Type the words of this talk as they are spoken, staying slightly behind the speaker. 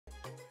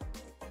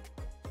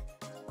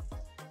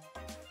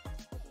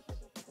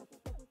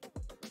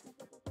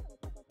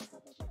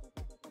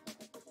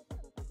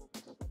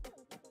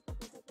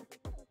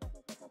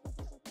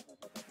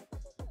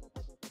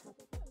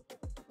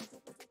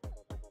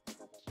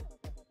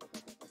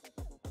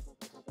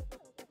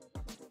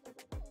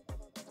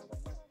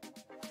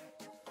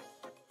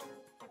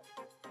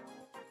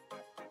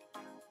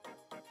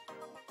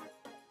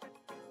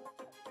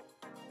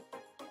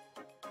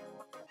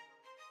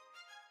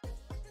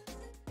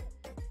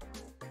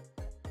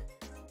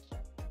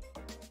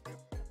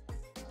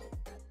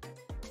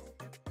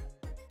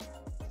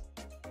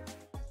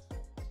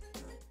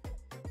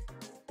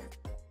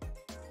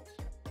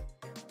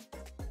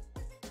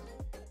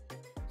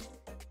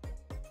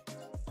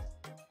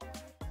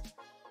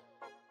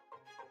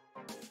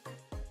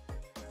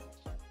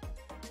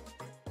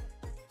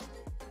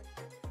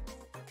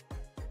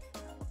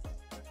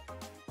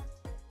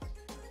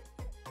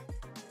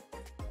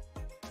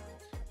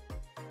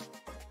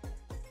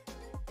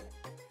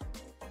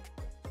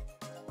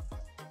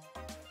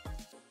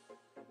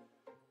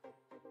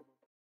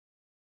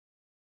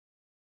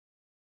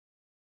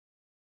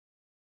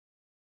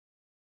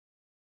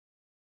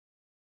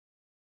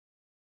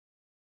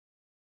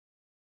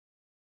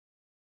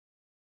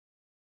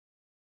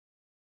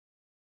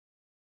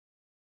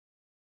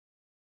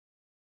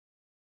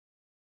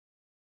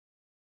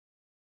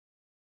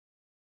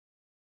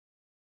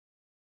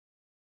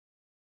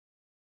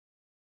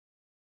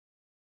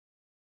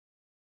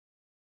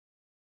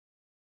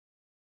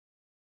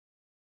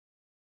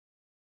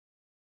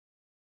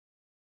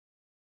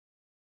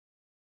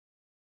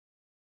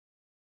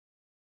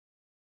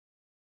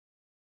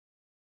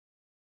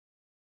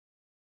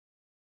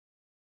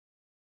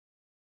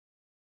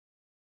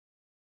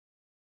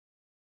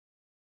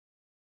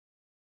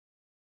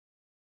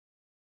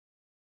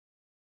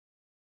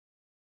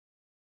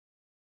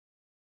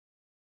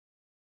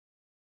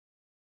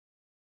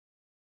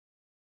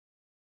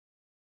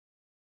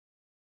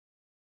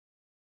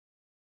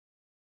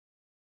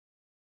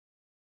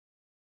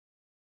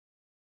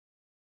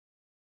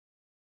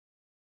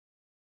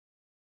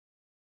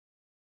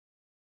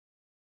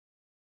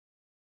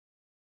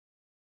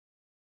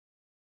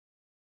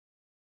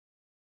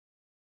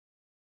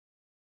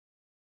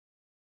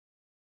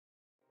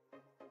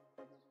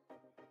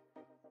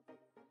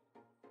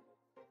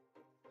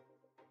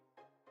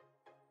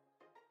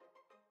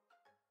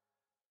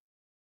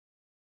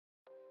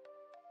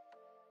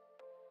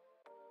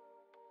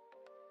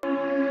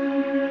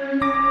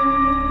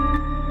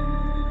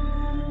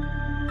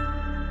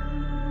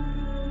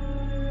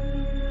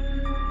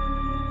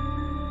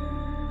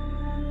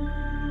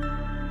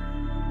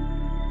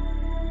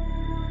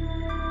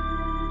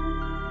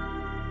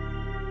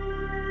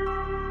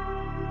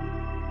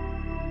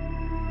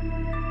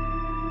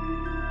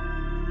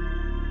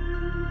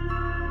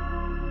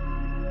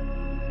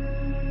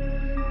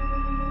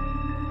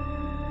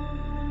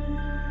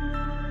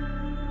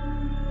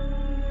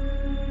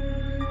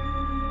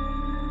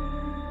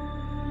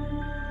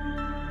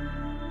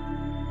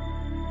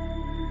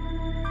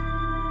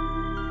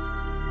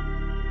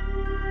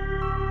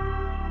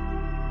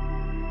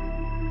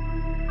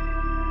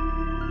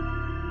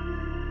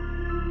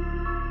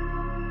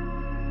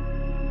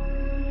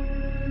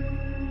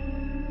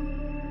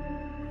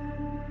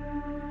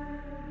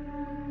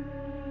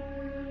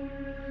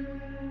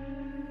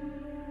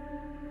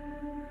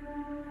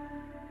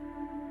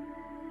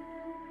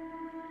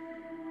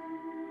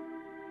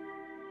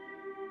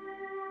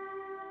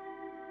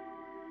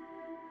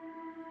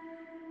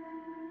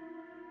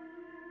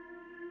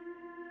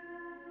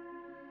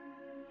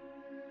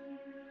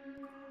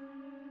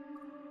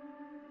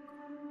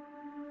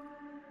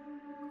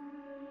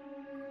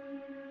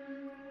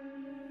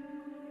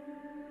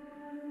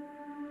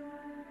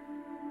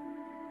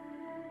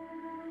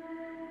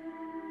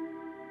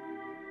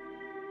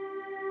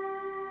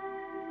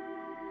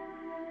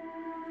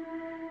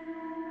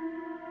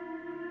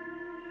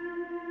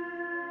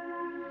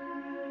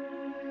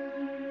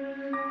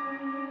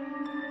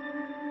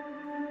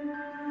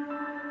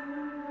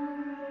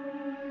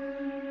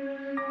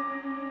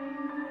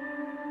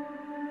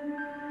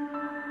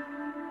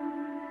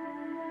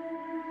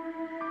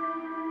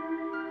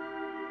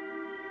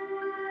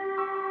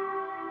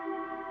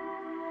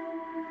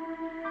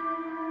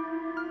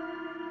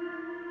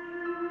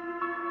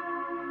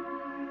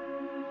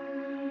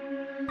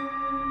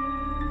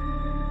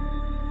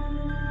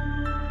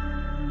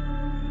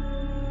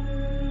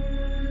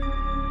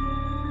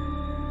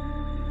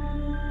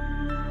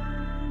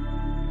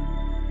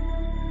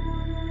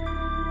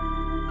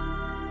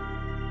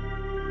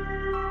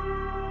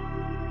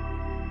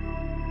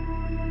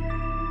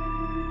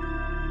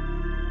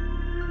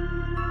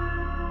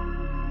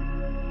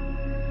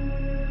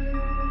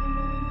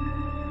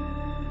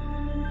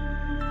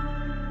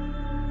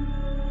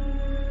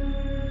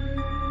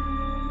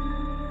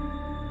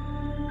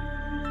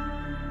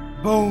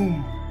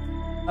Boom.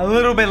 A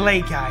little bit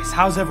late, guys.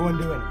 How's everyone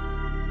doing?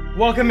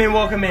 Welcome in,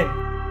 welcome in.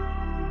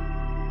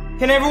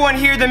 Can everyone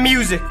hear the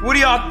music? What do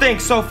y'all think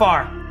so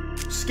far?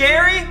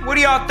 Scary? What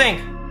do y'all think?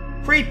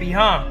 Creepy,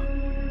 huh?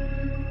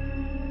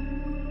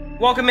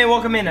 Welcome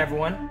in,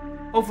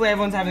 everyone. Hopefully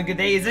everyone's having a good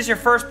day. Is this your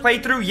first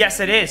playthrough? Yes,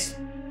 it is.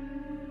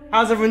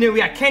 How's everyone doing? We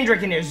got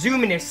Kendrick in here,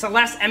 Zoom in here,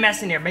 Celeste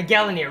MS in here,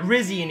 Miguel in here,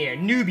 Rizzy in here,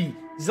 Newbie,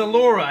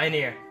 Zalora in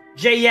here,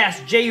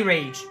 JS,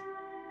 J-Rage.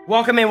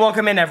 Welcome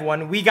in,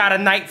 everyone. We got a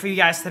night for you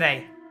guys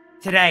today.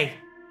 Today,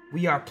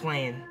 we are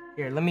playing.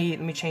 Here, let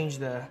me change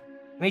the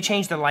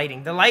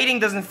lighting. The lighting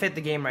doesn't fit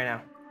the game right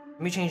now.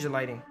 Let me change the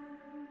lighting.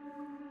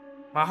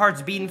 My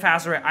heart's beating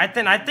faster. I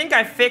think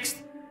I fixed.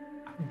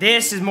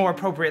 This is more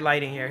appropriate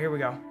lighting here. Here we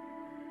go.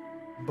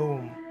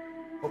 Boom.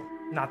 Oh,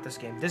 not this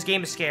game. This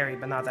game is scary,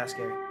 but not that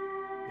scary.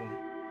 Boom.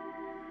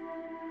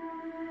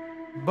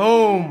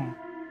 Boom.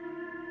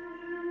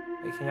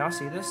 Wait, can y'all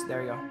see this?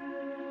 There we go.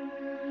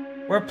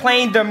 We're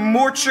playing the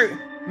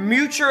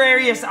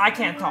Mortuary. I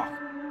can't talk.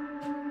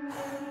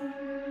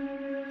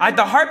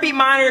 The heartbeat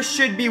monitor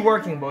should be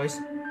working, boys.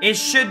 It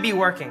should be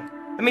working.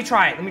 Let me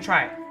try it. Let me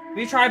try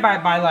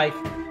by like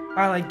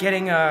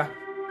getting I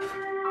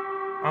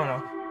don't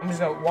know. I'm just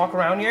gonna walk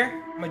around here.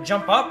 I'm gonna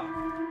jump up.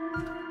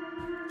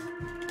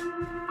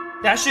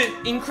 That should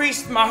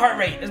increase my heart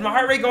rate. Is my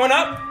heart rate going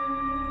up?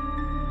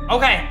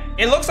 Okay.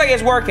 It looks like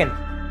it's working.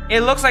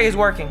 It looks like it's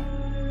working.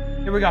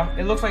 Here we go.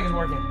 It looks like it's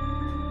working.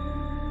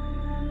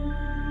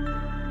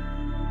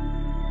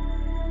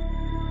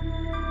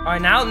 Alright,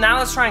 now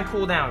let's try and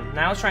cool down.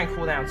 Now let's try and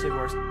cool down, see if it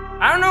works.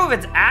 I don't know if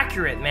it's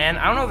accurate, man.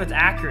 I don't know if it's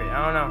accurate.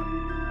 I don't know.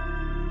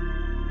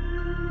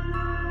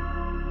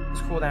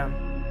 Let's cool down.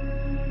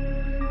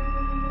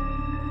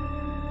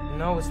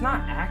 No, it's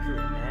not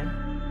accurate, man.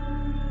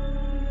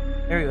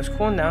 There he goes,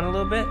 cooling down a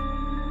little bit.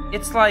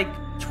 It's like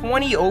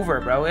 20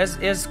 over, bro.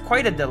 It's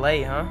quite a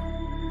delay, huh?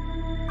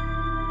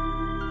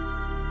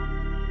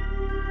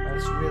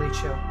 That's really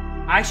chill.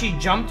 I actually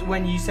jumped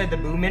when you said the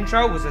boom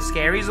intro was a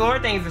scary Laura.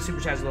 Thank you for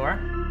super chat, Laura.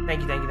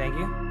 Thank you.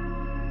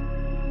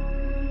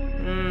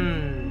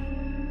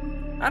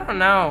 I don't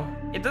know.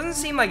 It doesn't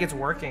seem like it's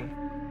working.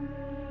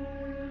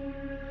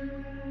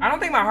 I don't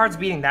think my heart's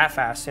beating that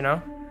fast, you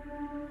know?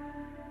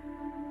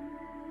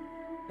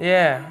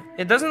 Yeah,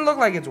 it doesn't look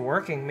like it's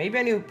working. Maybe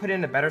I need to put it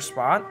in a better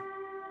spot.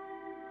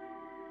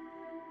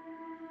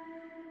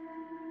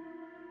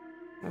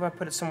 What if I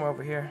put it somewhere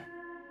over here?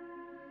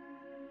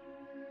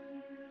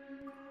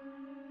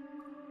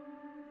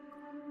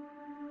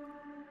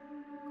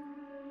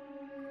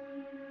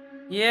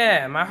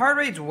 Yeah, my heart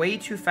rate's way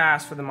too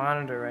fast for the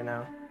monitor right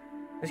now.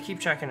 Let's keep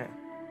checking it.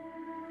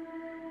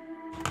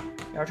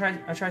 Yeah,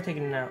 I'll try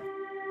taking it out.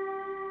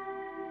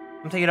 I'm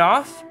gonna take it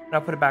off, and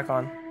I'll put it back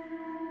on.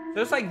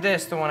 So it's like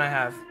this, the one I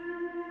have.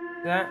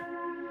 See that?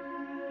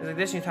 It's like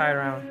this, and you tie it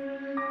around.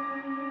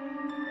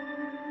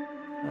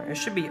 Right, it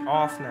should be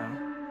off now.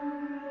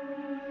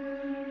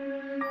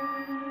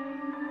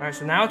 Alright,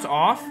 so now it's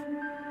off.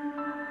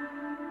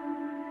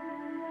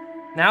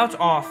 Now it's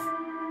off.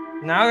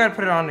 Now I gotta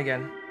put it on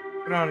again.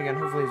 Put it on again.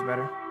 Hopefully it's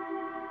better.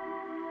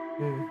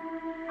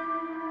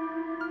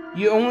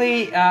 You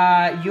only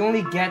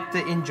get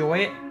to enjoy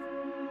it.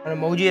 An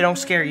emoji that don't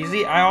scare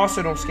easy. I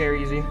also don't scare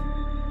easy.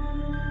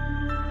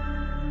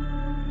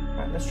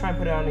 Alright, let's try and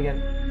put it on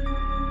again.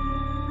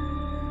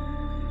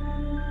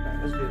 Alright,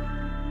 let's do it.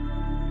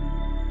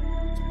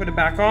 Let's put it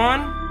back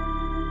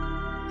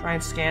on. Try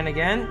and scan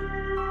again.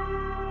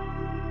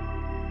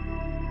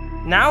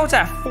 Now it's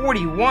at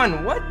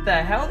 41. What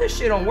the hell? This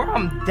shit don't work.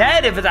 I'm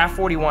dead if it's at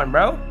 41,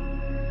 bro.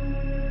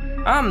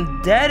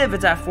 I'm dead if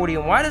it's at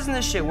 41. Why doesn't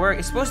this shit work?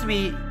 It's supposed to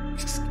be...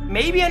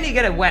 Maybe I need to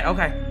get it wet.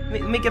 Okay.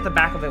 Let me get the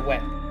back of it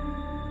wet.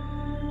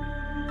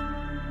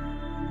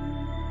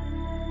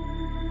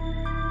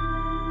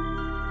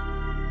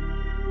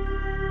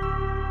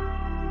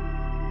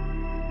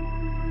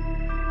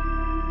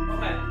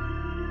 Okay.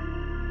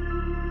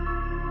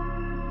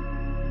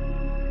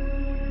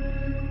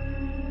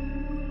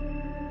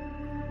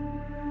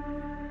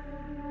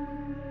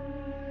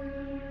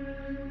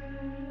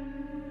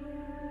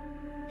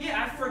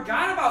 Yeah, I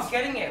forgot about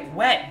getting it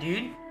wet,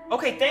 dude.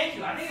 Okay, thank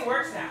you. I think it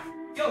works now.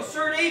 Yo,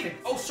 Sir David.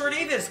 Oh, Sir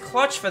David is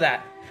clutch for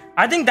that.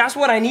 I think that's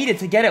what I needed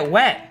to get it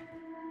wet.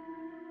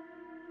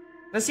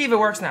 Let's see if it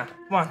works now.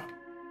 Come on.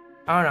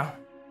 I don't know.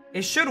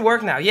 It should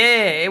work now.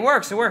 Yeah, it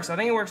works. It works. I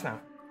think it works now.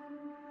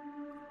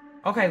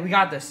 Okay, we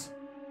got this.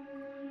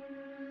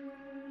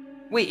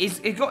 Wait,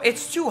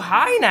 it's too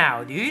high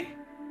now, dude.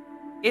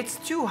 It's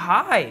too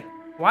high.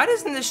 Why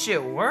doesn't this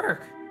shit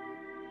work?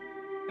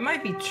 It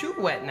might be too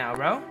wet now,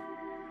 bro.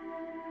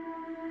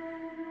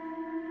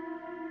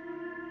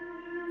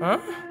 Huh?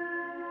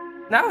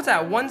 Now it's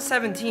at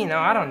 117. Oh,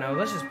 I don't know.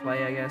 Let's just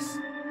play, I guess.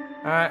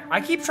 Alright.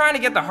 I keep trying to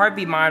get the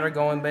heartbeat monitor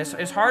going, but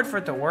it's hard for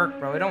it to work,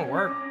 bro. It don't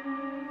work.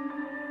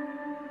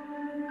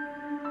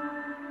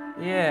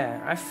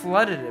 Yeah, I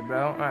flooded it,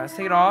 bro. Alright, let's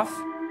take it off.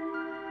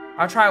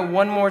 I'll try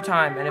one more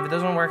time, and if it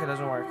doesn't work, it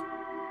doesn't work.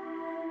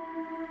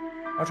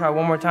 I'll try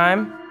one more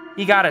time.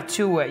 He got a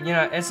 2-wit. You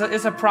know, it's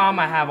a problem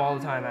I have all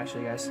the time,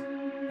 actually, guys.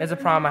 It's a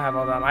problem I have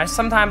all the time.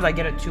 Sometimes I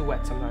get a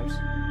 2-wit sometimes.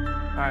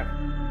 Alright.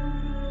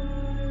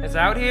 It's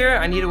out here.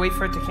 I need to wait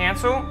for it to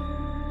cancel.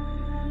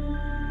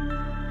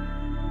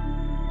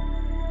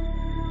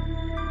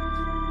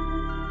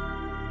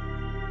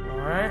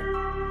 Alright.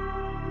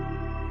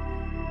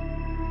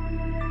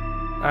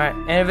 Alright,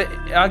 and if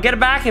it, I'll get it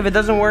back. If it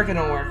doesn't work, it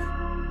don't work.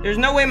 There's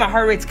no way my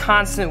heart rate's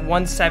constant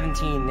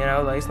 117, you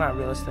know? Like, it's not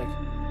realistic.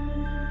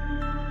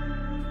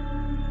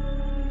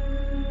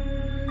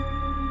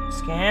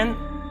 Scan.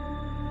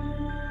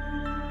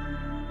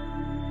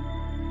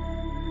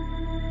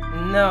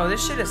 No,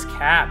 this shit is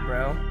cap,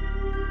 bro.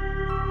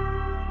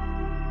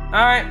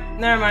 Alright,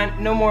 never mind.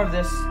 No more of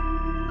this.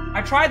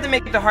 I tried to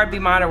make the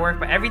heartbeat monitor work,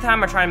 but every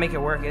time I try to make it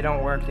work, it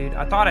don't work, dude.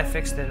 I thought I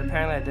fixed it.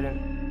 Apparently I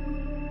didn't.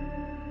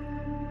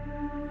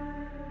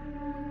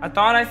 I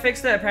thought I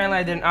fixed it. Apparently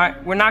I didn't.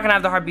 Alright, we're not gonna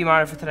have the heartbeat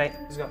monitor for today.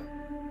 Let's go.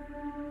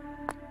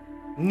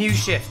 New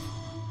shift.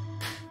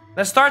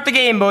 Let's start the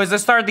game, boys.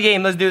 Let's start the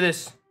game. Let's do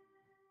this.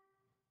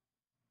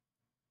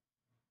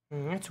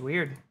 It's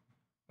weird.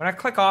 When I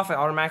click off, it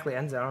automatically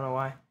ends it. I don't know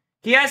why.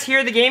 Can you guys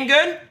hear the game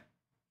good?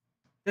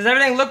 Does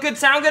everything look good,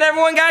 sound good,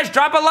 everyone, guys?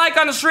 Drop a like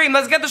on the stream.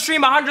 Let's get the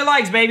stream 100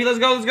 likes, baby. Let's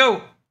go, let's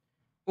go.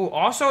 Oh,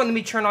 also, let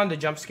me turn on the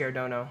jump scare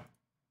dono.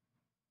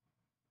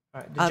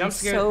 Alright, the jump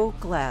scare. I'm so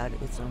glad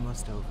it's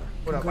almost over.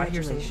 What up? I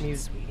hear some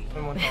music.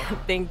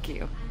 Thank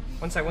you.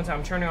 One sec.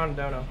 I'm turning on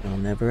the dono. I'll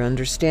never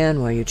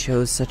understand why you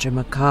chose such a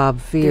macabre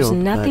field. There's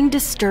nothing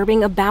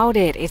disturbing about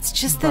it. It's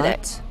just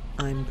that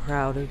I'm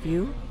proud of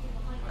you.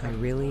 I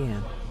really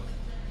am.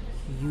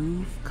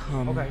 You've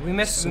come. Okay, we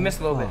missed a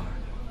little bit.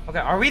 Okay,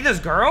 are we this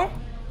girl?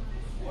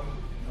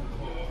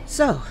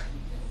 So,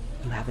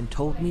 you haven't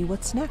told me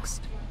what's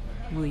next.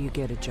 Will you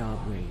get a job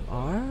where you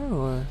are,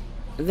 or?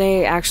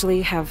 they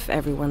actually have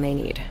everyone they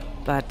need.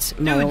 But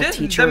my old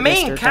teacher, the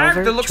main Mr.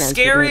 character Delver, looks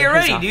scary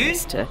already, dude.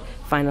 To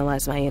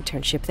finalize my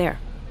internship there.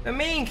 The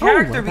main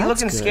character be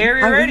looking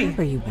scary already. I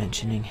remember you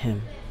mentioning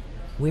him.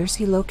 Where's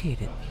he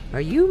located?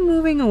 Are you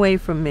moving away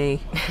from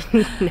me?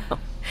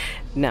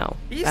 No.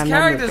 These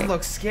characters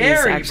look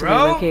scary, He's actually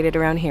bro. located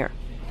around here.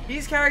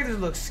 These characters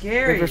look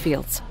scary.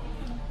 Riverfields.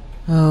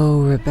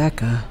 Oh,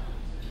 Rebecca.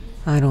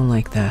 I don't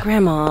like that.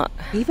 Grandma.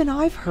 Even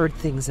I've heard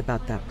things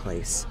about that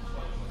place.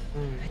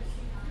 I'd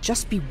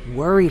just be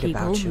worried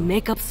about you. People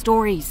make up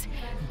stories.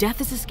 Death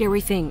is a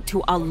scary thing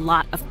to a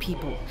lot of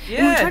people.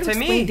 Yeah, we try to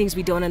explain me. things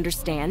we don't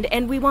understand,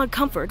 and we want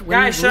comfort. When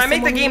Guys, should I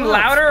make the game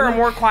louder or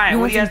more quiet?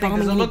 What do you guys think?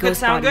 Does it look good,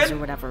 sound good? Or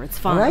whatever. It's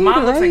fine. Right,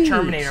 Mom looks like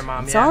Terminator,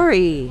 Mom. Yeah.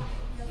 Sorry.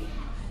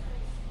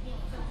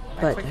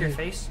 But click your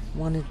face.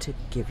 Wanted to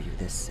give you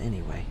this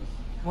anyway.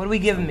 What are we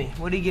giving me?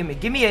 What do you give me?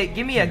 Give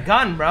me a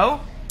gun, bro.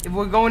 If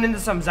we're going into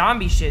some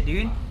zombie shit,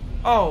 dude.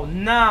 Oh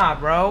nah,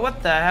 bro.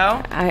 What the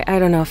hell? I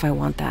don't know if I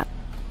want that.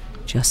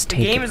 Just the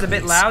take it. The game is a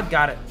bit loud.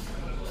 Got it.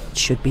 It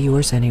should be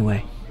yours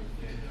anyway.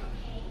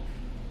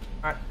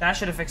 Alright, that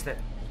should have fixed it.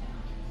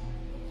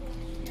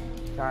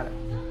 Got it.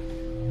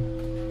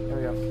 There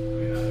we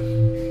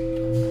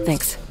go.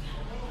 Thanks.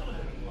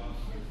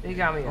 You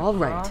got me. All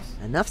right.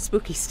 Enough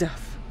spooky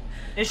stuff.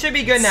 It should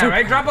be good now,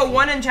 right? Drop a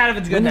 1 in chat if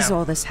it's good now. When is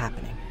all this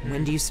happening?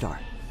 When do you start?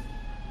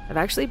 I've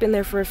actually been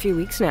there for a few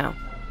weeks now.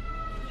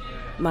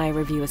 My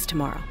review is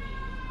tomorrow.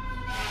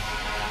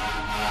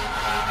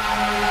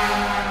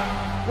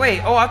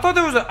 Wait, oh, I thought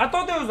there was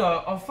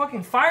a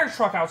fucking fire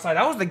truck outside.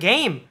 That was the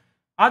game.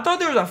 I thought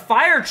there was a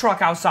fire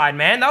truck outside,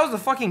 man. That was the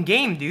fucking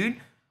game, dude.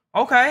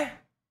 Okay.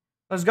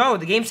 Let's go.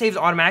 The game saves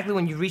automatically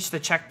when you reach the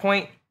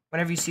checkpoint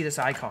whenever you see this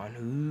icon.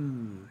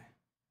 Ooh.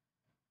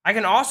 I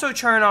can also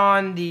turn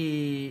on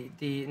the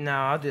no,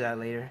 I'll do that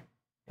later.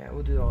 Yeah,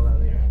 we'll do all that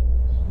later.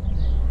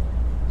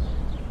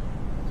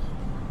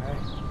 Alright.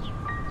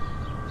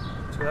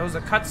 So that was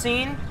a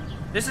cutscene.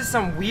 This is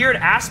some weird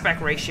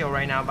aspect ratio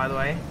right now, by the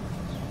way.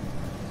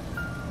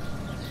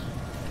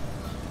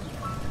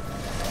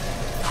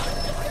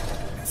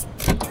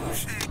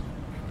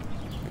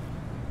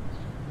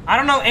 I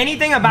don't know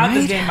anything about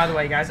this game, by the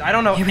way, guys. I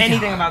don't know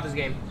anything about this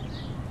game.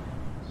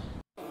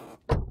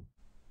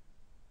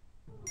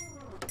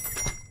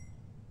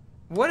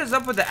 What is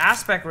up with the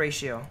aspect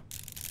ratio?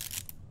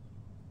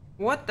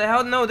 What the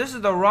hell? No, this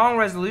is the wrong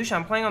resolution.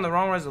 I'm playing on the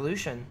wrong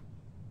resolution.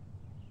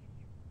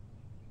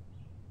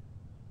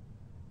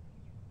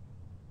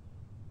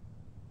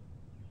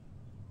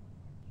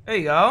 There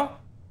you go.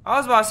 I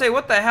was about to say,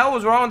 what the hell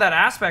was wrong with that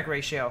aspect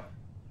ratio?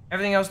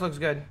 Everything else looks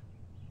good.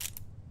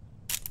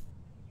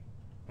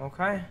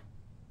 Okay.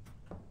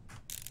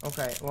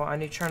 Okay, well, I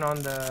need to turn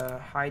on the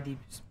high deep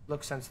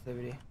look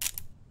sensitivity.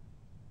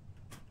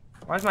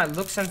 Why is my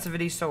look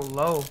sensitivity so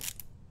low?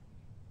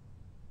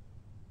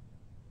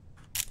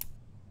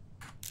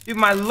 Dude,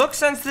 my look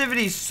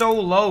sensitivity is so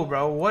low,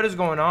 bro. What is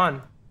going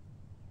on?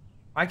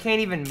 I can't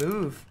even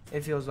move,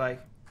 it feels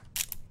like.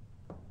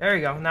 There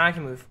we go. Now I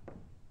can move.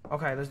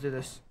 Okay, let's do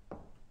this.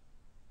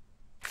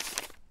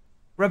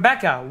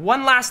 Rebecca,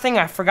 one last thing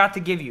I forgot to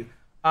give you.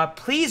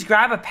 Please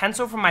grab a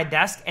pencil from my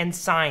desk and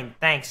sign.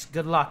 Thanks.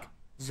 Good luck.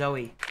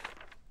 Zoe.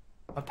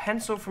 A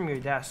pencil from your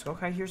desk.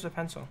 Okay, here's a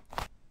pencil.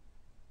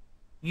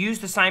 Use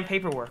to sign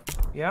paperwork.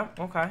 Yeah,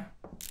 okay.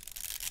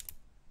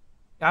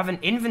 I have an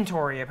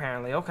inventory,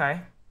 apparently.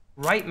 Okay.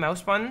 Right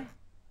mouse button.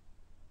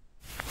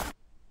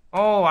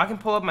 Oh, I can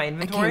pull up my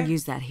inventory? I can't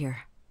use that here.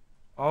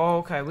 Oh,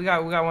 okay. We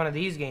got one of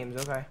these games.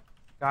 Okay.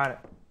 Got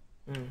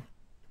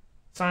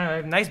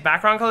it. Nice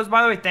background colors,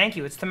 by the way. Thank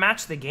you. It's to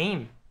match the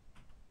game.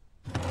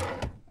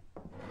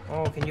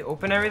 Oh, can you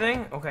open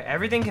everything? Okay,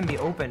 everything can be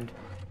opened.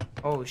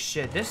 Oh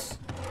shit. This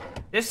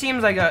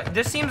seems like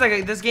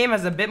this game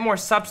has a bit more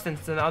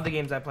substance than the other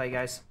games I play,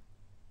 guys.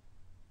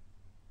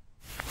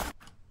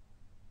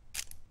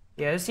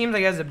 Yeah, this seems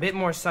like it has a bit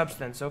more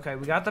substance. Okay,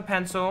 we got the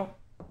pencil.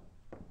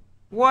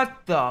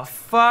 What the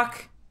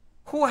fuck?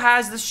 Who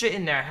has this shit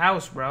in their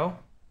house, bro?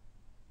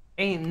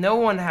 Ain't no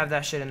one have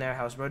that shit in their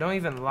house, bro. Don't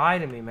even lie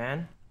to me,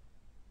 man.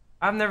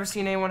 I've never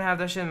seen anyone have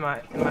that shit in their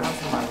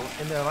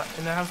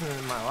house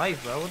in my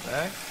life, bro. What the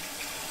heck?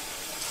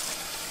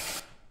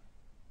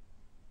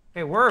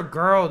 Okay, we're a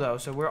girl though,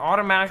 so we're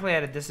automatically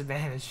at a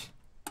disadvantage.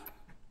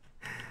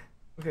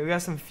 Okay, we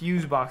got some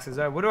fuse boxes.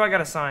 All right, what do I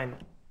gotta sign?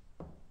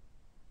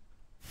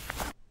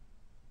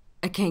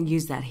 I can't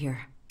use that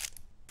here.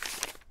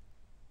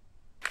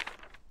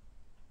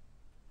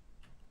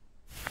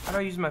 How do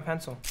I use my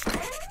pencil?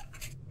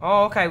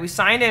 Oh, okay. We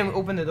signed it and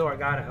opened the door.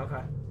 Got it.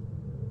 Okay.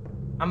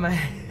 I'm a...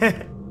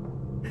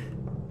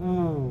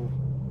 Ooh.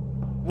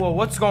 Whoa,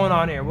 what's going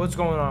on here? What's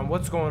going on?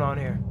 What's going on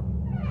here?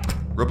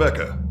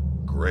 Rebecca.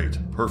 Great.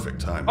 Perfect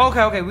timing.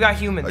 Okay, we got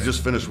humans. I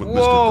just finished with Mr.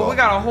 Whoa, Dog. we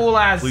got a whole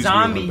ass Please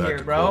zombie wheel him back here,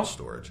 to bro. cold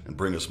storage and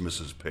bring us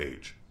Mrs.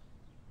 Page.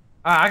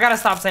 I gotta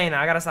stop saying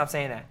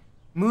that.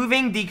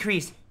 Moving,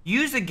 decrease.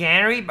 Use the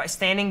gantry by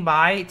standing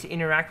by to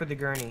interact with the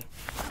gurney.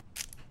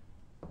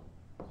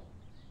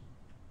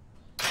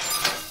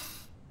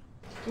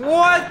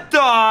 What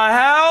the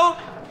hell?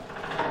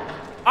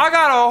 I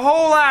got a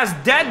whole ass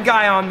dead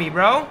guy on me,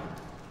 bro.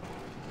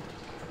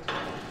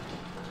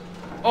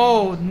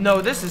 Oh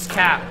no, this is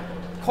cap.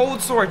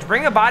 Cold storage.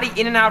 Bring a body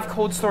in and out of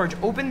cold storage.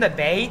 Open the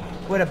bay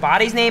with a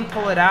body's name,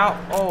 pull it out.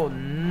 Oh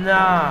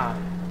nah.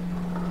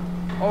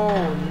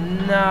 Oh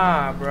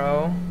nah,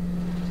 bro.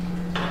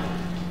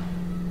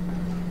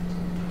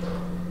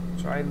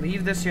 So I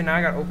leave this here, now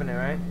I gotta open it,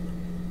 right?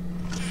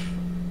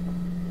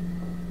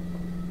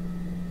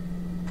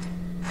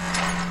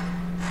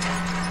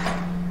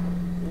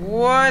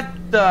 What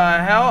the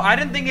hell? I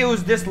didn't think it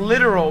was this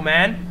literal,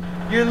 man.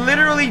 You're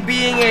literally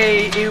being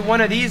a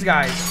one of these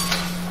guys.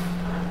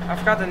 I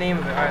forgot the name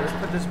of it. Alright, let's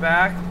put this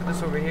back. Put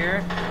this over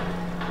here.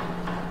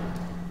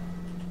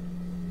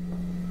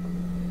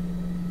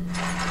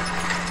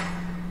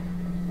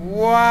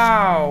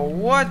 Wow,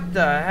 what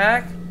the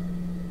heck?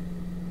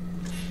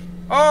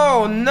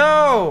 Oh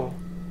no!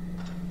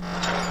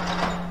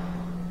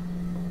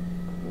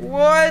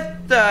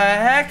 What the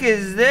heck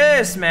is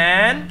this,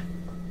 man?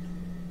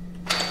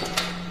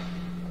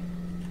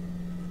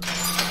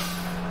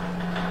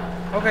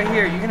 Okay,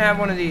 here, you can have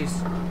one of these.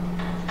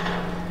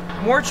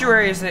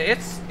 Mortuary is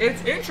it's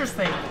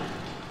interesting.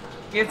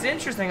 It's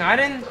interesting. I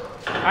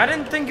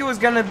didn't think it was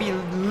gonna be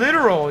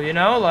literal, you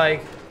know,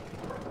 like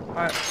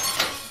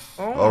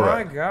oh All my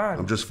right. god.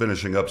 I'm just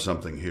finishing up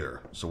something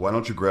here. So why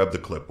don't you grab the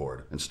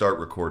clipboard and start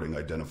recording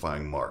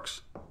identifying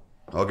marks.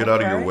 I'll get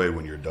out of your way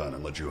when you're done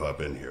and let you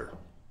hop in here.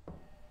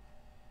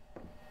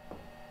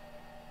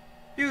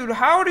 Dude,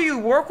 how do you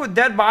work with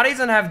dead bodies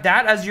and have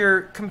that as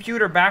your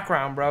computer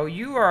background, bro?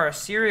 You are a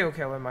serial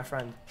killer, my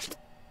friend.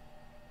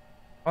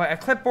 Oh, a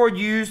clipboard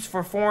used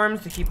for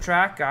forms to keep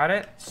track. Got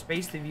it.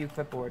 Space to view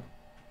clipboard.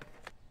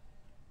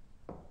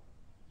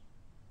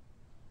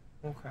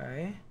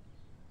 Okay.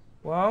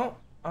 Well,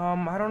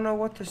 I don't know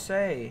what to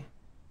say.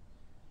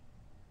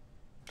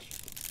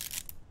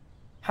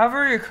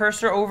 Hover your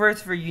cursor over it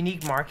for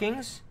unique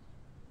markings.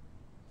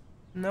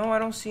 No, I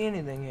don't see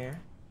anything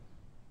here.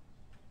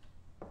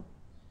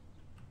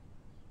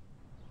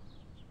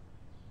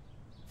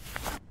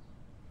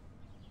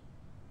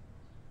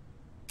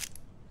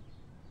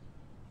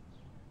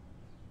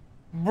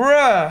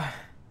 Bruh.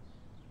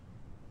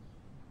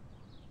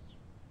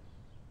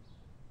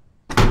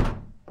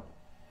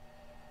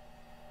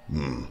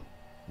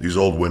 These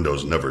old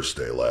windows never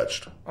stay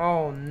latched.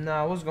 Oh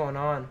no, what's going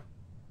on?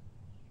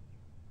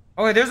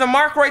 Okay, there's a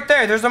mark right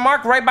there. There's a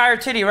mark right by her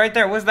titty, right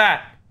there. What's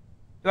that?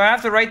 Do I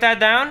have to write that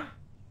down?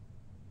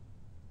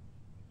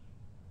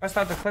 That's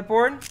not the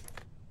clipboard.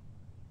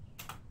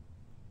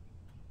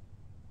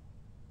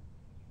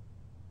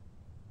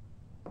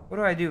 What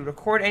do I do?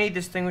 Record any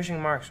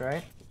distinguishing marks,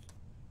 right?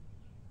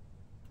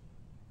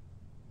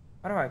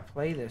 How do I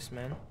play this,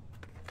 man?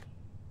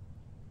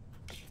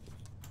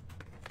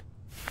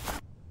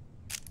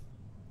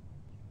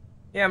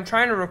 Yeah, I'm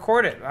trying to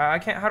record it. I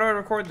can't. How do I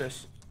record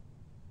this?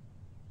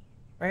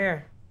 Right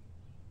here.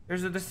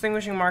 There's a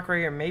distinguishing mark right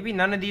here. Maybe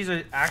none of these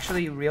are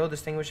actually real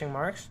distinguishing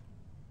marks.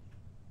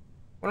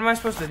 What am I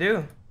supposed to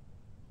do?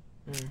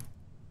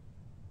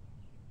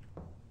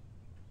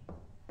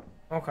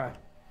 Okay.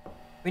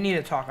 We need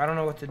to talk. I don't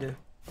know what to do.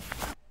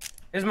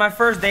 This is my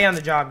first day on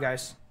the job,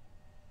 guys.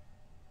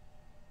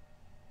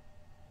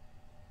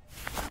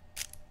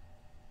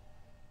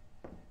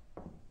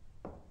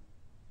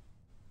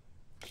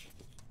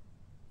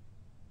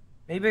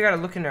 Maybe I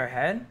gotta look in her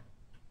head.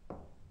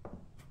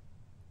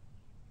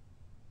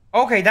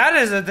 Okay, that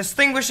is a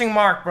distinguishing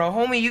mark, bro.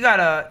 Homie,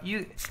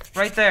 you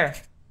right there.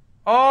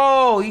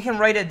 Oh, you can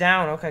write it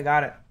down. Okay,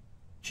 got it.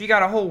 She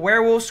got a whole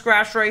werewolf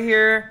scratch right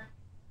here.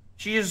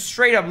 She just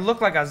straight up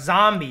looked like a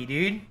zombie,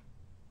 dude.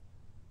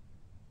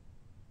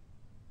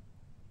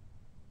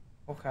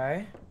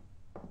 Okay.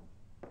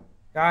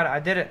 Got it. I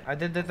did it. I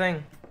did the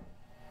thing.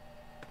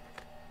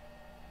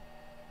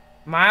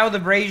 Mild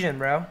abrasion,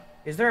 bro.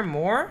 Is there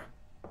more?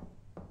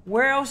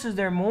 Where else is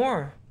there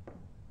more?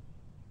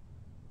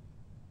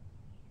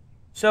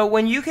 So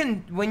when you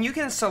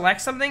can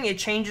select something, it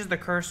changes the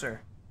cursor.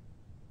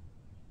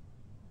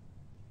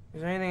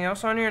 Is there anything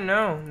else on here?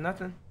 No,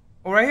 nothing.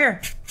 Oh, right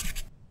here.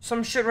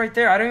 Some shit right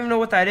there. I don't even know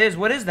what that is.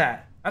 What is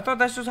that? I thought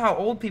that's just how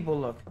old people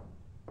look.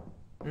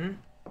 Hmm?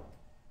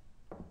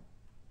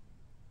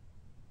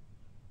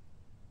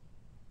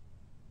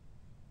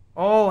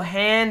 Oh,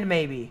 hand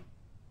maybe.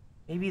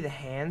 Maybe the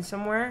hand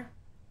somewhere?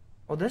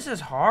 Oh, this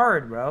is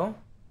hard, bro.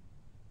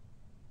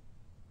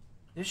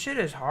 This shit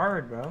is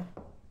hard, bro.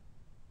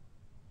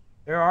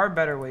 There are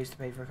better ways to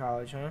pay for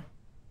college, huh?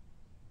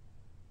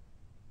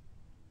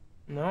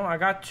 No, I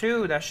got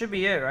 2. That should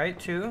be it, right?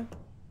 2.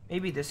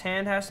 Maybe this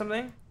hand has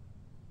something?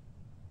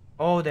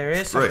 Oh, there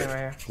is something right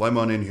here. Climb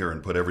on in here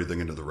and put everything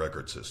into the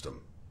record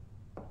system.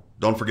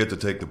 Don't forget to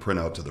take the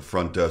printout to the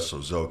front desk so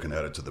Zoe can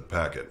add it to the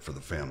packet for the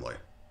family.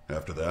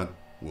 After that,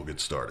 we'll get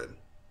started.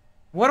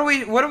 What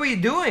are we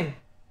doing?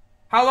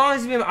 How long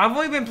has it been? I've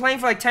only been playing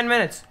for like 10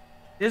 minutes.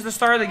 This is the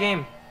start of the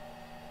game.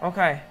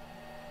 Okay.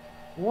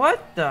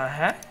 What the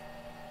heck?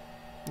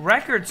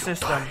 Record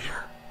system.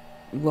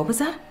 What was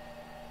that?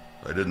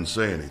 I didn't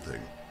say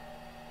anything.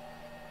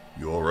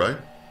 You alright?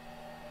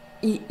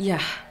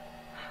 Yeah,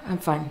 I'm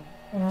fine.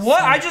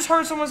 What? I just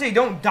heard someone say,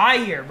 don't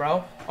die here,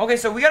 bro. Okay,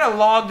 so we gotta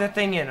log the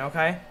thing in,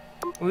 okay?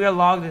 We gotta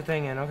log the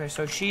thing in. Okay,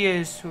 so she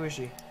is... Who is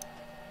she?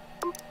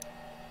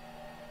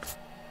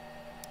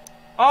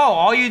 Oh,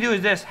 all you do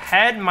is this.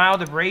 Head,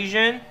 mild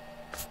abrasion.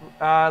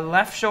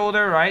 Left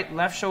shoulder, right?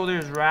 Left shoulder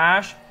is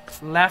rash.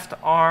 Left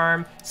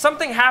arm.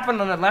 Something happened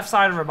on the left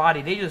side of her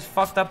body. They just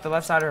fucked up the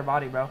left side of her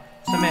body, bro.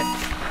 Submit.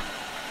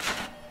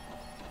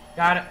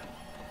 Got it.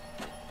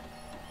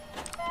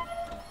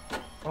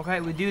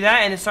 Okay, we do that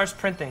and it starts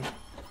printing.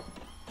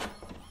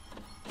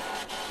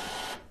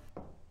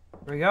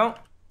 There we go.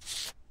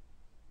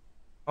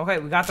 Okay,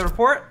 we got the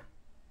report.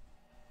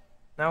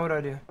 Now what do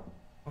I do?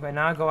 Okay,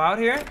 now I go out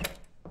here.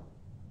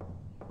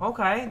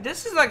 Okay,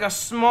 this is like a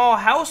small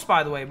house,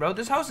 by the way, bro.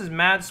 This house is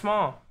mad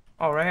small.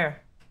 Oh, right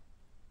here.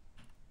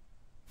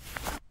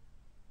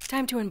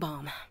 Time to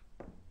embalm.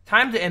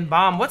 Time to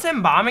embalm. What's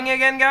embalming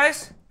again,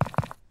 guys?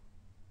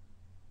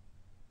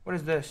 What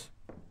is this?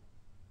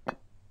 Do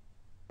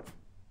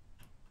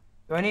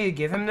I need to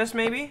give him this,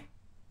 maybe?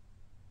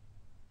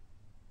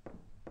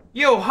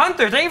 Yo,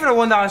 Hunter, thank you for the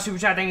 $1 super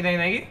chat. Thank you, thank you,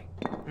 thank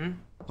you.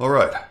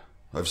 Alright.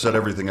 I've set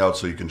everything out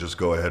so you can just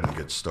go ahead and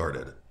get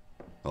started.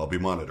 I'll be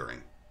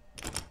monitoring.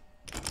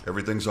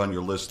 Everything's on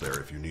your list there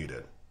if you need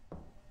it.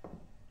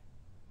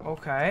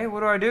 Okay,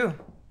 what do I do?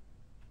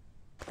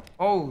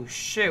 Oh,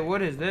 shit,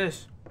 what is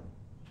this?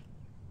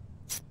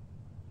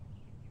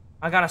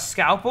 I got a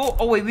scalpel?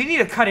 Oh, wait, we need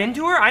to cut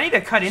into her? I need to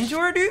cut into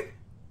her, dude?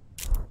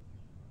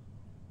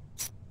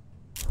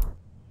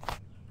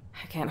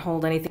 I can't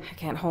hold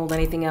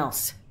anything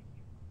else.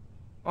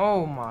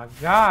 Oh, my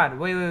God.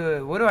 Wait.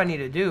 What do I need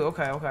to do?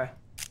 Okay.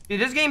 Dude,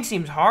 this game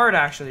seems hard,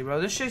 actually,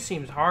 bro. This shit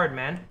seems hard,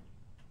 man.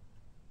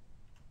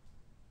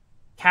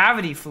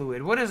 Cavity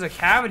fluid. What is a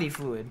cavity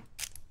fluid?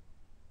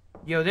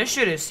 Yo, this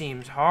shit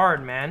seems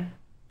hard, man.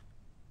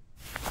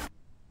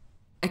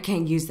 I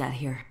can't use that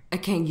here.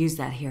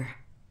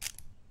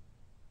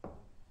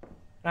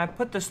 Can I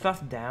put the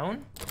stuff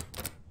down?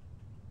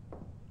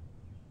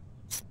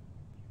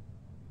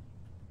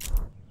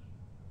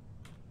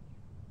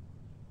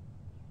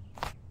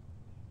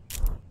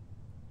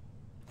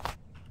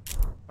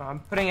 Oh, I'm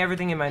putting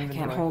everything in my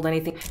inventory. I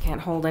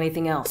can't hold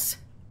anything else.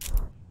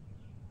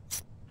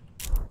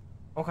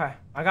 Okay,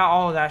 I got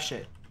all of that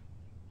shit.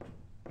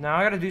 Now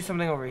I gotta do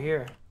something over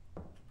here.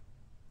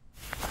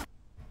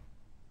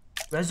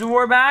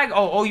 Reservoir bag?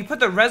 Oh, you put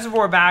the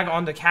reservoir bag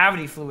on the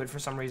cavity fluid for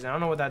some reason. I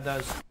don't know what that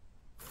does.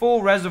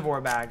 Full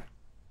reservoir bag.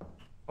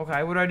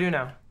 Okay, what do I do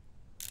now?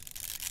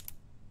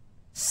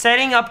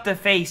 Setting up the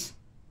face.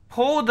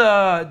 Pull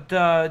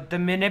the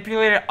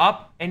manipulator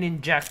up and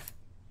inject.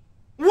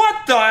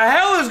 What the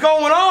hell is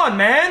going on,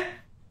 man?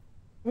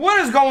 What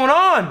is going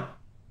on?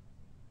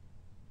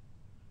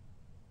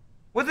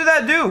 What did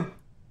that do?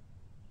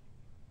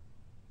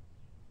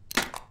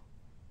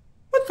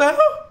 What the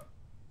hell?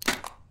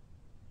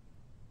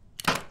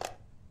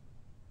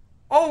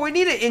 Oh, we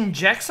need to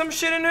inject some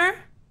shit in her?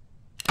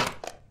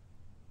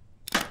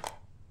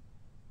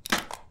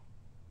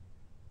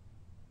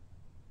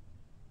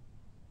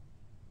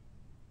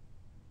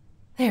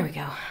 There we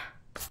go.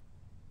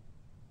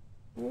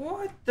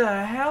 What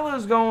the hell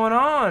is going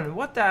on?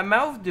 What that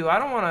mouth do? I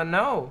don't want to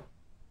know.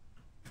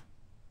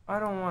 I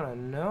don't want to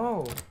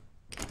know.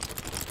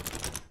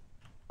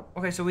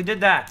 Okay, so we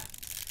did that.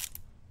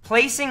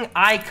 Placing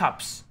eye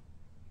cups.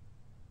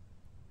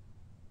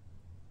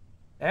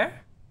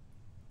 There?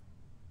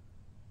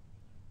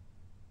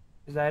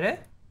 Is that it?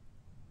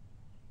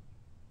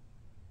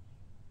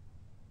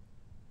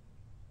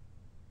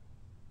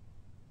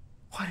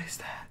 What is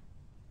that?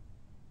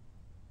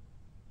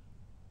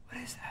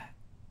 What is that?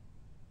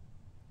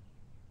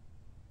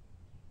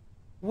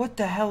 What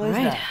the hell is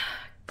that?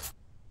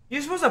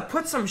 You're supposed to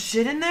put some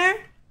shit in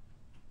there?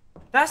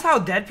 That's how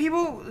dead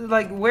people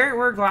like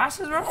wear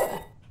glasses,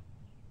 bro?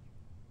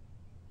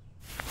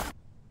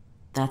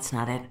 That's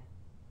not it.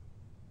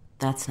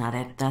 That's not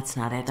it. That's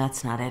not it.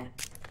 That's not it.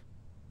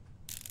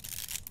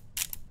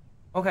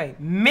 Okay,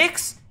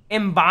 mix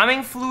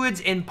embalming fluids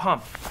in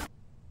pump.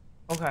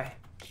 Okay.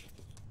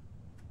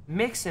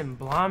 Mix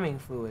embalming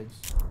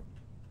fluids.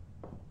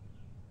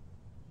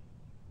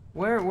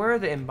 Where are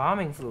the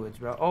embalming fluids,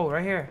 bro? Oh,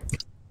 right here.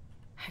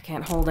 I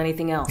can't hold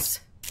anything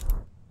else.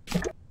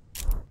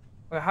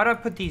 Wait, how do I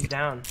put these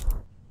down?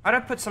 How do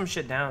I put some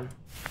shit down?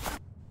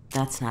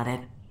 That's not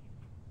it.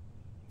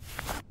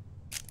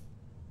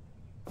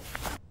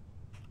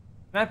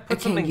 Can I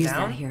put something use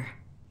down? That here.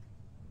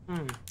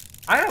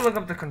 I gotta look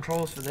up the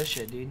controls for this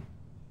shit, dude.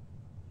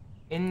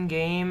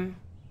 In-game,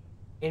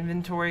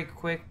 inventory,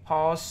 quick,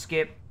 pause,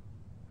 skip.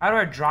 How do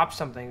I drop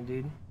something,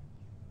 dude?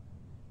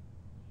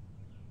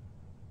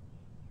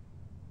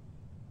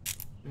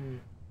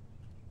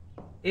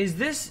 Is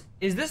this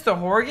the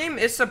horror game?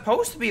 It's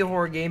supposed to be a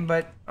horror game,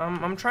 but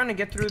I'm trying to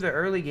get through the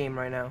early game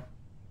right now.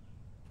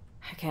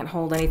 I can't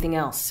hold anything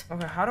else.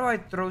 Okay, how do I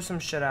throw some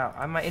shit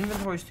out? My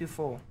inventory's too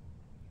full.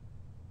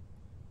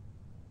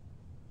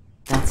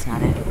 That's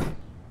not it. I'm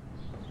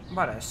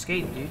about to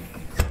escape, dude.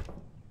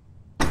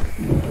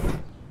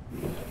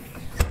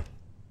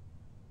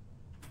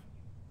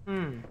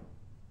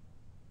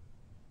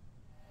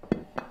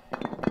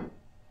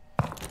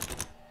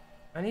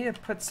 I need to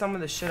put some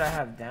of the shit I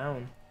have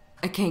down.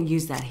 I can't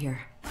use that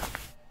here.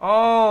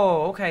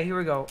 Oh, okay, here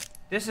we go.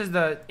 This is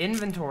the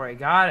inventory.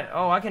 Got it.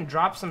 Oh, I can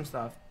drop some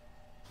stuff.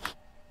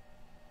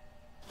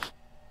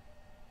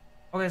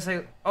 Okay,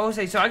 so I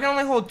can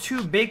only hold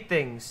 2 big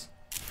things.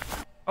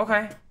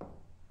 Okay.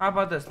 How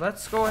about this?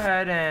 Let's go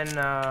ahead and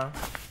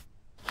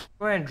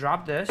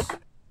drop this.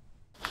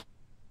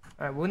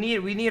 Alright,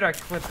 we need our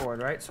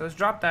clipboard, right? So let's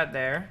drop that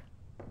there.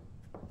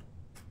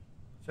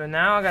 So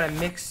now I gotta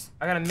mix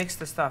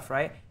the stuff,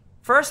 right?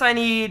 First I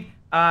need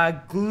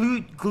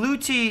glutihide.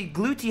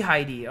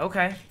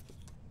 Okay.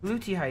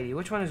 Glutihide.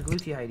 Which one is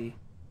glutihide?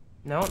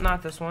 No,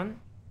 not this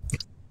one.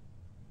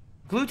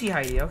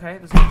 Glutihide, okay.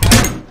 Let's get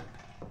that.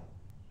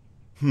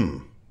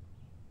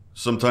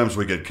 Sometimes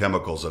we get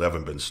chemicals that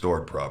haven't been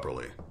stored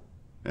properly,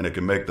 and it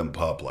can make them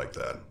pop like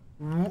that.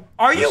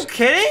 Are you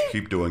kidding?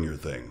 Keep doing your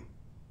thing.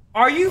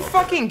 Are you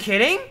fucking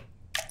kidding?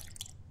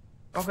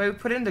 Okay, we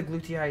put in the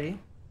glutihide.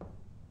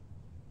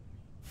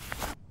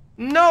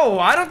 No,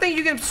 I don't think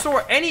you can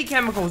store any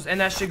chemicals and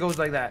that shit goes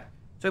like that.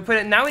 So we put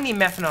it. Now we need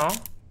methanol.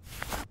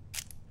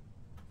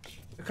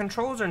 The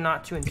controls are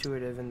not too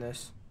intuitive in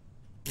this.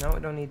 No, we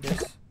don't need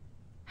this.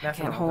 Methanol, I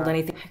can't hold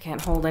anything. I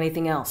can't hold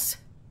anything else.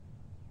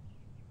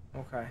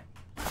 Okay.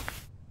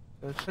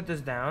 So let's put this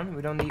down.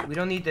 We don't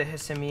need the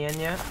histamine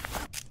yet.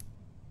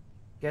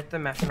 Get the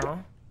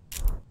methanol.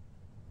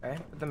 Okay,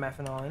 put the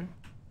methanol in.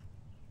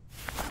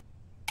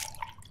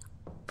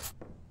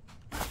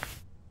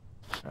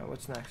 Alright,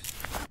 what's next?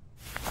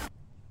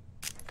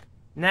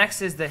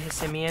 Next is the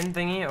histamine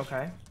thingy,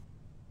 okay.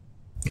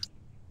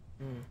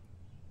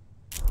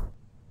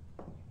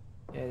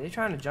 Yeah, they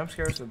trying to jump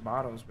scare us with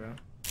bottles, bro.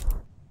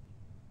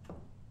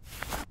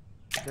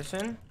 Put this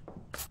in.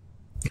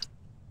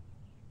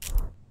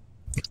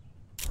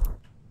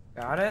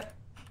 Got it.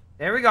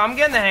 There we go. I'm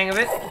getting the hang of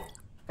it.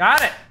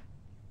 Got it.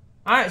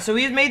 Alright, so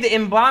we've made the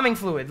embalming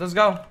fluid. Let's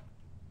go.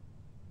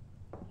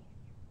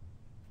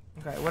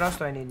 Okay, what else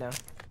do I need now?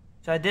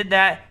 So I did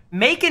that.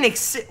 Make an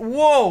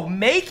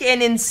make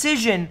an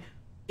incision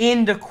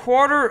in the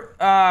quarterlid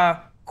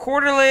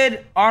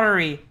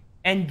artery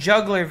and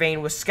jugular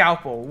vein with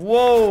scalpel.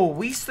 Whoa,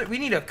 we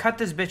need to cut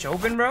this bitch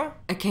open, bro.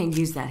 I can't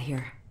use that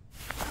here.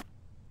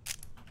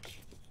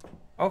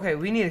 Okay,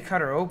 we need to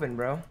cut her open,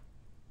 bro.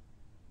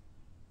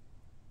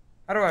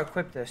 How do I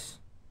equip this?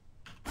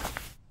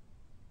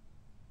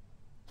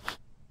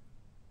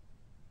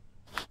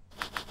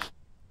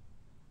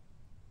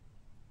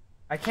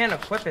 I can't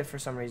equip it for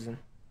some reason.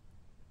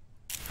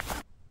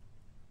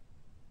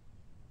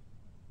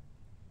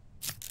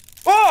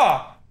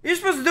 Oh! You're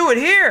supposed to do it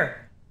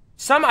here!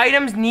 Some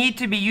items need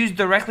to be used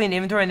directly in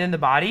inventory and in the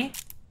body.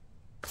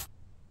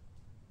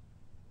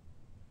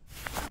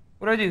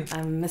 What do I do?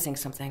 I'm missing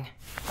something.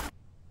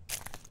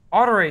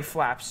 Artery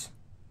flaps.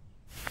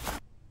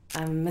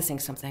 I'm missing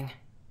something.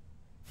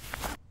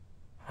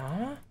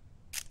 Huh?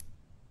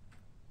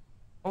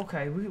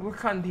 Okay, we're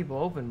cutting people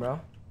open,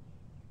 bro.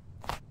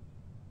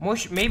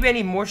 Maybe I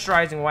need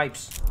moisturizing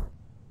wipes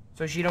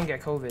so she don't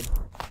get COVID.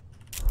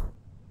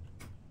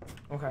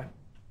 Okay.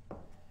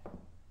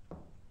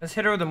 Let's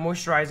hit her with the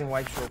moisturizing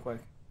wipes real quick.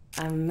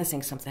 I'm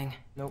missing something.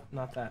 Nope,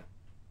 not that.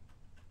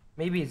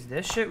 Maybe it's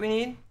this shit we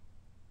need?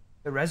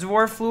 The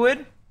reservoir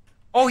fluid?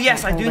 Oh,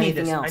 yes, I do need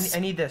this. Else. I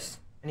need this.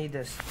 I need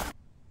this.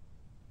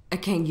 I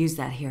can't use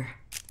that here.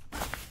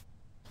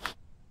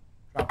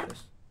 Drop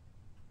this.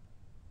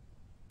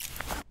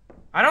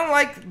 I don't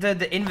like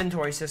the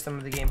inventory system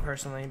of the game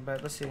personally,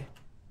 but let's see.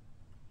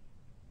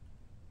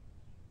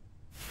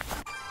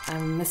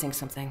 I'm missing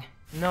something.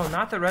 No,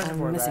 not the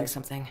reservoir I'm missing bag.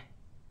 something.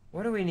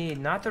 What do we need?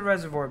 Not the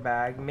reservoir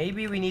bag.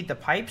 Maybe we need the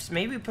pipes.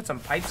 Maybe we put some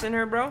pipes in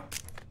her, bro.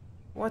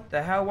 What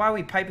the hell? Why are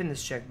we piping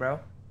this chick, bro?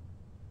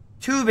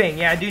 Tubing.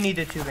 Yeah, I do need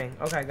the tubing.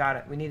 Okay, got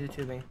it. We need the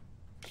tubing.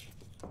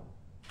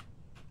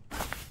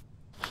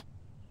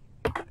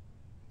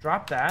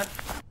 Drop that.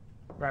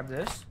 Grab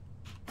this.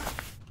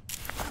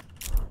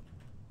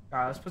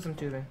 Alright, let's put some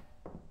tubing.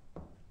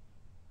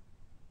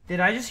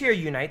 Did I just hear a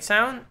unite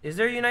sound? Is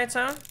there a unite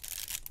sound?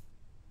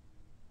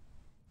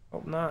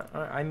 Hope not.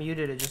 I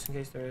muted it just in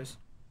case there is.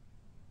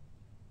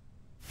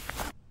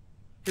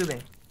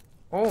 Tubing.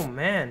 Oh,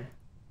 man.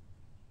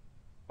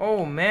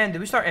 Oh, man. Did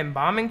we start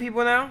embalming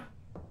people now?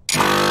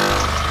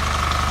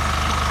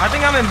 I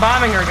think I'm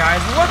embalming her,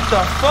 guys. What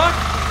the fuck?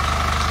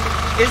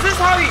 Is this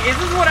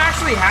what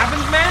actually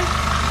happens, man?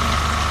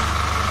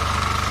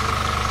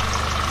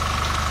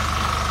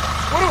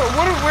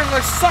 We're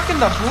like sucking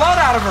the blood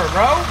out of her,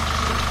 bro.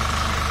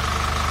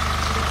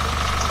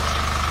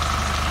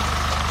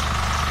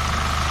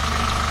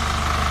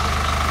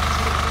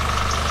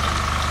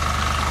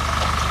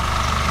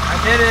 I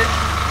did it.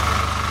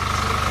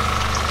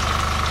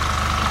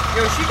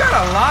 Yo, she got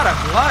a lot of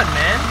blood,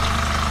 man.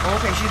 Oh,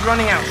 okay, she's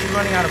running out. She's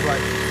running out of blood.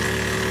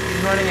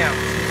 She's running out.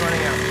 She's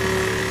running out.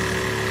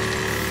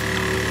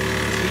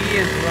 She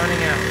is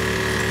running out.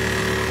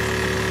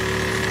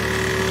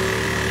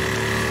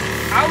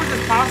 How is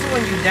this possible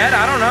when you're dead?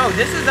 I don't know.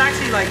 This is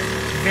actually, like,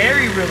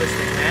 very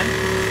realistic, man.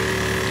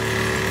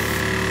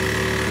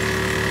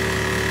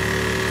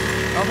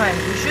 Okay,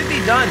 we should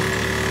be done.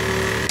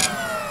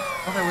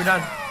 Okay, we're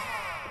done.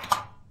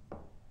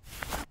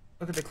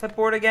 Look at the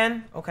clipboard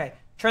again. Okay.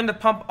 Turn the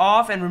pump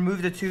off and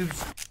remove the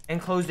tubes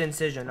and close the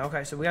incision.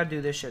 Okay, so we gotta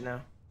do this shit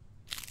now.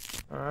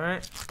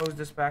 Alright. Close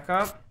this back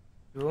up.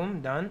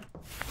 Boom. Done.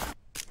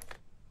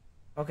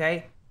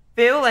 Okay.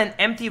 Fill an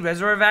empty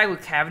reservoir bag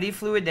with cavity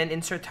fluid, then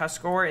insert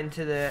Tuscarora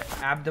into the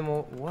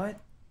abdominal. What?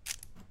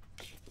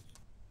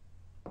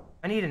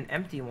 I need an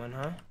empty one,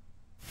 huh?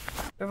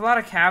 We have a lot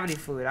of cavity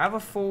fluid. I have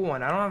a full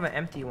one. I don't have an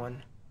empty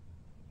one.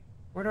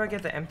 Where do I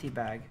get the empty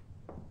bag?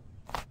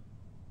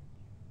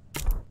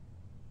 Can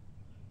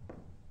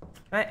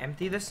I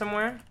empty this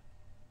somewhere?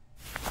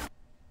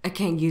 I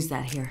can't use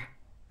that here.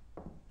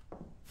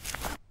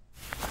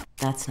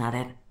 That's not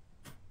it.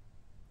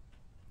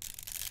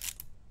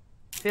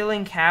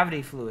 Filling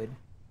cavity fluid.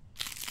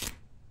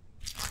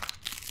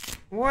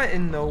 What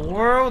in the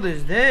world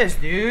is this,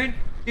 dude?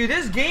 Dude,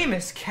 this game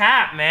is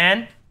cap,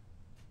 man.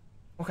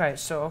 Okay,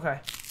 so,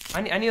 okay.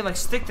 I need to, like,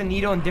 stick the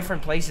needle in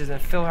different places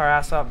and fill her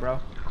ass up, bro.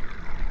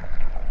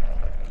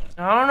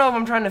 I don't know if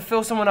I'm trying to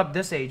fill someone up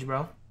this age,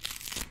 bro.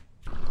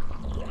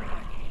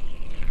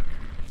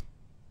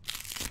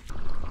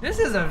 This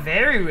is a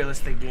very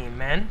realistic game,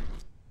 man.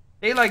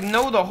 They, like,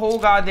 know the whole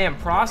goddamn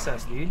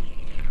process, dude.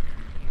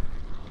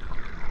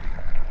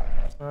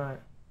 Alright.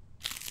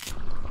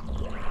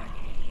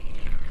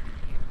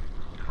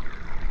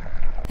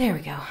 There we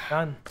go.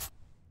 Done.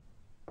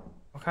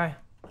 Okay.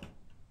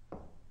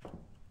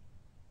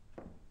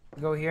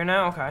 Go here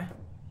now? Okay.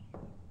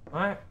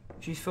 Alright.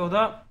 She's filled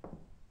up.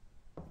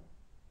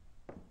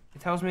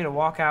 It tells me to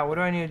walk out. What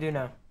do I need to do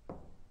now?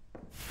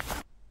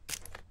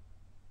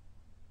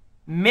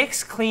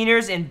 Mix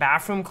cleaners in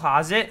bathroom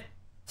closet.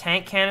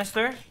 Tank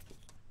canister.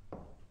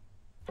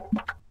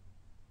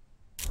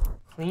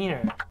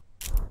 Cleaner.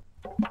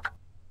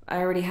 I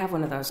already have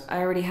one of those. I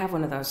already have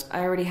one of those.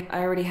 I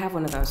already have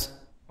one of those.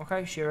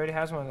 Okay, she already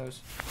has one of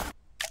those.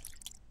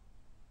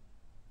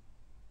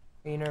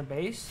 Cleaner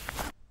base.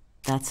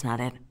 That's not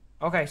it.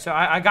 Okay, so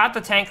I got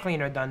the tank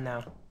cleaner done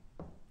now.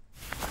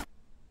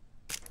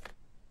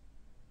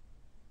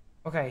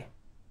 Okay.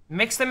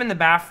 Mix them in the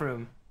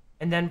bathroom.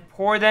 And then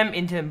pour them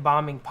into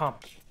embalming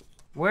pump.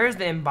 Where's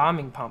the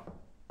embalming pump?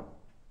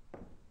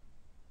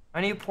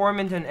 I need to pour them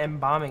into an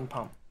embalming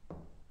pump.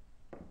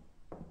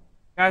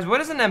 Guys,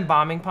 what is an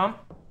embalming pump?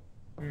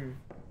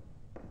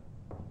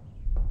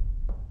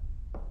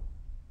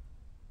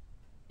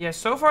 Yeah,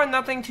 so far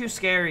nothing too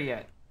scary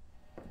yet.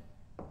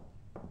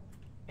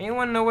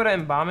 Anyone know what an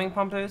embalming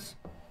pump is?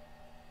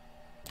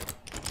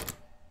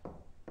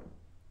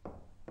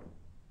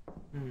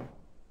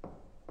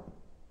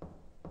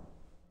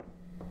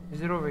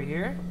 Is it over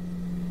here?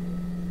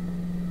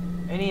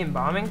 Any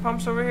embalming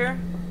pumps over here?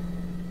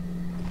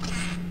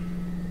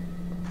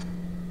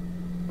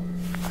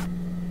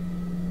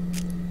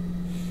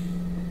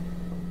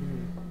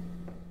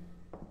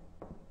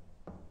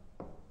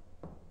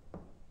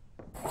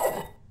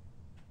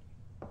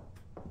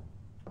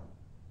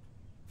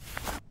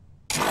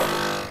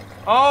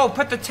 Oh,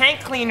 put the tank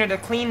cleaner to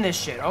clean this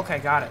shit. Okay,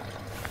 got it.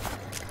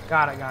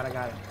 Got it.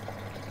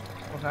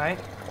 Okay.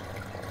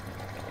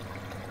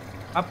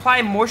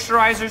 Apply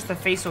moisturizers to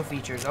facial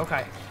features.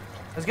 Okay.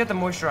 Let's get the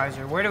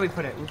moisturizer. Where do we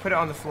put it? We put it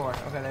on the floor.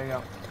 Okay, there you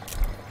go.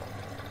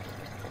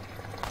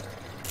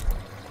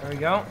 There we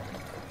go.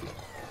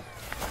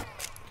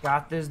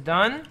 Got this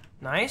done.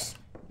 Nice.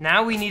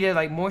 Now we need to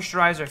like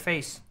moisturize our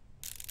face.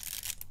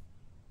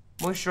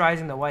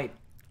 Moisturizing the white.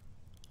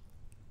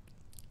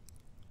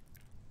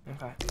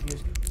 Okay.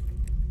 Use...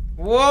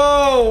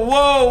 Whoa!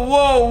 Whoa!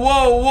 Whoa!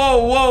 Whoa!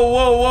 Whoa! Whoa!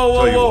 Whoa! Whoa!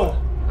 Tell you Whoa!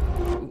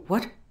 what.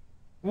 What?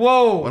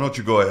 Whoa! Why don't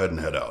you go ahead and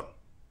head out?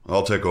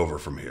 I'll take over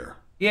from here.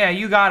 Yeah,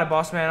 you got it,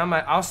 boss man.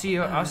 I'll see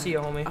you. I'll see you,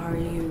 homie. Are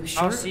you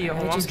sure? I'll see you,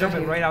 homie. I'm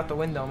jumping right out the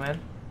window, man.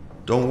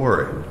 Don't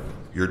worry.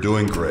 You're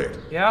doing great.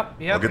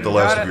 Yep. I'll get the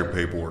last of your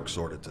paperwork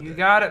sorted today. You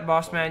got it,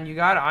 boss man. You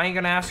got it. I ain't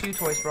gonna ask you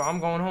twice, bro. I'm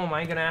going home. I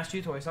ain't gonna ask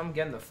you twice. I'm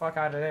getting the fuck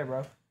out of there,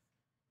 bro.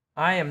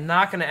 I am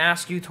not gonna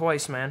ask you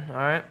twice, man.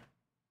 Alright?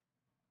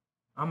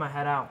 I'm gonna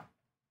head out.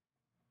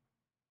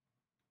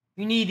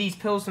 You need these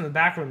pills from the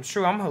back room. It's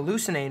true, I'm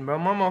hallucinating, bro.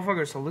 My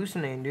motherfucker's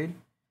hallucinating, dude.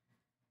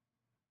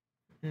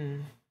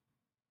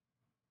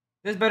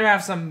 This better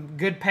have some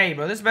good pay,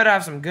 bro. This better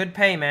have some good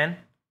pay, man.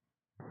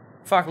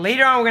 Fuck,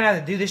 later on we're gonna have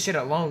to do this shit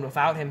alone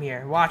without him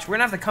here. Watch, we're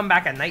gonna have to come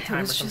back at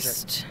nighttime or some shit.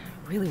 It's just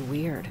really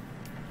weird.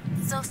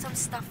 So some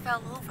stuff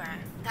fell over.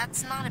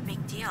 That's not a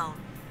big deal.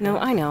 No,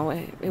 I know.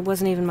 It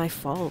wasn't even my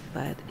fault,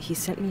 but he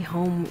sent me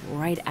home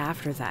right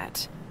after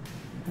that.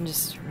 I'm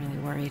just really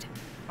worried.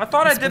 I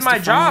thought I did my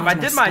job. I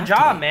did my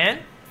job,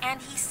 man.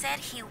 And he said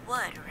he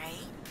would,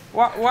 right?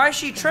 Why is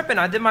she tripping?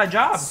 I did my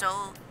job.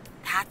 So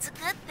that's a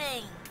good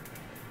thing.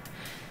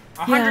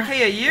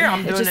 100K a year,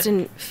 I'm doing it. It just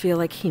didn't feel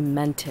like he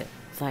meant it.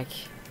 Like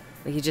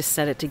he just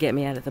said it to get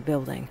me out of the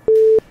building.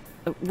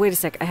 Wait a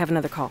sec, I have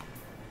another call.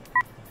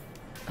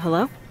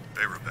 Hello?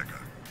 Hey, Rebecca.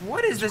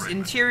 What is this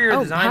interior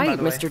design, by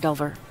the way? Hi, Mr.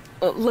 Delver.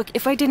 Look,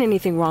 if I did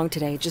anything wrong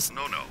today, just...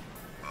 No.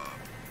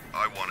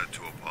 I wanted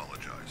to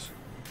apologize.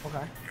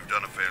 Okay. You've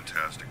done a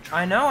fantastic job.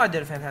 I know I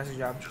did a fantastic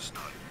job. Just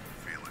not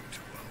feeling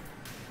too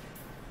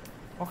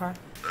well. Okay.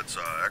 That's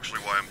actually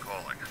why I'm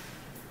calling.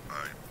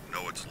 I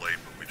know it's late,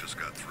 but we just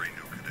got 3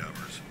 new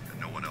cadavers, and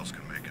no one else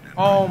can make it in.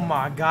 Oh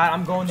my god,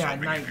 I'm going there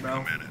at Hoping you night, can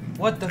bro. come in and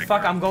What the take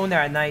fuck? care I'm going there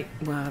at night.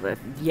 Well,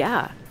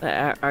 yeah.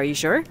 Are you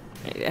sure?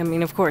 I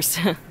mean, of course.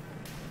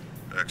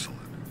 Excellent.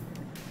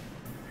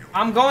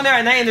 I'm going there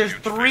at night and there's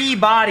 3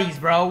 bodies,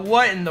 bro.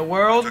 What in the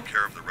world? Took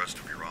care of the rest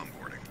of your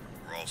onboarding.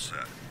 We're all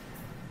set.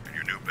 And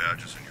your new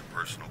badge is in your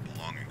personal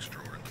belongings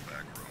drawer in the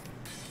back room.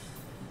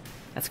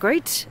 That's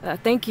great.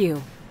 Thank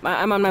you.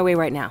 I'm on my way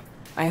right now.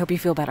 I hope you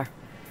feel better.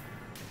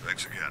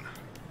 Thanks again.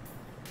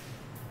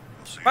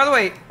 I'll see you. By the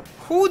way,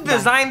 who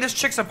designed this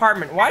chick's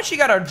apartment? Why she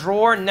got a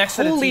drawer next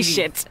to the TV? Holy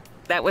shit.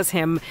 That was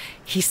him.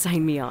 He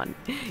signed me on.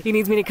 He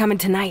needs me to come in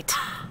tonight.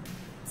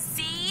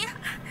 See?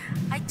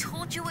 I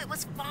told you it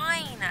was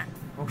fine.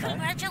 Okay.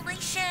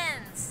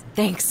 Congratulations.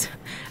 Thanks.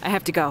 I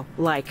have to go.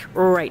 Like,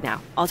 right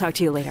now. I'll talk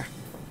to you later.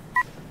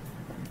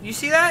 You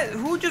see that?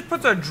 Who just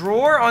puts a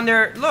drawer on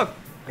their... Look,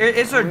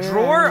 it's a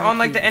drawer on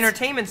like the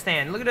entertainment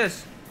stand. Look at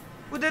this.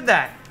 Who did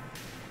that?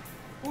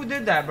 Who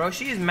did that, bro?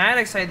 She is mad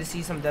excited to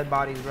see some dead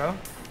bodies, bro.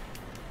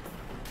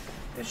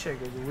 This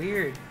shit is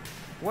weird.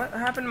 What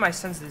happened to my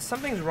sensitivity?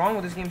 Something's wrong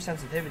with this game's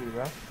sensitivity,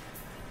 bro.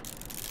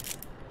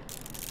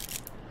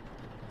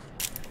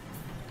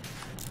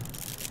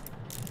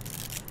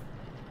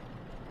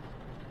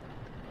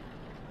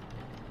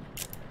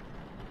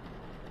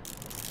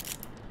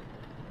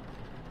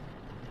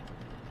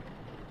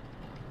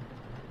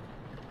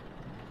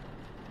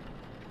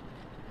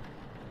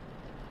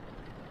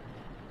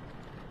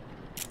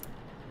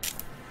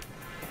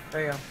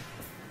 There you go.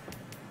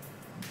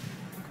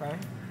 Okay.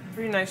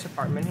 Pretty nice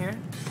apartment here.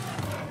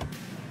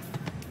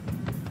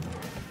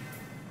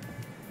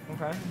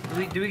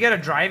 Okay. Do we get a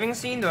driving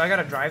scene? Do I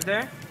gotta drive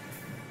there?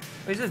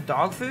 Wait, is this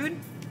dog food?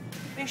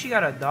 I think she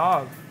got a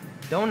dog.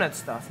 Donut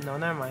stuff. No,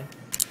 never mind.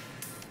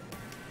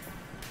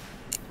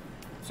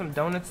 Some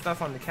donut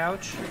stuff on the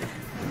couch.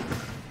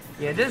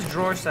 Yeah, this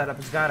drawer setup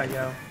has gotta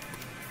go.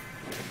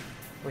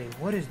 Wait,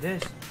 what is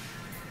this?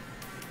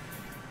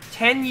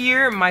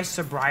 10-year my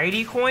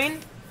sobriety coin?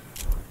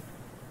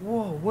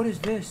 Whoa, what is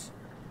this?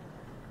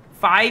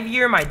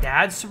 5-year my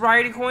dad's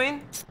sobriety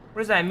coin?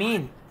 What does that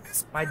mean?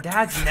 My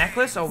dad's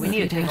necklace? Oh, we need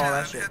to take all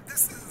that shit.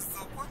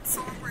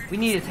 We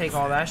need to take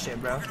all that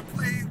shit, bro.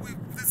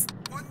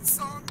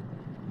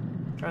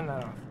 Turn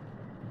that off.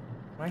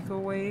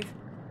 Microwave.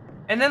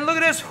 And then look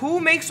at this. Who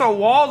makes a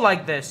wall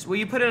like this where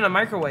you put it in a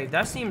microwave?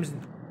 That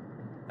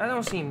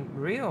don't seem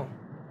real.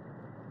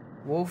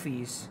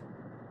 Wolfies.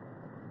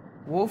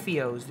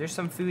 Wolfios. There's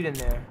some food in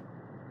there.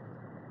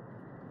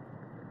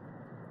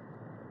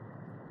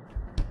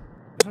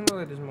 Doesn't look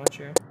like there's much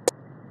here.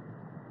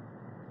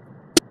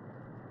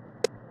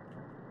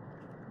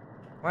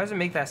 Why does it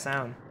make that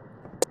sound?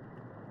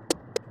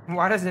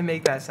 Why does it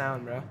make that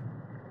sound, bro?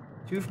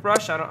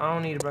 Toothbrush? I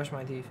don't need to brush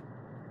my teeth.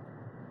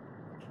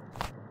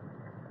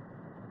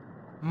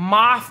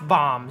 Moth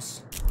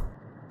bombs.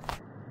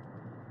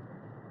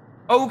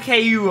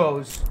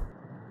 OKUOs.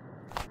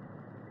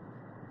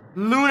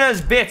 Luna's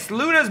bits.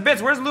 Luna's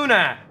bits. Where's Luna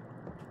at?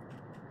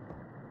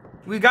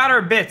 We got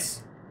her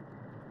bits.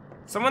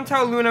 Someone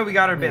tell Luna we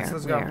got our bits.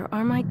 Let's go. Where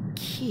are my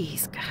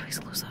keys? God, I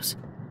always lose those.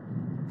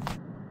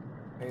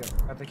 There you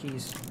go. Got the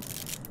keys.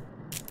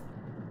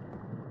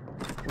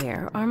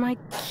 Where are my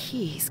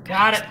keys? God,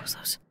 Got I it. always lose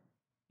those.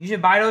 You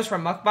should buy those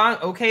from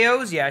Mukbang.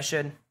 OKOs? Yeah, I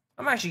should.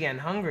 I'm actually getting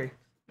hungry.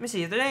 Let me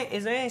see. Is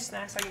there any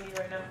snacks I can eat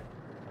right now?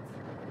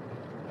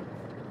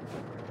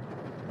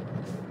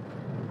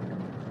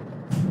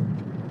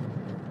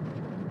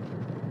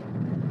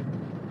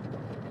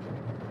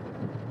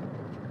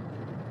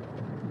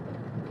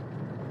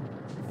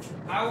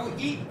 I will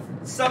eat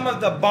some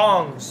of the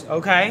bongs,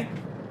 okay?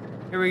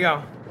 Here we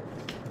go.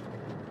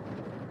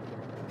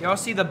 Y'all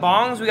see the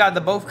bongs? We got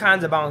the both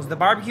kinds of bongs. The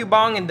barbecue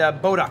bong and the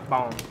bodak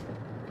bong.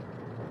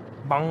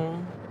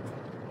 Bong.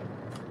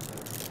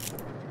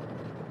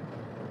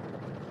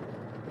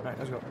 Alright,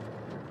 let's go.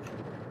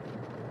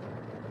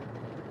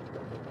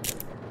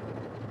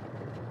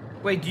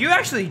 Wait, do you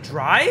actually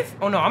drive?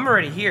 Oh no, I'm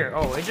already here.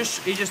 Oh, it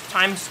just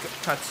time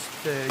cuts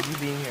to you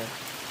being here.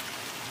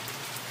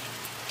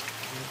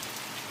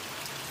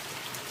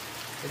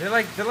 They're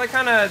like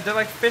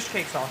fish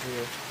cakes off of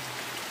you.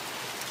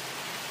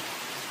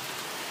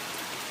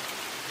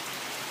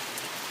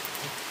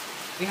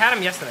 We had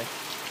them yesterday.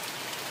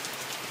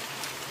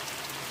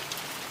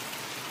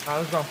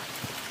 Let's go.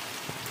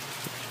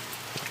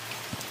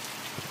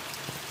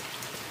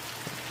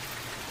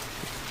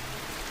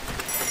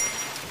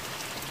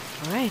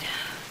 All right,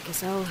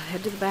 guess I'll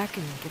head to the back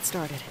and get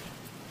started.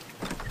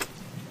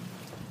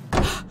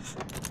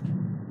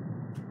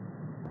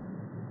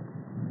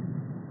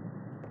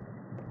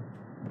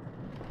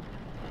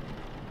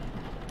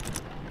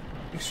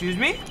 Excuse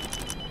me?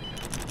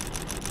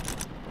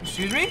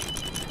 Excuse me?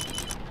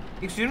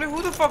 Excuse me?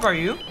 Who the fuck are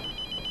you?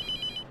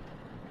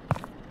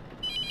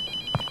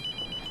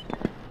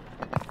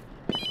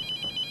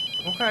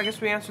 Okay, I guess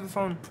we answer the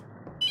phone.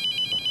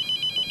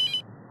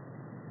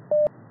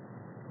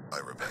 Hi,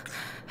 Rebecca.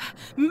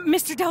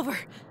 Mr. Delver,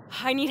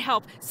 I need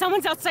help.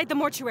 Someone's outside the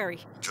mortuary.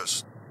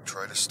 Just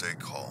try to stay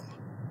calm.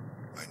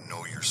 I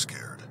know you're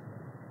scared.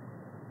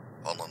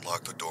 I'll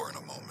unlock the door in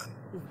a moment.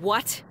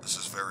 What? This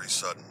is very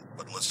sudden,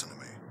 but listen to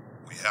me.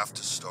 We have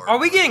to start. Are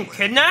we right getting away.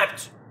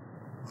 kidnapped?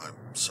 I'm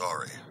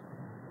sorry.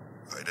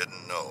 I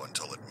didn't know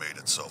until it made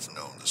itself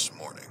known this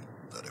morning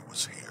that it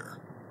was here,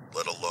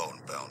 let alone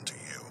bound to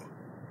you.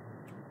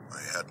 I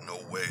had no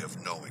way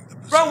of knowing the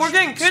position. Bro, we're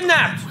getting it started.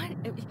 kidnapped!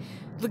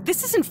 What? Look,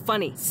 this isn't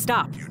funny.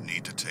 Stop. You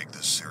need to take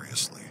this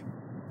seriously.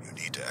 You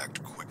need to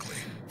act quickly.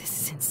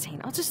 This is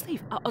insane. I'll just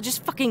leave. I'll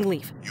just fucking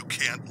leave. You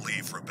can't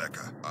leave,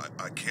 Rebecca.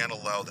 I can't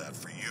allow that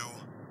for you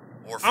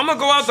or for I'm gonna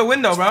go out the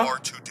window, It's bro. far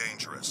too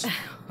dangerous.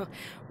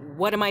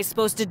 What am I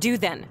supposed to do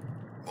then?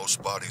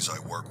 Most bodies I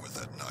work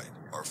with at night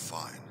are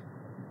fine,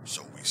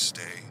 so we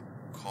stay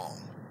calm,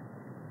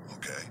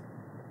 okay?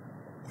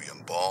 We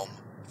embalm,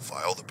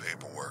 file the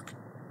paperwork,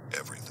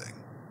 everything.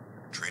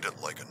 Treat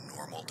it like a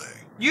normal day.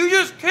 You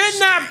just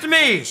kidnapped Staying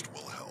me! focused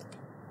will help.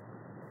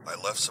 I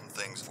left some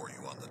things for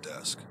you on the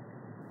desk.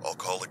 I'll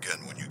call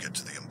again when you get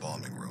to the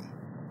embalming room.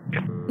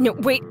 No,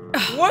 wait.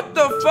 What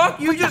the fuck?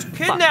 You just fuck?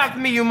 kidnapped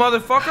me, you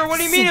motherfucker. What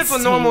do you mean it's a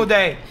normal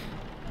day?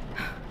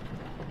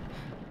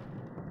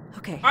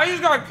 Okay. I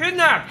just got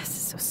kidnapped. This is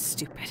so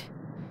stupid.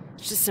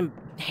 It's just some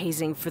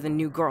hazing for the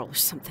new girl or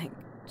something.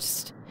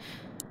 Just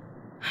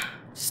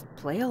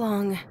play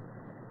along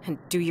and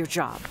do your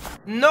job.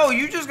 No,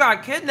 you just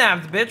got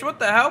kidnapped, bitch. What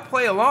the hell?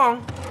 Play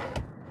along.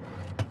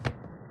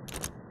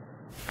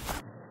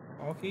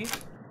 Okay.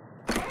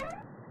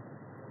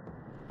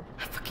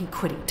 I'm fucking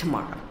quitting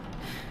tomorrow.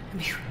 I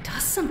mean, who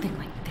does something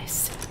like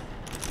this?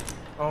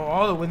 Oh,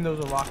 all the windows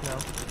are locked now.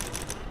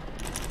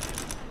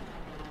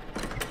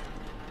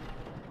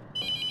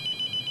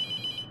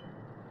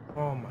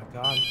 Oh my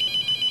god.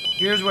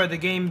 Here's where the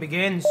game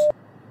begins.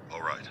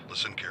 All right,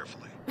 listen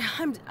carefully.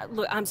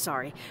 Look, I'm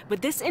sorry,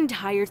 but this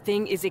entire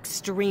thing is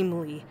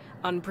extremely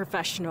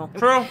unprofessional.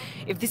 True.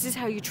 If this is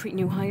how you treat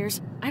new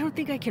hires, I don't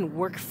think I can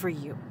work for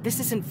you. This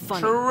isn't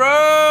funny.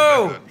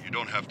 True. Rebecca, you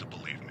don't have to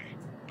believe me,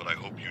 but I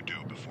hope you do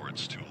before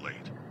it's too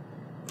late.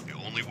 The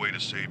only way to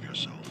save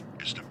yourself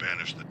is to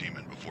banish the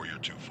demon before you're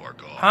too far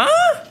gone.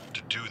 Huh?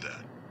 To do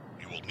that,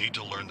 you will need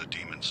to learn the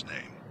demon's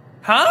name,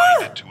 Huh?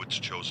 bind it to its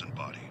chosen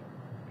body,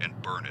 and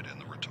burn it in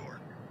the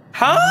retort.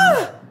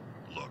 Huh?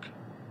 Look,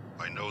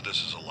 I know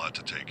this is a lot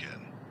to take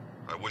in.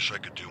 I wish I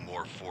could do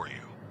more for you.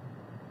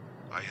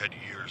 I had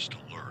years to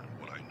learn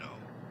what I know.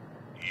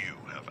 You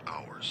have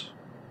hours.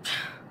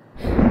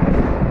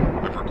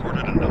 I've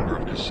recorded a number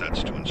of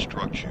cassettes to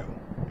instruct you,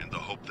 in the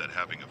hope that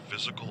having a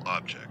physical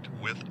object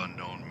with a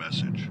known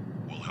message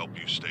will help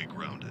you stay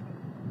grounded.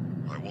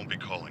 I won't be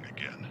calling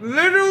again.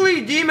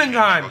 Literally demon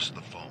time. Trust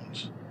the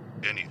phones.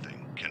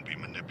 Anything can be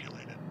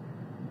manipulated.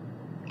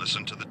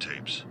 Listen to the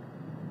tapes.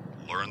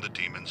 Learn the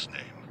demon's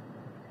name.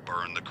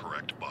 Burn the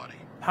correct body.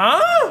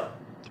 Huh?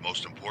 The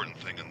most important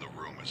thing in the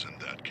room is in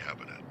that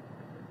cabinet.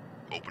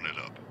 Open it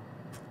up.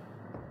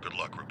 Good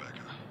luck,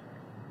 Rebecca.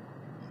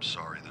 I'm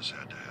sorry this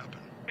had to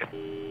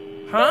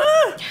happen.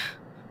 Huh?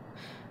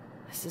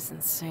 This is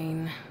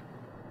insane.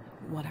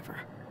 Whatever.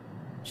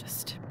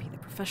 Just be the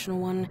professional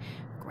one.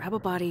 Grab a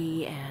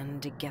body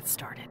and get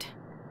started.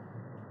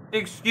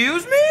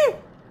 Excuse me?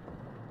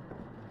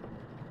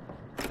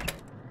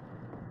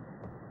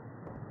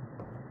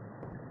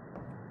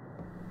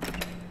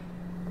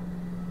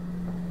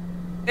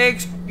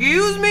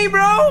 Excuse me,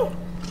 bro?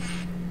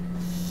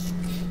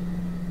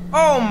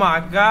 Oh my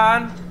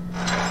god.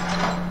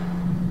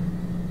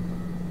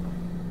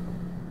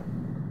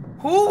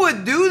 Who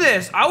would do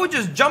this? I would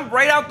just jump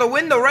right out the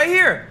window right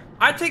here.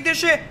 I take this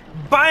shit,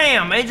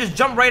 bam, and just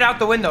jump right out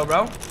the window,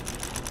 bro.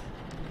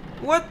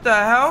 What the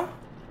hell?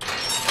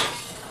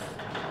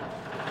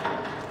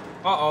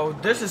 Uh-oh,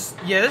 this is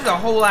a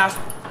whole ass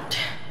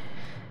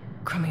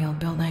Crummy old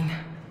building.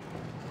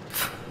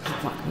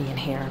 Lock me in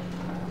here.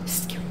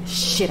 Scaring the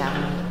shit out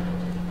of me.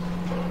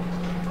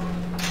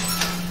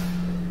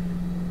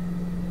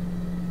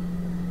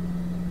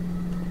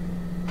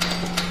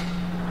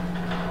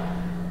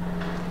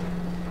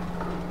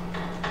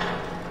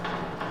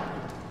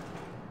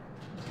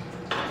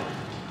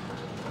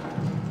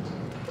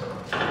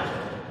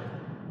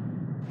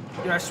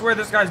 Dude, I swear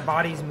this guy's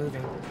body's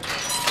moving.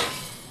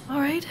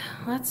 Alright,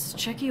 let's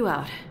check you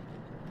out.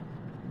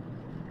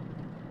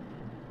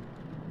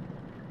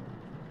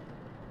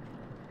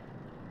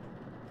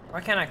 Why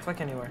can't I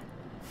click anywhere?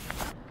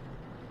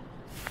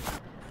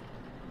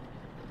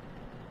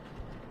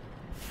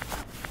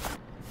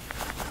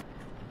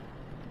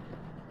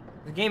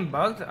 The game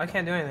bugged? I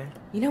can't do anything.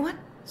 You know what?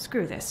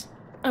 Screw this.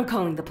 I'm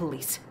calling the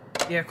police.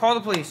 Yeah, call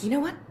the police. You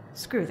know what?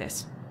 Screw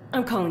this.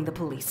 I'm calling the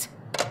police.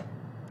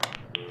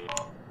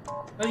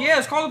 Oh yeah,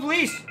 let's call the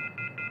police.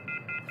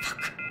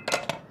 Fuck.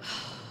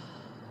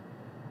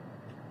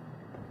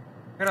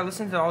 Gotta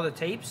listen to all the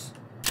tapes.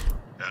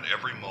 At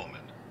every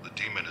moment, the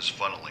demon is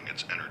funneling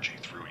its energy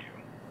through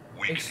you,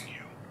 weakening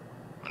you,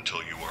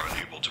 until you are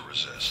unable to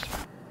resist.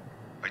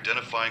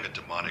 Identifying a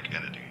demonic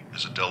entity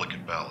is a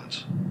delicate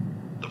balance.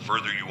 The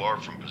further you are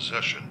from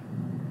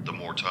possession, the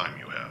more time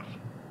you have.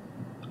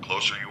 The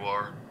closer you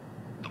are,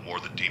 the more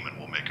the demon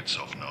will make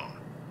itself known,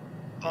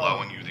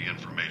 allowing you the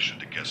information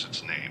to guess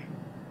its name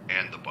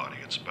and the body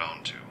it's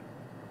bound to.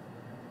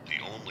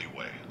 The only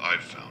way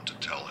I've found to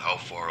tell how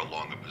far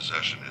along a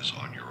possession is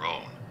on your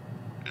own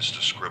is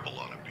to scribble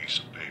on a piece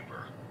of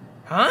paper.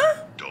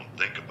 Huh? Don't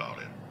think about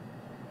it.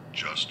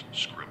 Just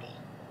scribble.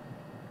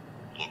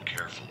 Look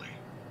carefully.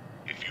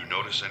 If you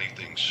notice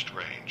anything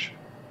strange,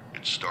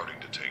 it's starting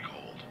to take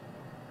hold.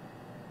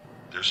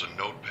 There's a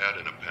notepad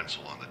and a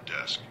pencil on the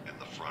desk in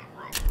the front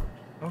room.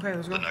 Okay,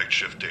 let's go. The Night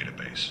Shift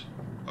Database.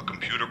 A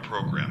computer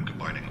program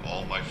combining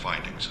all my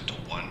findings into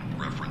one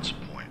reference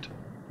point.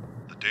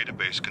 The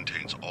database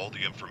contains all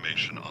the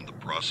information on the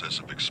process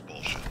of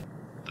expulsion,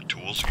 the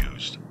tools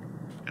used,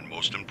 and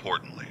most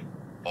importantly,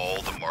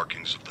 all the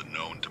markings of the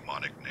known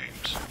demonic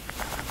names.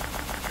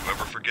 If you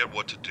ever forget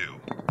what to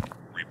do,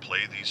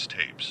 replay these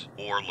tapes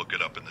or look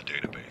it up in the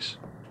database.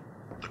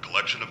 The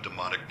collection of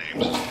demonic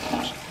names is the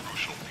most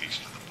crucial piece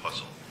to the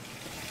puzzle.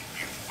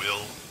 You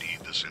will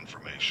need this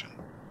information.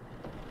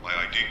 My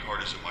ID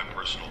card is in my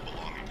personal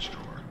belongings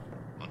drawer.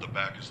 On the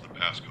back is the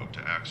passcode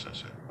to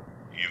access it.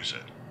 Use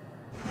it.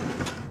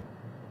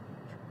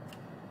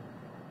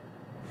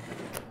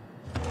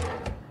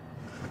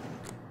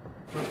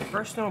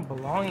 Personal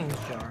belongings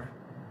jar.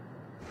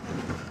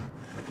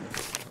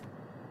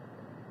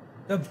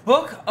 The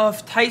Book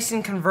of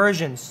Tyson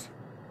Conversions.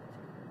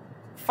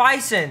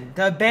 Tyson,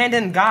 the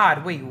abandoned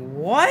god. Wait,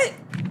 what?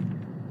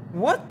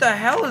 What the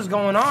hell is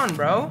going on,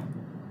 bro?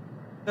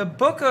 The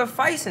Book of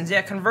Tyson's,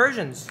 yeah,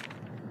 conversions.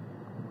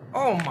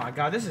 Oh my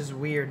god, this is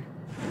weird.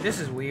 This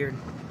is weird.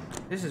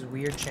 This is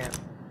weird, champ.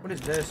 What is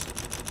this?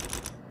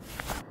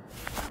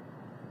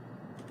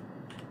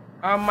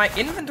 My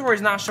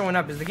inventory's not showing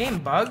up. Is the game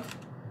bugged?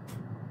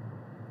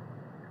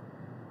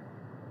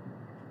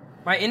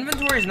 My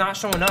inventory is not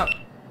showing up.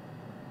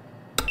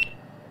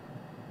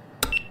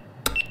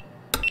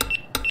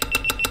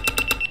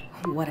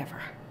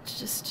 Whatever.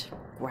 Just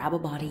grab a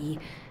body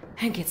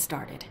and get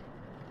started.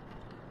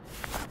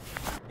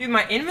 Dude,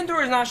 my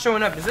inventory is not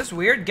showing up. Is this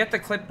weird? Get the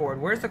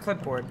clipboard. Where's the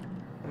clipboard?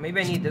 Well, maybe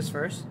I need this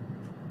first.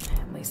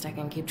 At least I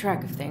can keep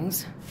track of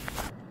things.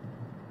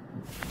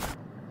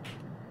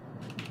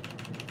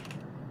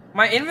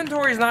 My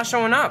inventory is not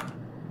showing up.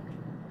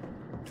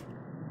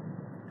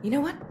 You know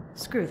what?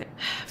 Screw that.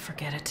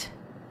 Forget it.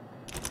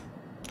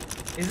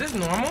 Is this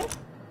normal?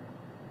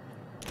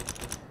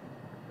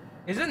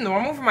 Is it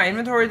normal for my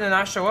inventory to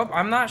not show up?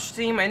 I'm not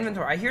seeing my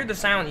inventory. I hear the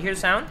sound. You hear the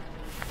sound?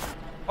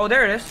 Oh,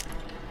 there it is.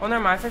 Oh,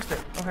 never mind. I fixed it.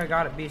 Okay,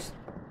 got it. Beast.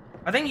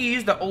 I think you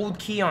used the old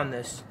key on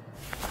this.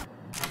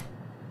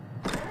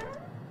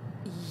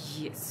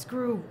 Yeah,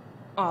 screw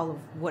all of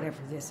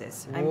whatever this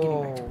is. I'm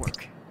getting back to Whoa.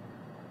 work.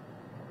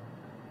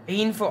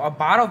 Painful. A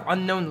bottle of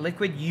unknown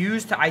liquid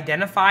used to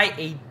identify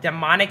a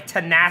demonic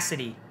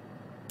tenacity.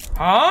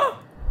 Huh?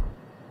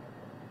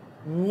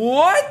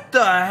 What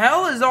the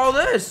hell is all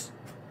this?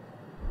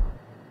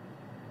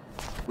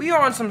 We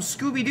are on some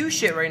Scooby-Doo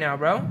shit right now,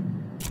 bro.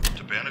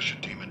 To banish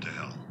a demon to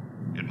hell,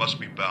 it must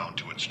be bound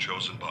to its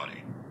chosen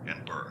body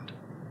and burned.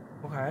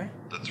 Okay.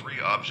 The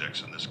three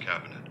objects in this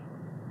cabinet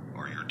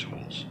are your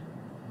tools.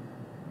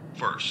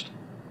 First,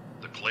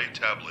 the clay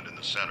tablet in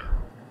the center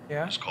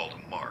is called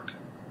a mark.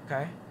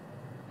 Okay.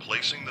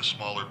 Placing the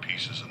smaller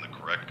pieces in the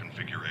correct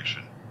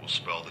configuration will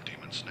spell the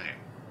demon's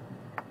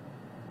name.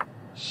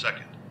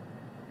 Second,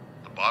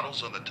 the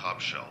bottles on the top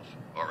shelf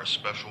are a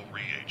special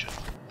reagent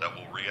that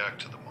will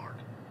react to the mark.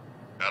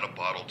 Add a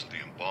bottle to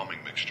the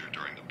embalming mixture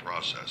during the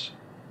process.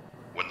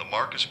 When the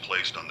mark is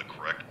placed on the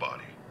correct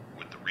body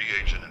with the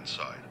reagent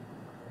inside,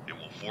 it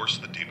will force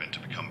the demon to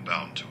become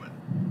bound to it.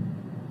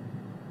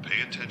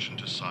 Pay attention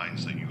to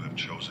signs that you have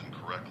chosen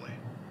correctly.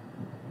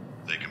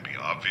 They can be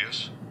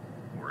obvious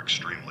or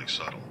extremely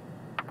subtle.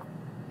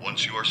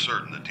 Once you are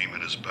certain the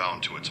demon is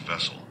bound to its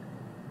vessel,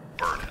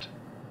 burn it.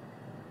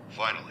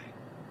 Finally,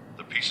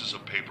 the pieces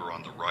of paper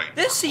on the right.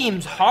 This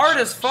seems hard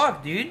as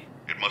fuck, dude.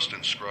 It must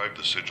inscribe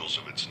the sigils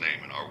of its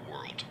name in our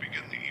world to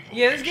begin the evil.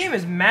 Yeah, this game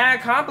is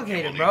mad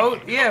complicated, bro.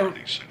 Yeah.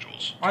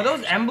 Are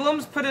those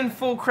emblems put in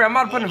full crit? I'm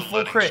about to put in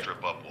full crit.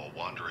 Strip up while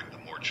wandering the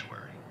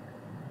mortuary.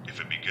 If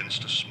it begins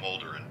to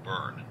smolder and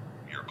burn,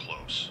 you're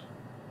close.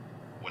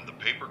 When the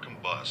paper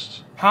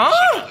combusts, the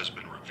sigil has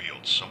been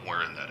revealed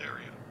somewhere in that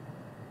area.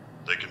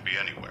 They can be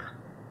anywhere,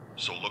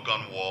 so look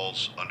on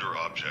walls, under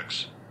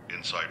objects,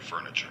 inside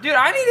furniture. Dude,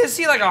 I need to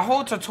see like a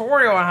whole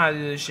tutorial on how to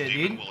do this shit, dude.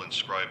 The demon dude. will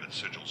inscribe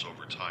its sigils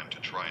over time to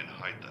try and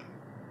hide them,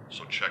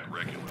 so check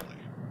regularly.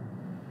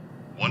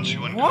 Once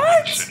you uncover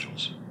the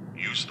sigils,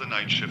 use the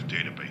night shift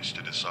database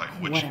to decide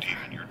which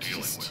demon you're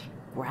dealing with.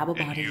 Grab a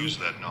body and use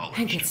that knowledge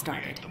and get to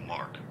started. create the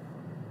mark.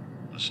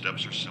 The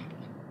steps are simple.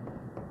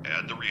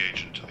 Add the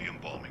reagent to the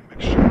embalming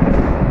mixture.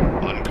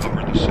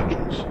 Uncover the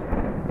sigils.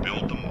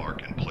 Build the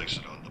mark and place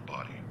it on the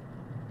body.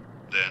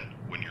 Then,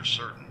 when you're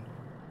certain,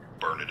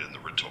 burn it in the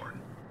retort.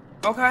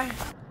 Okay.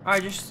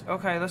 Alright,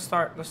 okay, let's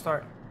start.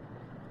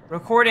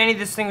 Record any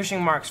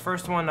distinguishing marks.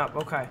 First one up,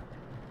 okay.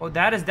 Oh,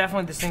 that is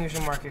definitely a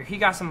distinguishing mark here. He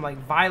got some, like,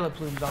 violet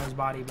plumes on his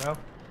body, bro.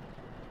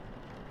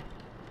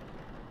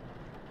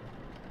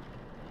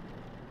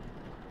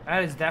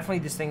 That is definitely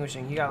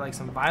distinguishing. He got, like,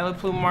 some violet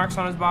plume marks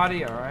on his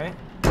body, alright.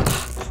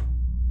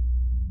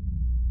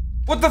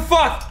 What the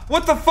fuck?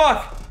 What the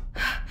fuck?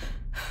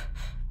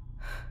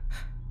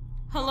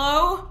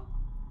 Hello?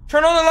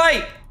 Turn on the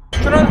light!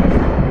 Turn on...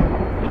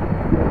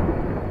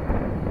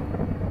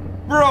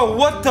 Bro,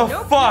 what the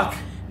fuck?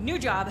 New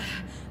job.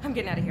 I'm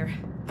getting out of here.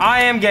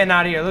 I am getting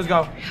out of here. Let's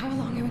go. How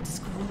long I went to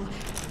school?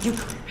 You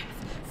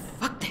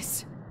fuck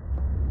this.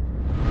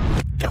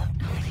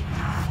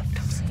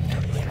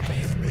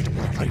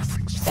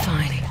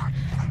 Fine.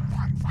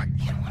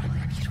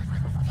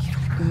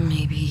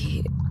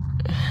 Maybe.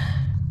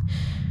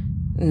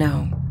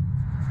 No.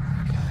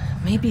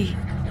 Maybe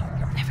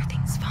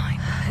everything's fine.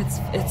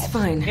 It's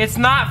fine. It's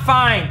not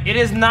fine. It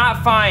is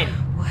not fine.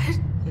 What?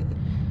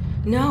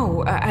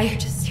 No, I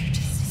just.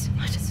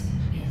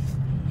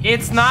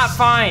 It's not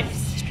fine.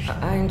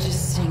 I'm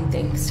just saying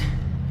things.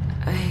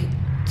 I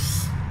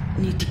just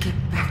need to get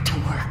back to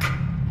work.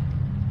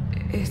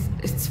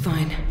 It's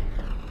fine.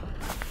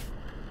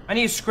 I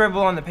need to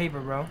scribble on the paper,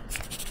 bro.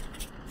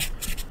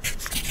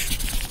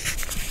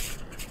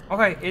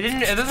 Okay, it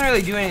doesn't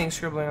really do anything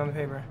scribbling on the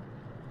paper.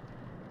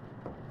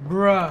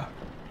 Bruh,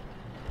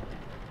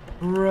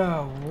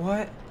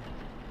 what?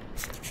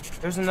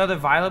 There's another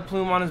violet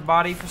plume on his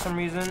body for some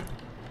reason.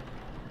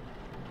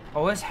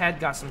 Oh, his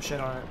head got some shit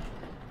on it.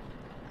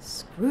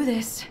 Screw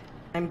this.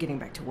 I'm getting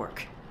back to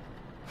work.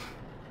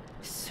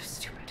 So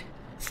stupid.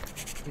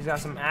 He's got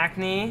some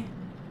acne.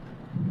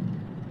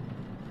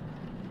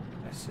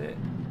 That's it.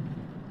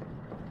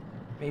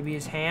 Maybe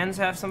his hands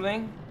have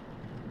something?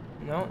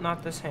 No,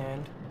 not this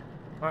hand.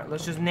 Alright,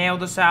 let's just nail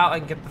this out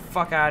and get the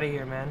fuck out of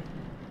here, man.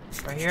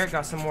 Right here,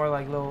 got some more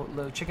like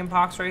little chicken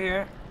pox right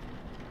here.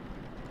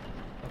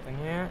 Nothing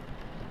here.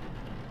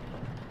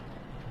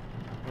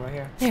 Right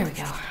here. There we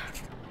go.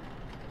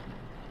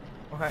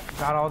 Okay,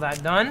 got all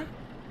that done.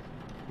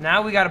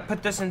 Now we gotta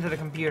put this into the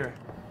computer.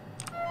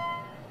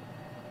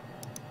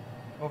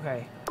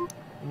 Okay.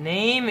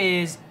 Name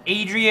is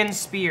Adrian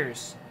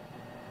Spears.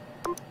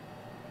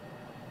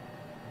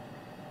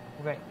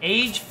 Okay,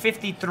 age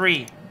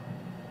 53.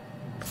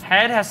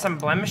 Head has some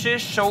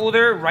blemishes.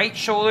 Shoulder, right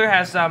shoulder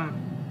has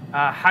some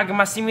right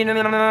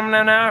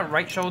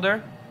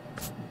shoulder.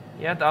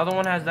 Yeah, the other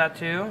one has that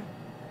too.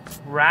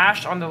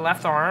 Rash on the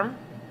left arm.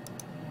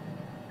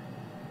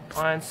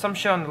 And some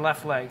shit on the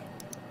left leg.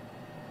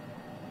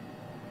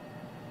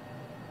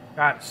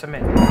 Got it,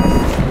 submit.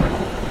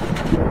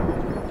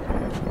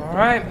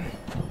 Alright.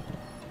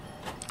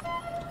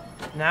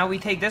 Now we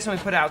take this and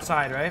we put it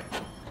outside, right?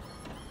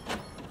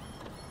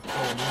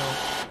 Oh no.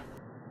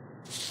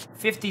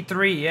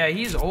 53, yeah,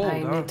 he's old, I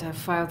meant to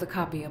file the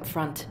copy up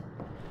front.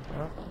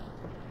 Oh.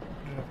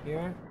 Put it up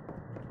here.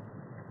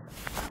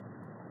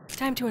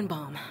 Time to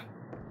embalm.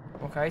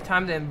 Okay,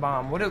 time to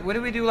embalm. What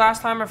did we do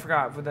last time? I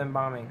forgot for the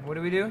embalming. What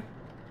did we do?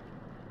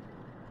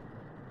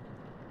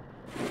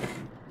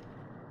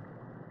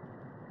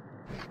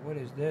 What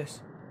is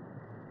this?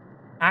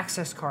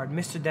 Access card.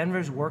 Mr.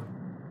 Denver's work.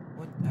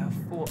 What the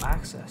full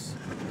access?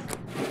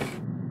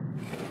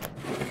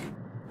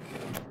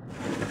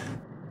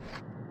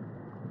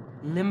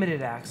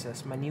 Limited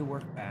access, my new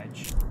work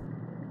badge.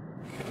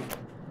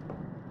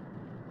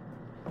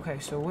 Okay,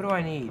 so what do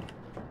I need?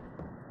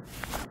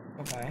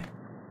 Okay.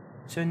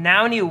 So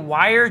now I need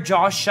wire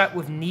jaw shut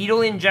with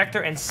needle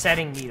injector and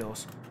setting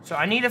needles. So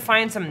I need to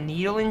find some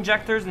needle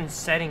injectors and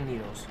setting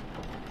needles.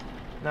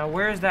 Now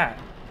where is that?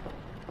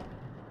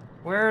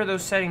 Where are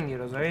those setting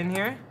needles? Are they in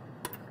here?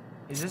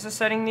 Is this a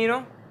setting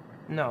needle?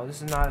 No,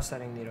 this is not a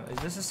setting needle. Is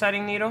this a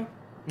setting needle?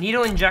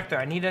 Needle injector.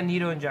 I need a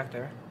needle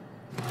injector.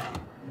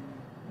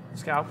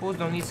 Scalpels.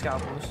 Don't need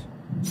scalpels.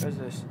 Where's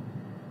this?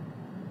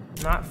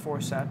 Not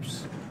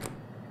forceps.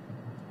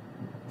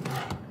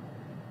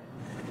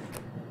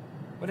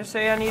 What did it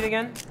say I need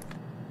again?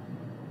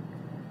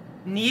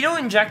 Needle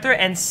injector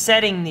and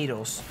setting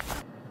needles.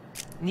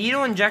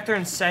 Needle injector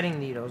and setting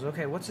needles.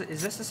 Okay,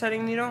 is this a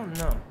setting needle?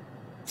 No.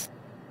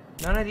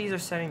 None of these are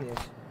setting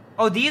needles.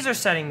 Oh, these are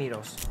setting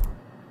needles.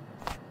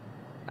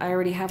 I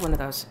already have one of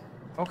those.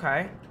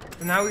 Okay.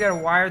 So now we gotta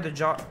wire the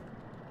jaw.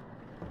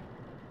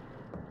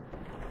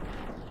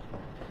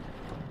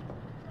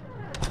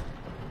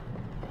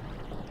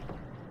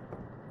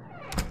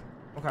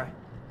 Okay.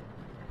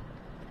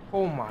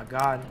 Oh my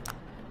god.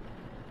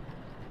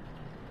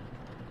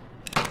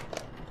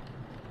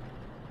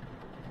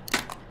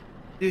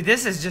 Dude,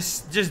 this is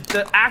just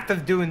the act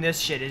of doing this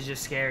shit is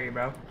just scary,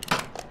 bro.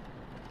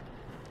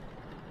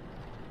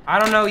 I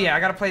don't know yet. I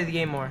gotta play the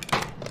game more.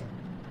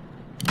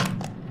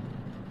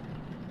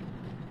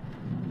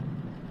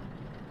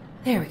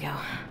 There we go.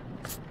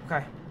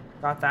 Okay.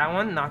 Got that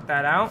one. Knock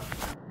that out.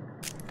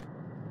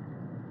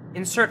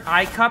 Insert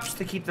eye cups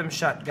to keep them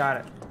shut. Got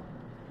it.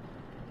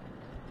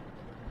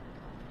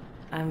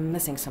 I'm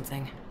missing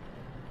something.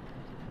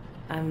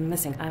 I'm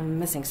missing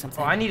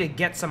something. Oh, I need to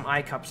get some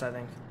eye cups, I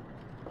think.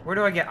 Where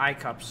do I get eye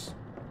cups?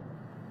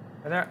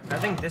 Are there? I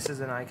think this is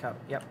an eye cup.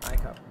 Yep, eye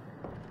cup.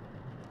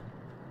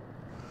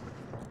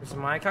 There's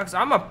some eye cups.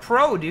 I'm a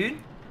pro, dude.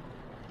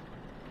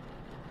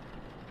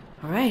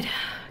 Alright.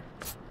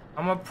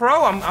 I'm a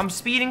pro. I'm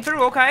speeding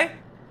through, okay.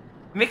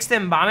 Mixed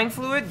embalming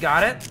fluid.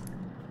 Got it.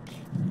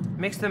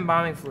 Mixed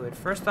embalming fluid.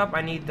 First up,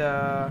 I need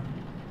the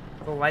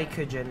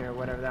glycogen or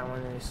whatever that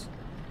one is.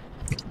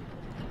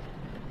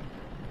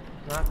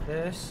 Not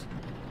this.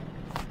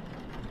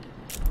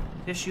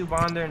 Tissue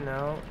bonder,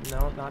 no,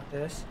 not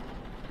this.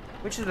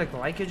 Which is the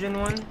glycogen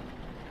one?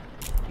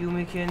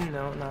 Humican,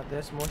 no, not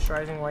this.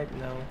 Moisturizing wipe,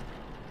 no.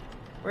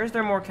 Where's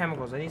there more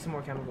chemicals? I need some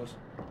more chemicals.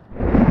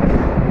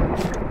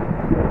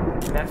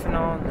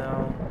 Methanol,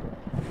 no.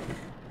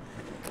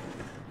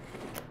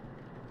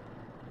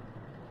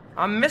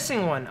 I'm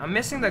missing one. I'm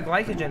missing the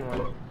glycogen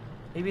one.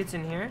 Maybe it's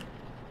in here?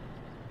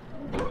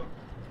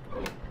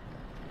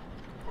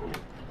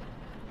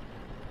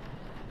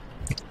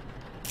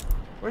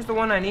 Where's the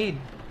one I need?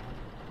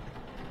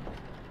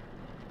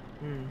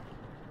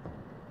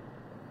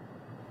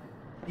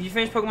 Did you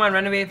finish Pokemon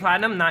Renegade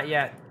Platinum? Not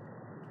yet.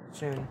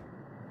 Soon.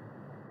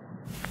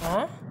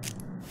 Huh?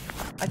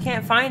 I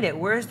can't find it.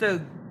 Where's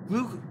the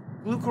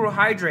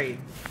glucohydrate?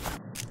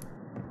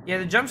 Yeah,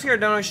 the jump scare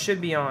dono should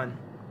be on.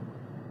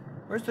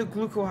 Where's the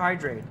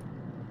glucohydrate?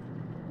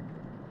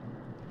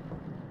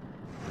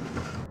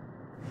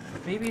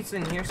 Maybe it's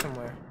in here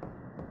somewhere.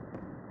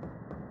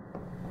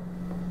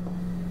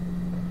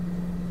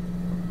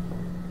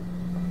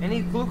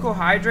 Any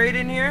glucohydrate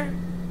in here?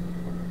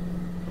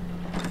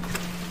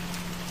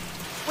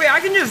 Wait, I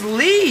can just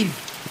leave.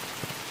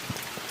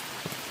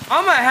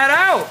 I'm gonna head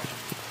out.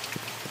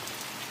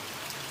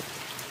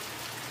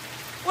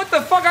 What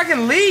the fuck? I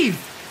can leave.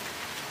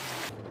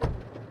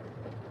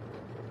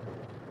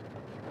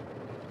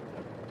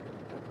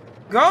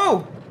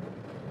 Go.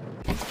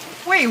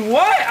 Wait,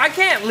 what? I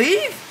can't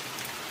leave?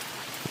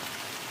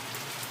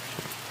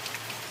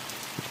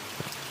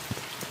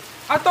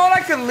 I thought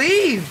I could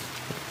leave.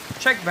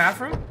 Check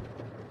bathroom.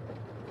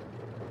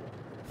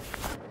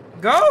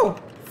 Go.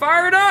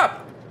 Fire it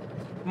up.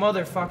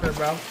 Motherfucker,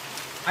 bro.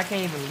 I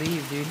can't even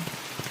leave, dude.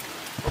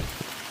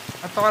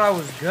 I thought I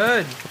was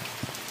good.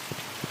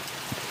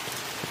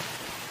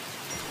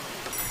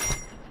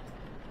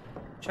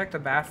 Check the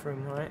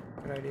bathroom, right?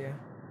 Good idea.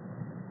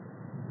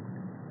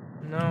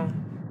 No.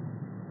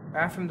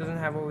 Bathroom doesn't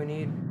have what we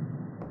need.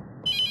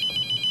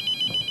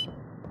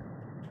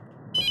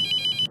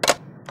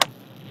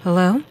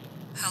 Hello?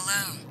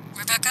 Hello,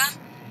 Rebecca?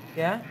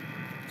 Yeah?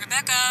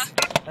 Rebecca?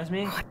 That's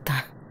me? What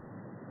the?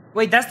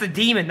 Wait, that's the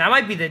demon. That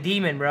might be the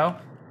demon, bro.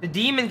 The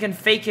demon can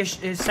fake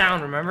his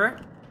sound, remember?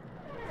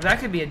 That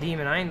could be a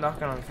demon. I ain't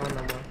knocking on the phone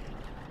no more.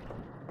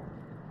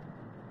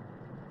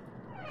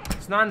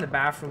 It's not in the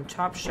bathroom.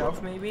 Top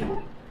shelf, maybe?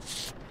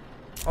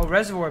 Oh,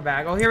 reservoir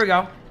bag. Oh, here we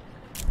go.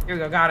 Here we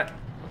go. Got it.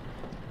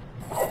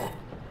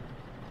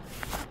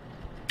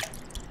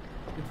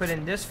 We put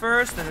in this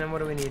first, and then what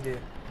do we need to do?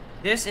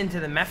 This into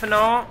the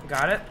methanol.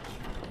 Got it.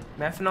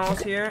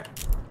 Methanol's here.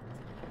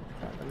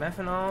 Got the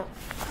methanol.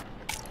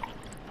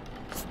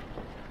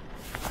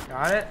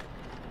 Got it.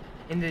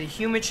 Into the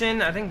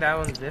humicin. I think that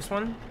one's this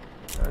one.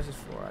 No, this is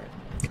fluoride.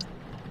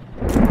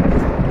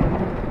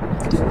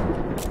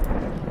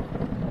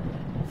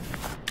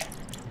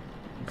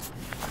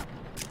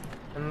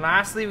 And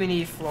lastly, we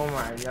need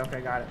Flowmire. Okay,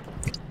 got it.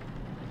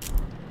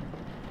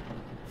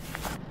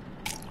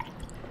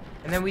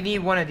 And then we need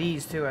one of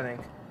these too, I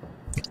think.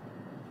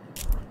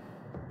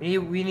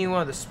 We need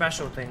one of the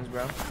special things,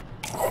 bro.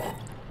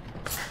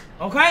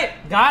 Okay,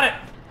 got it.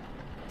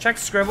 Check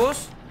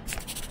scribbles.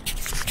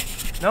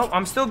 Nope,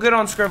 I'm still good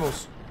on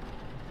scribbles.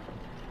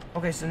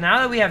 Okay, so now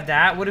that we have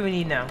that, what do we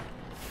need now?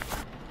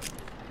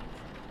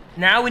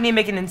 Now we need to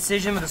make an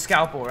incision with a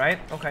scalpel, right?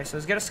 Okay, so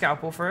let's get a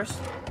scalpel first.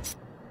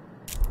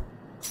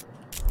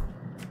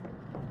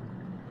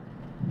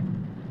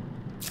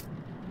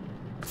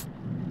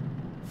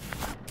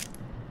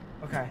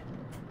 Okay.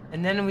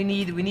 And then we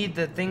need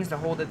the things to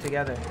hold it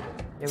together.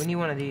 Yeah, we need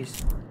one of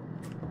these.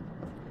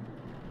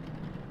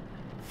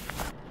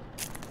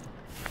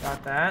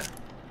 Got that.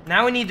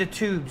 Now we need the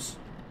tubes.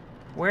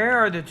 Where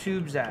are the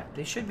tubes at?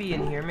 They should be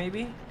in here,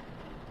 maybe?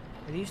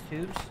 Are these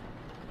tubes?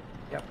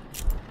 Yep.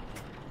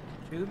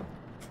 Tube.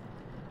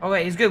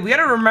 Okay, it's good. We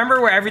gotta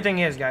remember where everything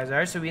is, guys,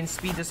 alright? So we can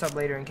speed this up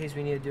later in case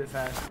we need to do it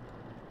fast.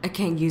 I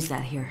can't use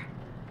that here.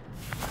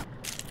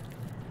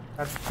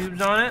 Got the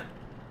tubes on it.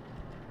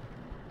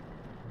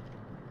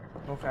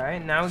 Okay,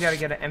 now we gotta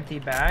get an empty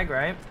bag,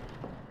 right?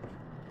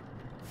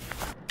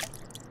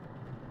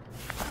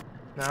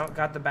 Now,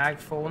 got the bag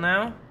full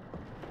now.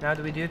 Now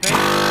do we do things?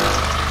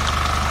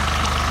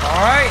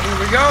 Alright, here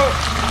we go.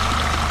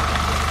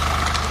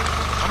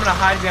 I'm gonna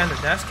hide behind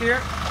the desk here.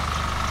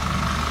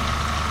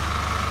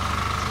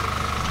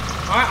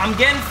 Alright, I'm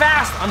getting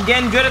fast. I'm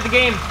getting good at the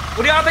game.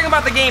 What do y'all think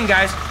about the game,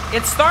 guys?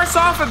 It starts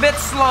off a bit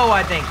slow,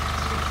 I think.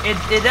 It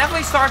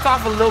definitely starts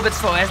off a little bit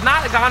slow. It's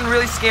not gotten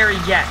really scary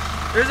yet.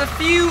 There's a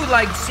few,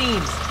 like,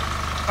 scenes.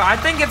 But I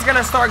think it's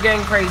gonna start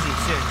getting crazy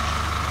soon.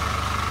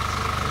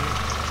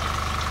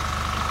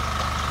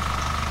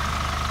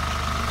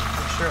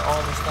 Make sure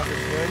all this stuff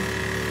is good.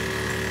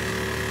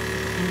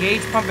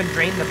 Engage pump and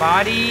drain the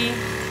body.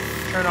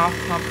 Turn off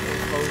pump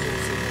and close the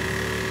season.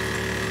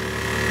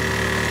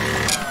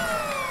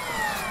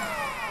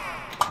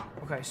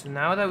 Okay, so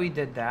now that we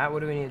did that, what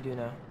do we need to do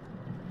now?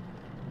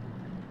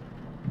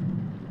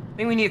 I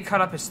think we need to cut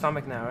up his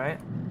stomach now, right?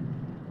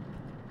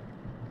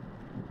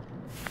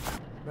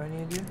 What do I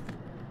need to do?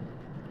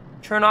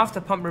 Turn off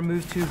the pump,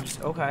 remove tubes.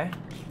 Okay.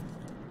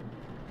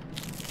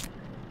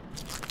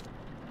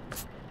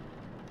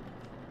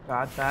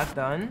 Got that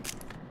done.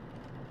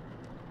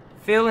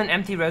 Fill an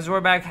empty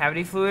reservoir bag,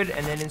 cavity fluid,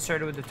 and then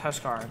insert it with the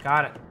Tuskar.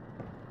 Got it.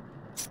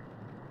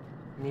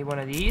 Need one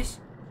of these.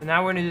 So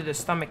now we're gonna do the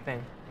stomach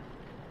thing.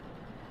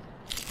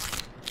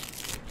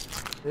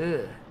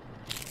 Ugh.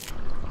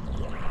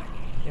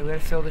 Yeah, we gotta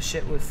fill the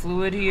shit with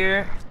fluid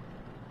here.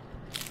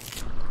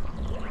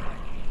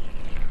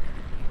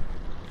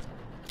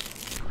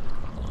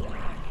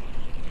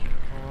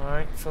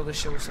 Alright, fill this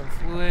shit with some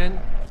fluid.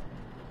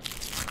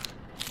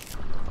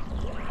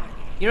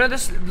 You know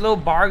this little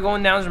bar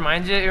going down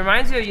reminds you? It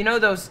reminds you of, you know,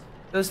 those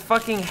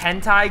fucking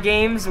hentai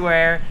games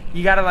where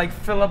you gotta like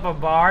fill up a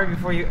bar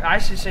before you. I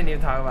shouldn't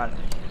even talk about it.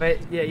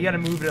 But yeah, you gotta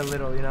move it a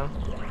little, you know?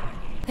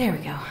 There we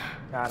go.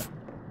 Got it.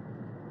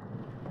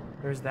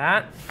 There's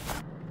that.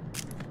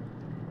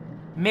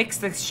 Mix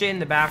the shit in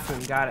the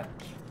bathroom. Got it.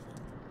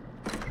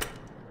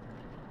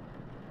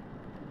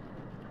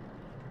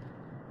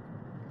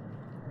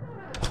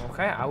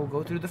 Okay, I will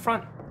go through the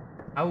front.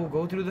 I will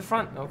go through the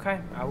front.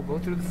 Okay, I will go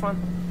through the front.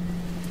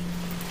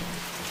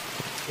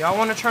 Y'all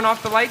want to turn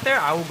off the light there?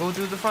 I will go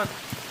through the front.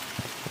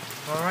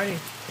 Alrighty.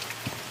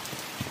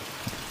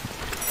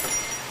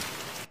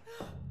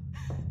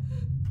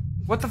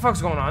 What the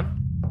fuck's going on?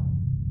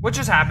 What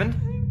just happened?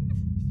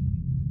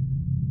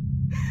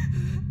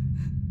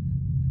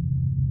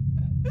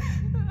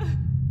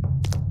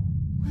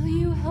 Will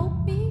you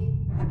help me?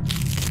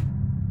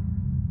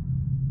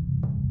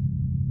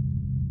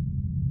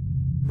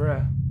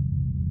 Bruh.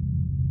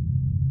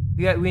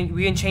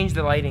 We can change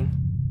the lighting.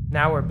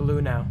 Now we're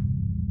blue now.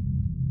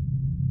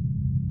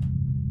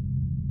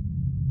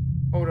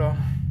 Hold on.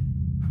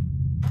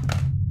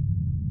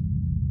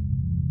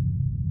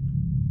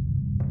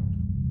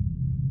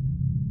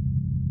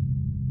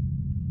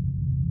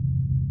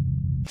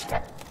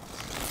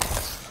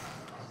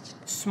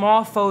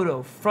 Small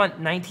photo, front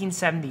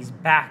 1970s,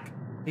 back,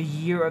 the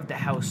year of the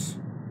house.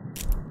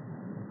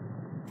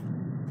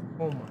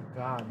 Oh my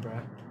god,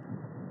 bruh.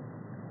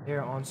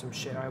 They're on some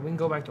shit. Alright, we can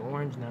go back to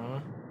orange now, huh?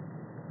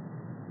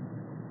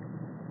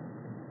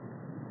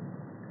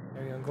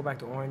 There we go, go back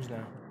to orange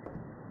now.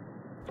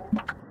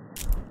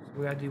 So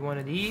we gotta do one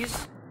of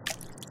these.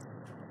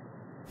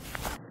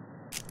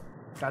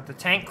 Got the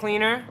tank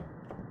cleaner.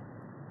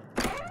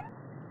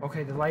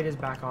 Okay, the light is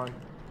back on.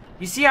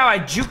 You see how I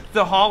juked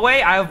the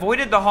hallway? I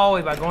avoided the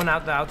hallway by going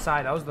out the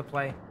outside. That was the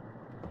play.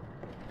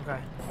 Okay.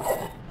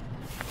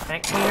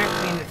 Tank cleaner,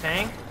 clean the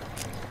tank.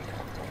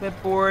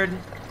 Clipboard.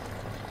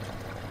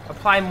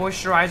 Apply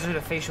moisturizer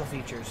to facial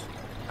features.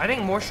 I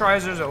think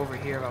moisturizers are over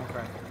here if I'm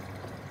correct.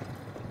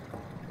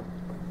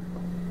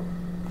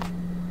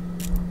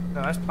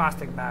 No, that's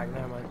plastic bag.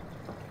 Never mind.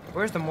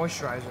 Where's the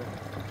moisturizer?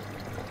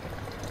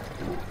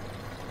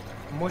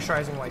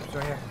 Moisturizing wipes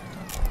right here.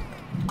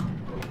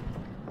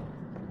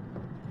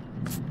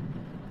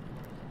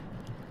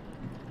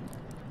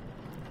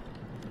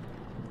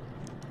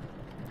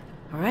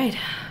 All right.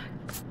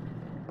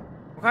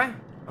 Okay,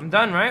 I'm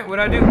done, right? What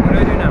do I do? What do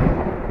I do now?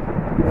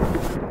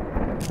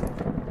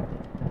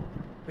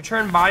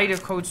 Return body to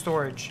code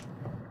storage.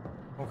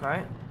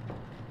 Okay.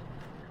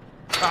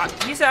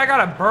 He said I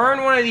gotta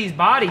burn one of these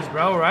bodies,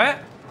 bro, right?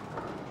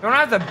 Don't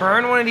I have to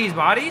burn one of these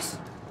bodies?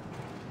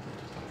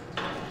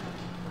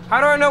 How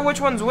do I know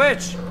which one's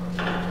which?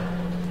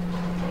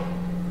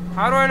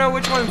 How do I know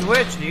which one's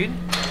which, dude?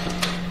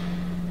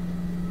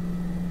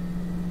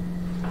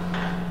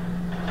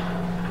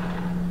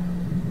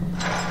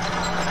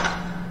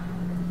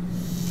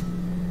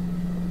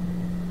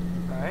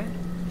 Okay.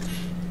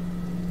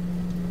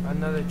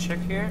 Another chick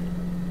here.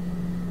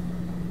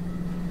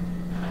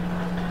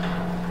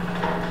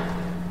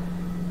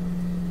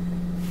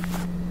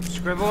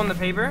 Scribble on the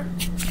paper?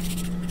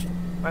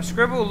 My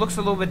scribble looks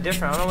a little bit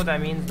different. I don't know what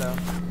that means, though.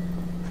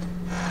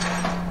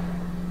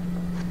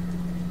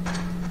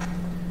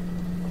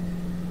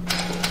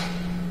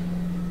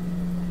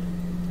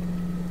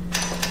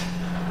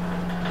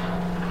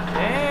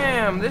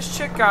 Damn, this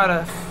chick got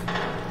a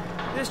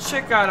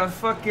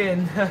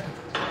fucking...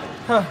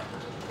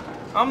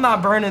 I'm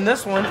not burning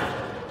this one.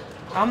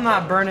 I'm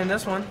not burning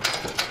this one.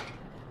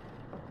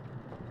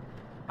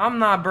 I'm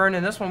not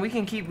burning this one. We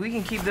can keep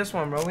this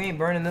one, bro. We ain't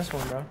burning this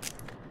one, bro.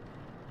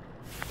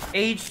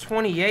 Age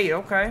 28,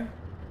 okay.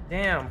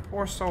 Damn,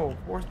 poor soul.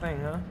 Poor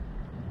thing, huh?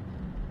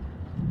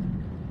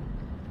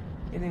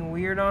 Anything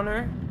weird on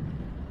her?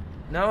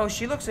 No,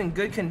 she looks in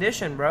good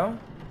condition, bro.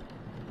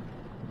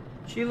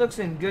 She looks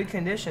in good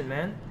condition,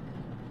 man.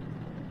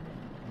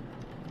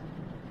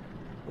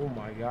 Oh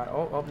my god.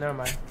 Oh, never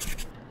mind.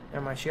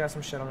 Never mind. She got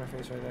some shit on her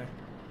face right there.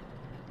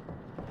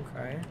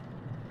 Okay.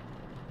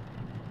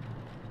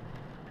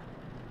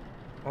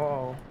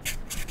 Uh-oh.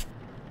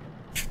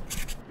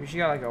 Dude, she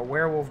got like a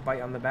werewolf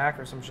bite on the back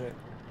or some shit.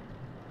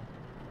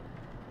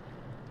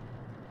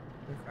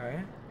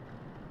 Okay.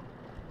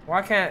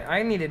 Why can't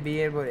I need to be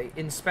able to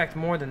inspect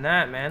more than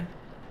that, man?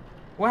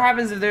 What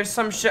happens if there's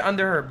some shit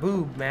under her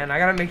boob, man? I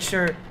gotta make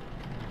sure.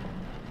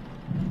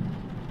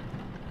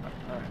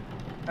 Alright.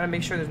 Gotta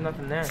make sure there's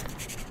nothing there.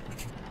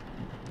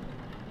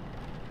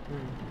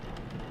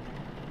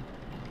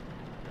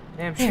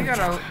 Damn, she got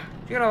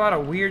a lot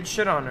of weird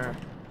shit on her.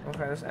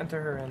 Okay, let's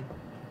enter her in.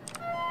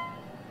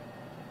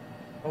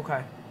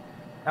 Okay.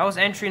 That was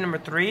entry number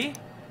 3.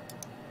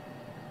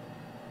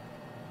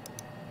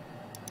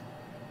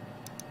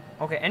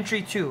 Okay,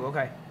 entry 2,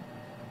 okay.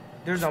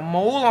 There's a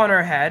mole on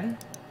her head.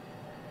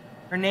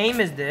 Her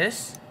name is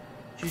this.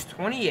 She's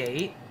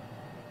 28.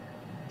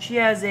 She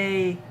has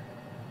a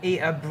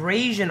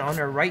abrasion on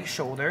her right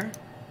shoulder.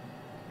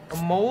 A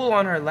mole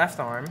on her left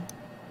arm.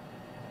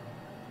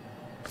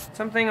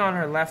 Something on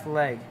her left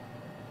leg.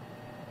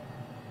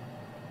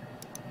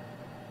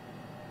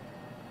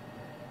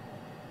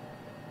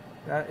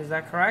 Is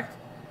that correct?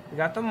 We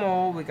got the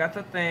mole, we got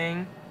the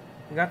thing,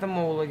 we got the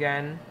mole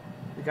again,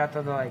 we got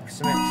the like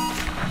submit.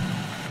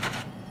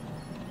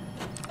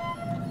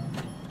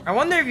 I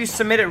wonder if you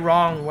submit it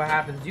wrong, what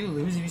happens? Do you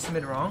lose if you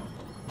submit it wrong?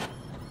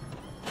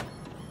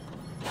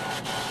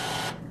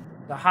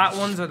 The hot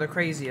ones are the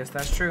craziest,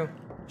 that's true.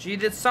 She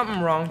did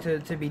something wrong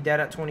to be dead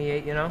at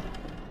 28, you know?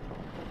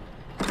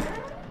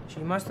 She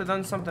must have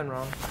done something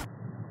wrong.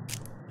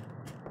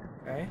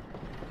 Okay.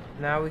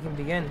 Now we can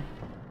begin.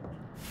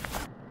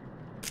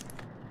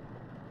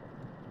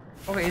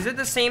 Okay, is it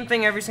the same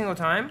thing every single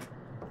time?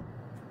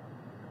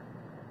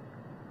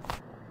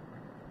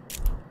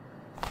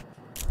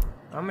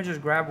 I'm gonna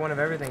just grab one of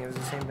everything. It was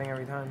the same thing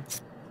every time.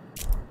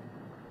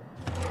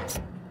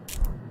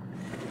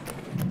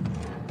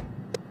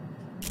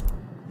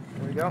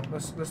 There we go.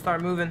 Let's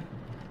start moving.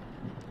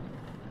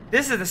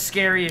 This is the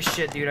scariest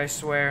shit, dude, I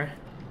swear.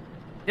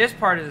 This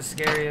part is the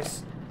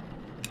scariest.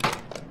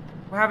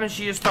 What happens if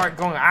she just start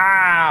going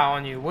ah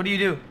on you? What do you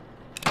do?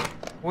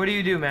 What do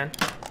you do, man?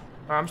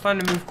 Alright, I'm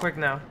starting to move quick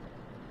now.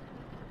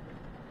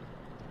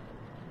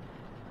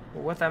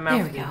 Well, what that mouth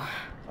Here we do? go.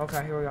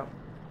 Okay, here we go.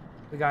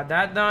 We got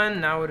that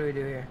done. Now what do we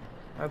do here?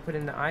 I put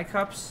in the eye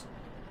cups.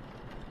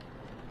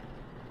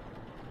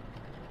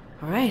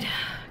 All right.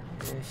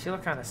 Yeah, she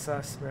look kind of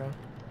sus, bro.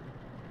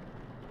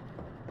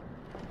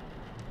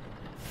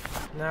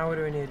 Now what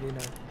do we need to do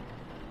now?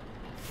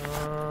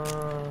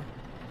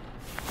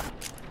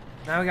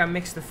 Now we gotta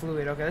mix the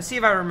fluid. Okay, let's see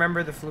if I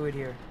remember the fluid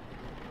here.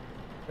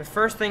 The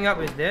first thing up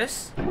is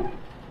this.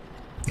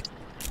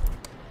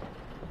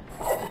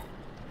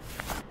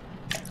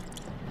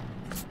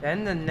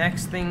 Then the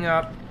next thing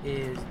up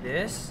is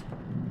this.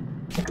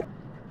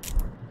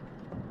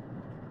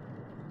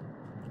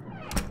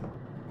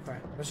 Okay,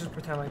 let's just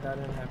pretend like that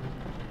didn't happen.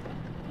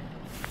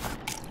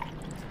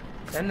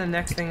 Then the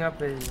next thing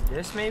up is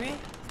this, maybe?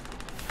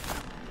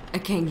 I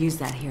can't use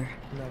that here.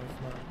 No,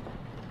 it's not.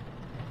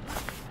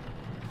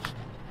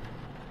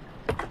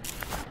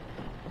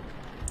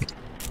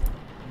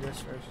 This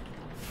first.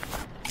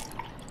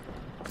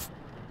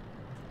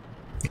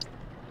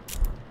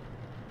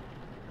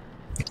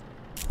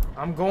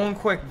 I'm going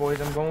quick, boys.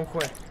 I'm going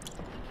quick.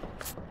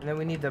 And then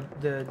we need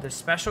the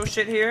special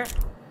shit here.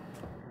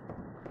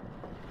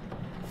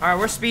 Alright,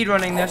 we're speed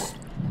running this.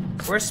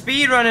 We're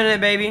speed running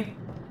it, baby.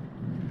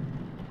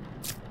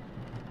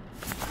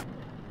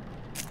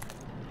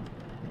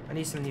 I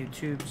need some new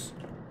tubes.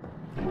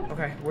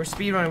 Okay, we're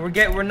speed running.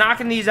 We're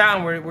knocking these out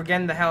and we're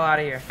getting the hell out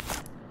of here.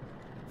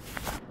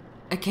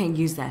 I can't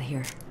use that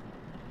here.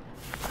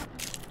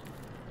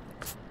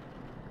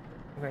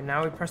 Okay,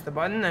 now we press the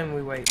button and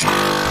we wait. Ew,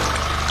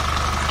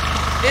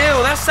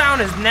 that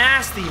sound is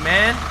nasty,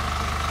 man.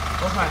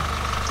 Okay.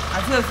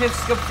 I feel like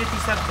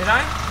 57. Did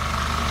I?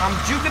 I'm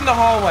juking the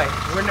hallway.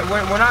 We're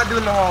not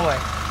doing the hallway.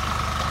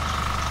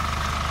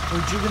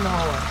 We're juking the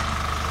hallway.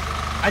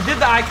 I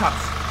did the eye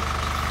cups.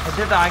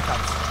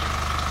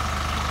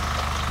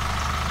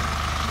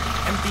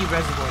 Empty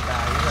reservoir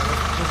bag.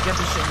 Let's get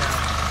this shit now.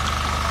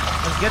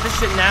 Let's get this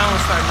shit now and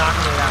start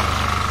knocking it out.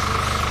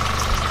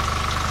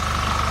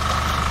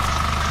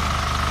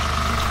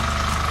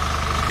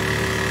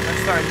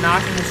 Let's start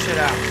knocking this shit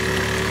out.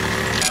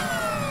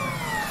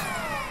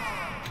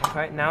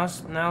 Okay, now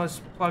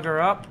let's plug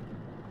her up.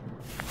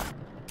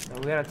 No,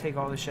 we gotta take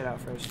all this shit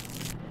out first.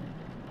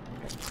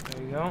 Okay,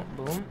 there you go.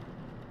 Boom.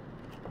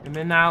 And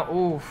then now,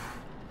 oof.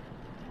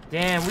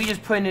 Damn, we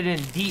just putting it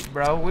in deep,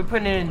 bro. We're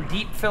putting it in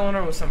deep, filling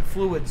her with some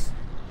fluids.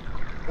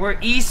 We're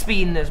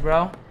E-speeding this,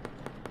 bro.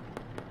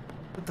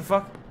 What the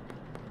fuck?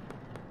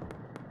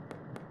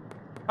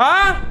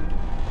 Huh?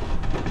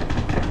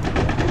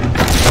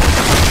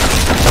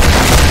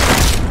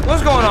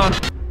 What's going on?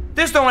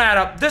 This don't add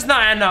up. This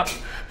not adding up.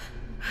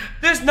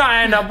 This not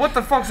adding up. What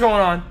the fuck's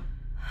going on?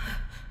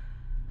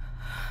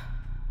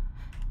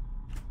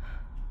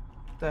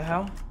 The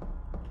hell?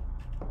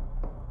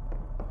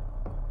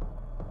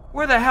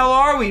 Where the hell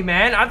are we,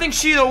 man? I think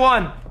she the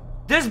one.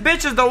 This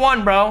bitch is the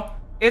one, bro.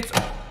 It's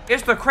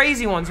the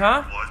crazy ones,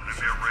 huh?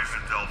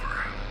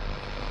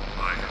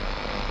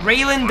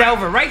 Raylan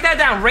Delver. Write that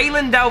down.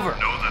 Raylan Delver.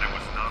 Know that it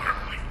was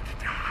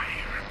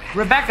not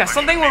Rebecca.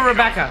 Something with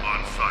Rebecca.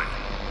 on site.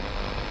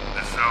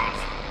 This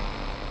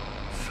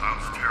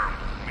sounds terrible.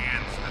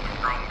 Means and the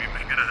girl be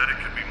making it that it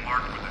could be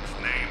marked with its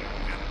name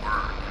and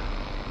word.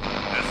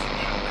 This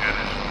should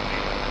vanish with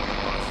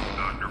the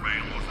Dr. May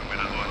was a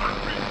minute on our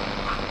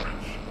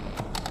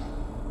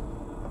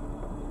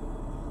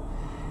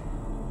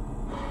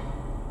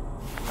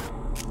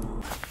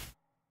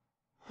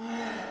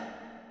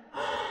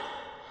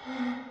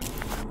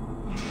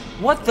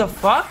What the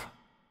fuck?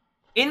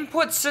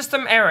 Input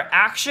system error.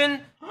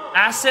 Action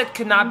asset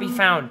could not be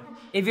found.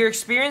 If you're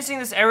experiencing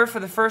this error for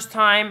the first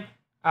time,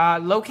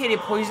 locate a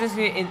poisonous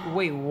in.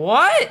 Wait,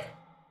 what?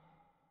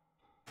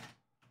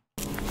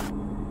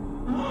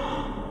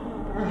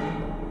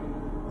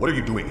 What are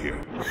you doing here?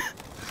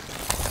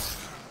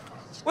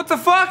 What the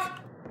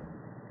fuck?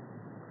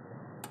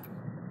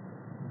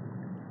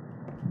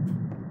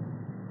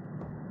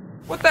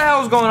 What the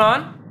hell is going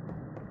on?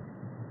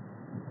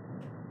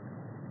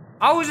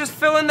 I was just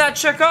filling that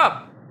chick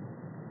up.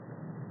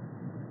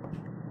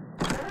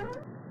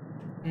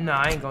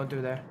 Nah, I ain't going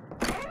through there.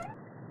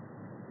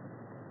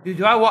 Dude,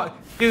 do I walk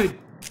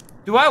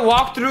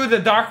through the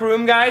dark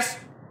room, guys?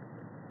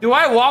 Do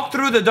I walk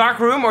through the dark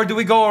room or do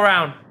we go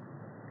around?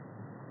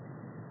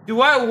 Do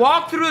I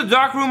walk through the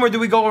dark room or do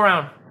we go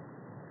around?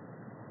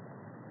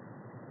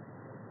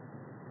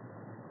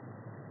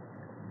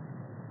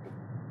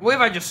 What if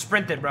I just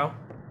sprinted, bro?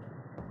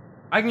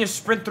 I can just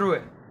sprint through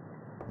it.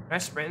 Can I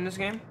sprint in this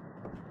game?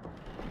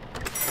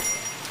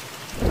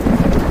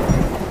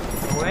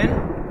 Go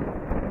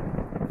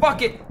in.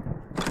 Fuck it.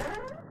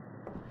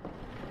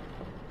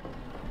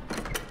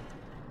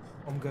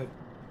 I'm good.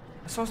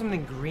 I saw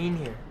something green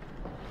here.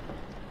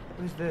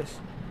 What is this?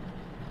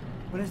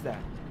 What is that?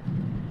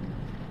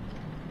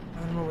 I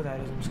don't know what that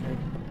is. I'm scared.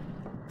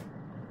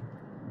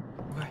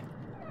 Okay.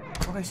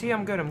 Okay, see,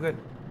 I'm good. I'm good.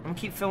 I'm gonna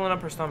keep filling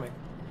up her stomach.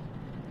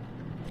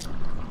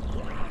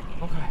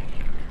 Okay.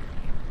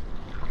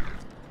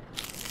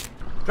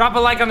 Drop a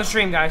like on the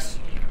stream, guys.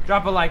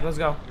 Drop a like. Let's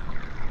go.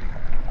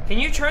 Can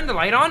you turn the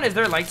light on? Is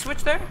there a light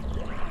switch there?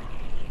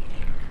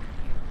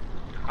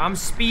 I'm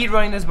speed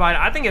running this body.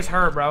 I think it's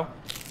her, bro.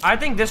 I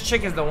think this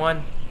chick is the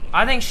one.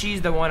 I think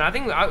she's the one. I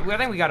think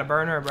we gotta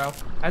burn her, bro.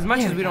 As much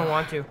as we don't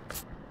want to.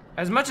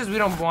 As much as we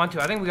don't want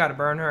to, I think we gotta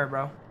burn her,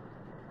 bro.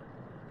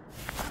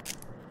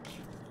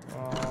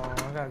 Oh,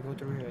 I gotta go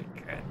through here.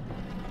 Okay.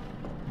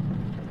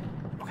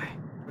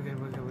 We're good,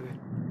 we're good, we're good.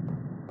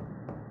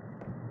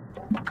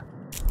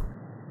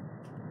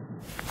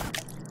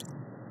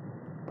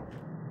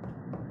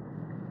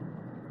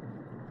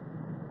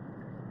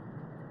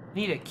 I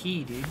need a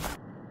key, dude.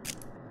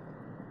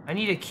 I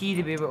need a key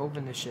to be able to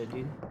open this shit,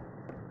 dude.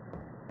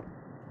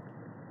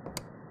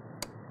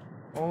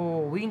 Oh,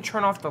 we can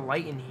turn off the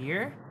light in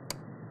here?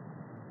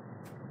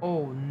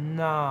 Oh,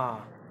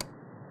 nah.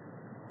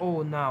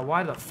 Oh, nah.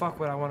 Why the fuck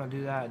would I want to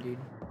do that, dude?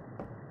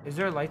 Is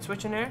there a light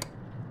switch in there?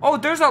 Oh,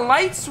 there's a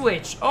light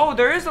switch. Oh,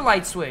 there is a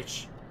light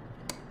switch.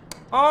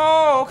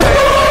 Oh, okay.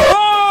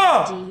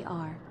 Oh!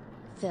 DR.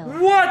 Phil.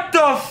 What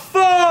the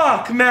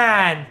fuck,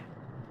 man?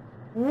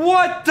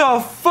 What the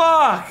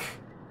fuck?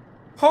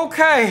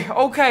 Okay,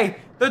 okay.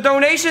 The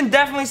donation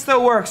definitely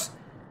still works.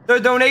 The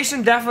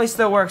donation definitely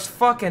still works.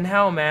 Fucking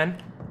hell, man.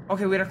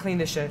 Okay, we gotta clean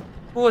this shit.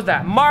 Who was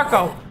that?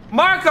 Marco!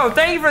 Marco,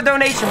 thank you for the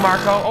donation,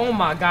 Marco. Oh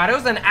my god, it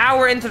was an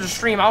hour into the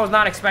stream. I was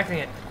not expecting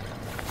it.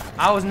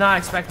 I was not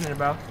expecting it,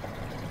 bro.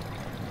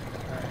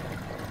 Alright.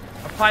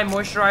 Apply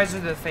moisturizer to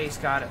the face,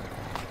 got it.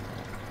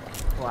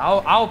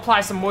 Well, I'll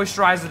apply some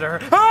moisturizer to her.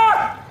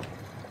 Ah!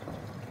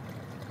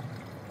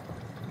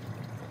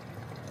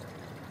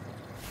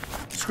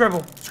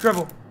 Scribble,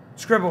 scribble,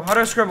 scribble. How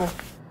do I scribble?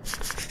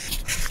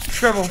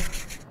 Scribble.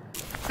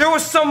 There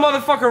was some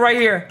motherfucker right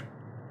here.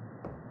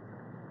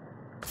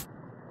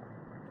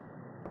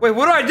 Wait,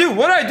 what do I do?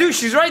 What do I do?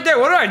 She's right there.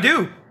 What do I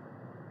do?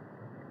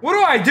 What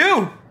do I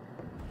do?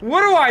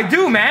 What do I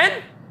do,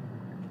 man?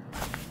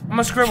 I'm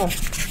gonna scribble.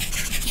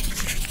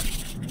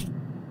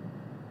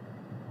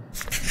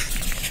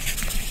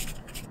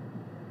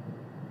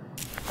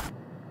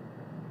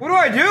 What do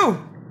I do?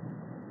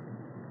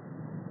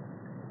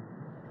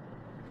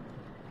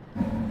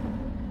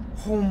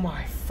 Oh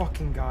my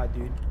fucking god,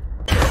 dude.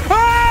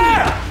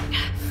 Ah!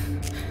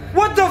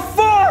 What the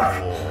fuck?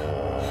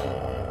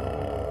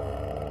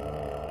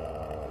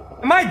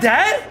 Am I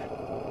dead?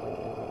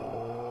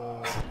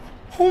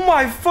 Oh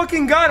my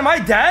fucking god, am I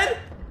dead?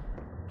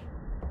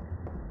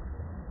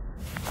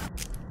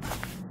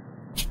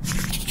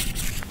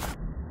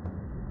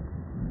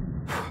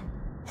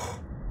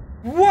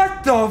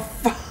 What the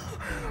fuck?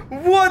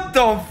 What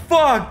the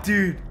fuck,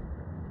 dude?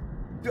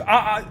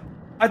 I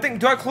think,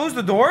 do I close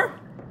the door?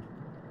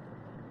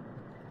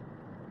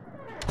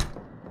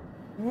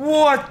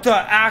 What the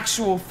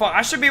actual fuck?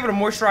 I should be able to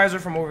moisturize her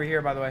from over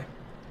here, by the way.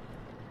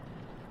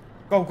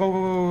 Go, go,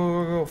 go, go,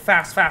 go, go, go.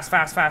 Fast, fast,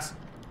 fast, fast.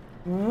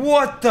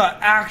 What the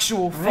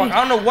actual fuck? I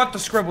don't know what the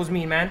scribbles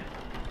mean, man.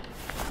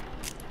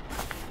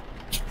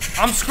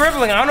 I'm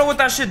scribbling. I don't know what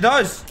that shit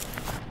does.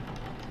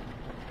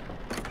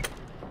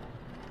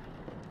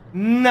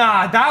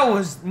 Nah, that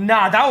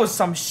was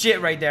some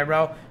shit right there,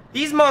 bro.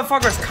 These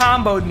motherfuckers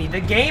comboed me.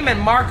 The game and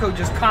Marco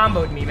just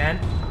comboed me, man.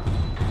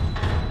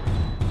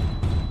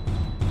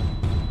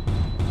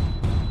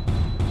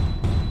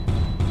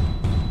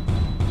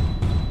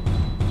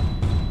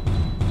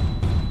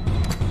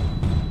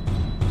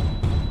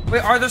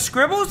 Wait, are the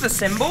scribbles the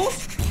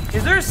symbols?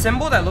 Is there a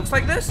symbol that looks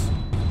like this?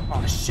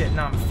 Oh shit,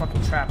 now I'm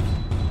fucking trapped.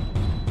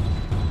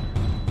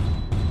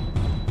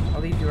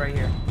 I'll leave you right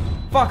here.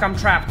 Fuck, I'm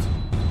trapped.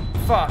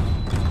 Fuck.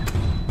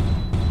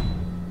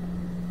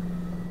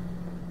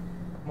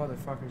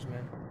 Motherfuckers,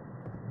 man.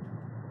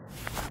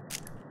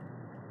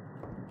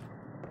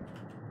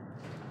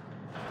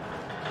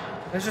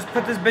 Let's just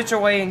put this bitch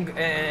away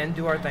and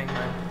do our thing,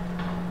 man.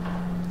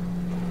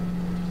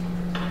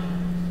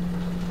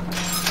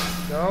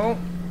 Go.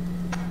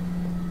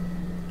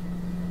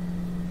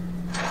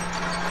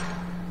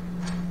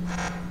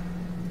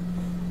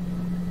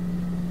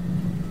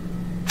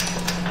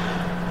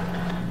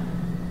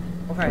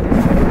 Okay,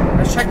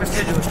 let's check the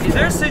sigil. Is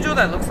there a sigil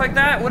that looks like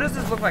that? What does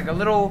this look like? A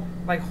little,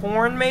 like,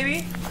 horn,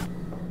 maybe?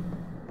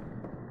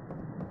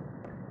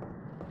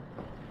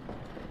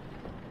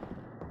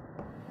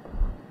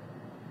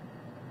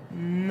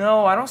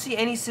 No, I don't see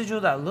any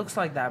sigil that looks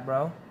like that,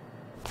 bro.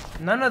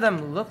 None of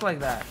them look like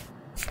that.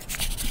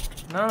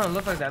 None of them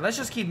look like that. Let's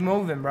just keep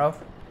moving, bro.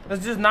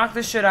 Let's just knock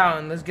this shit out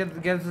and let's get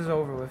this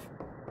over with.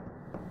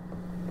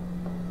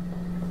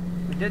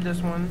 We did this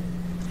one.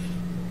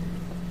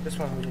 This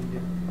one we didn't do.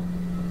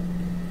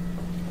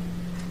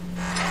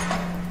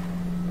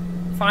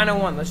 Final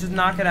one. Let's just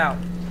knock it out.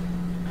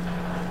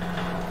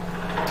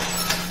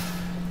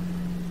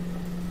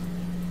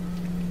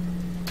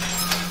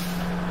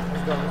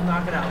 Let's go. Let's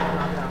knock it out. Let's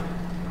knock it out.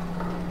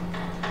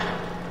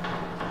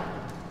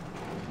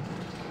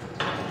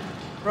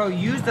 Bro,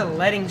 use the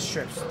leading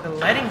strips. The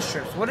leading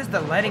strips. What is the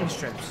leading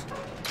strips?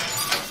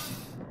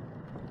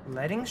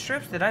 Leading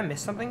strips? Did I miss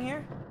something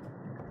here?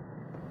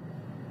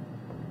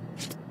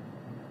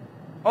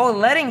 Oh,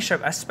 leading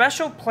strip. A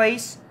special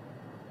place.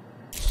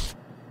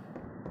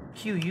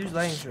 Q, use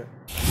lighting strip.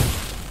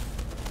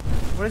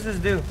 What does this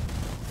do?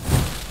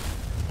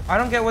 I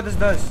don't get what this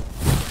does.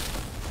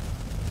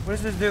 What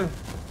does this do?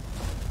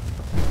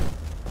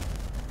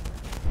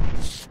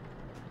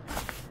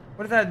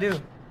 What does that do?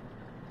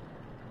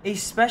 A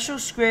special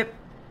script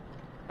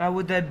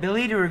with the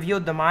ability to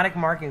reveal demonic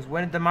markings.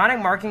 When a demonic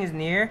marking is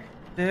near,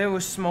 then it will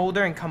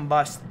smolder and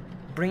combust,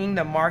 bringing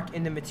the mark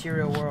in the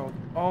material world.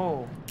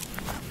 Oh.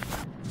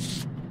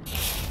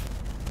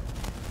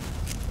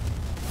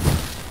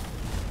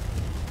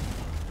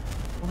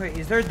 Okay,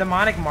 is there a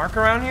demonic mark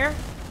around here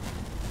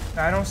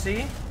that I don't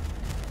see?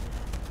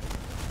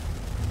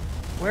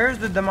 Where's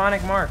the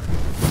demonic mark?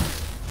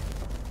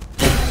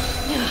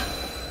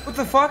 What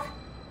the fuck?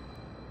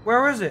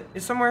 Where is it?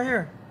 It's somewhere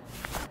here.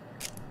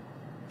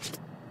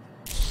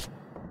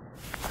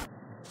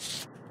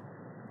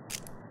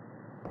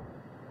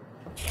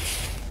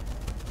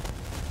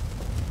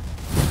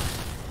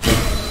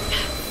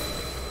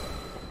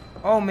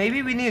 Oh,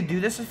 maybe we need to do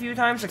this a few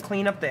times to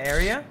clean up the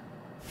area?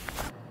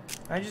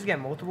 Can I just get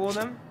multiple of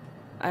them?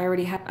 I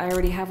already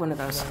have one of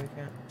those. No, we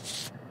can't.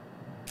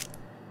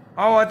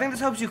 Oh, I think this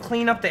helps you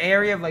clean up the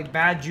area of like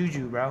bad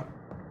juju, bro.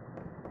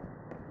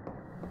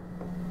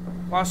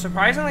 Wow,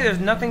 surprisingly, there's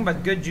nothing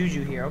but good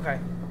juju here. Okay,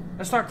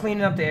 let's start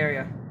cleaning up the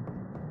area.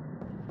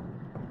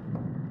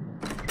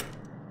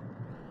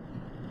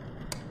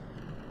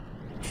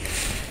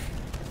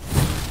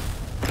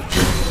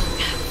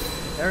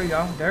 There we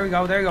go, there we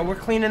go, there we go. We're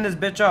cleaning this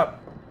bitch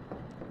up.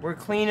 We're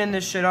cleaning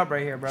this shit up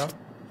right here, bro.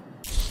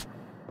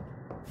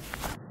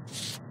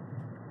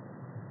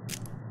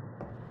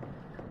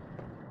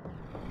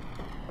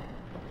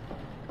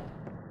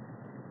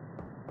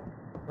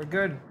 We're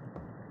good.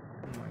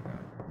 Oh my god.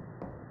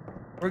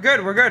 We're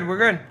good, we're good, we're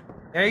good.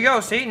 There you go,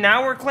 see?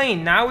 Now we're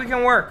clean. Now we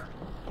can work.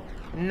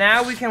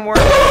 Now we can work.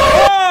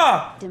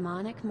 Oh!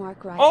 Demonic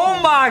mark right Oh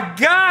here. my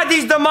god,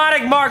 these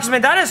demonic marks,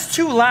 man. That is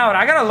too loud.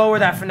 I gotta lower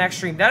that for next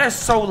stream. That is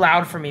so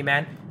loud for me,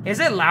 man. Is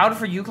it loud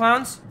for you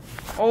clowns?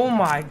 Oh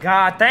my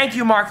god. Thank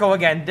you, Marco,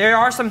 again. There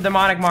are some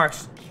demonic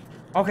marks.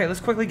 Okay,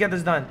 let's quickly get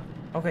this done.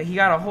 Okay, he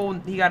got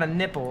a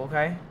nipple,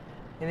 okay?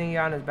 Anything he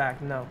got on his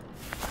back? No.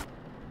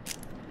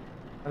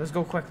 Let's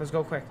go quick, let's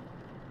go quick.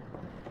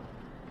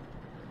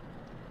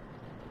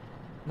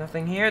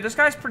 Nothing here. This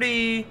guy's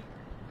pretty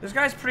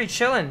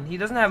chillin'. He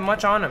doesn't have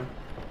much on him.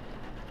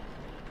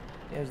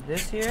 There's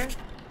this here.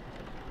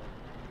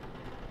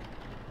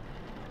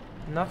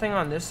 Nothing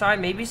on this side.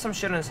 Maybe some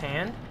shit on his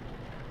hand.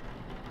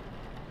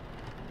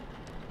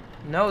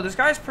 No, this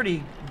guy's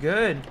pretty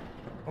good.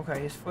 Okay,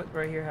 his foot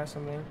right here has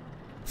something.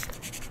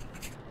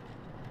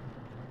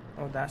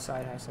 Oh, that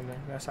side has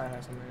something. That side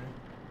has something.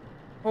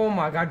 Oh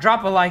my god,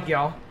 drop a like,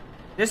 y'all.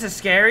 This is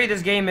scary.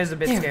 This game is a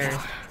bit scary.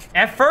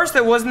 At first,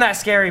 it wasn't that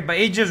scary, but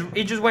it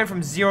just went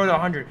from 0 to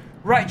 100.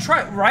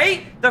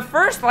 Right? The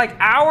first, like,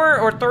 hour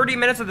or 30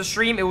 minutes of the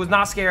stream, it was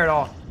not scary at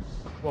all.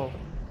 Whoa.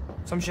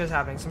 Some shit is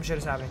happening. Some shit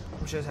is happening.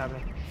 Some shit is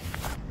happening.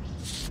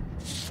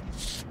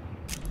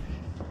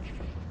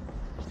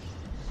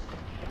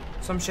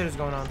 Some shit is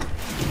going on.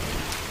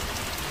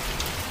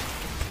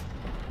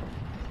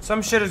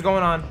 Some shit is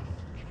going on.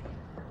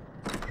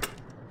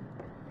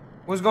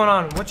 What's going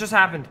on? What just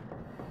happened?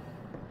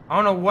 I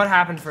don't know what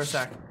happened for a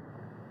sec.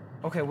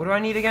 Okay, what do I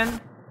need again?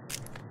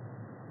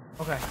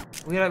 Okay,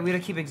 we gotta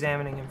keep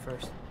examining him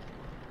first.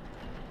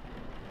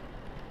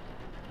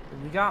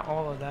 We got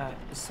all of that.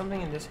 Is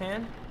something in this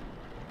hand?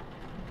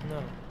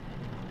 No.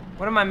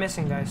 What am I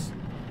missing, guys?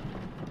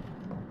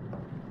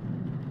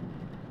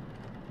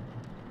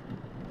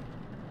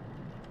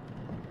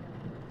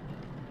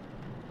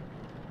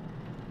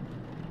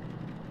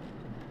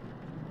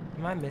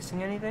 Am I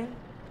missing anything?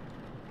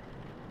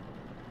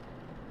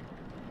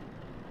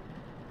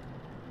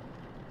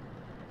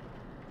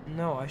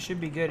 No, I should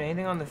be good.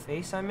 Anything on the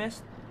face I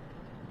missed?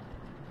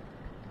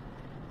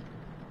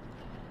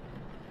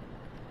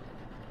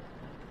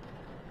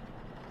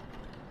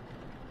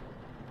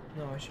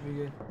 No, I should be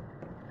good.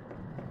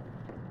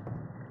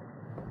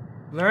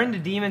 Learn the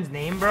demon's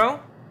name,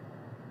 bro?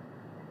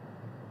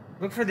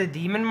 Look for the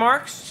demon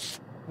marks?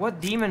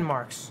 What demon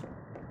marks?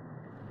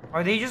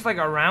 Are they just like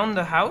around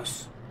the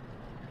house?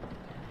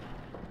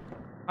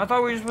 I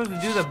thought we were supposed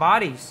to do the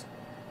bodies.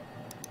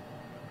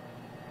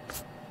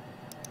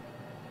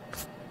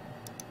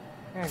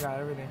 I got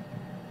everything.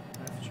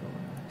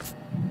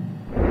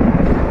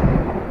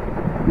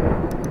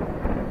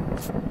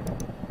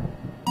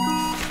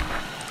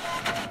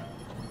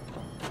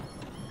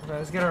 Okay,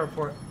 let's get a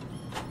report.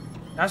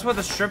 That's what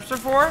the strips are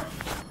for?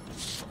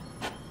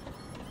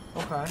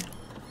 Okay.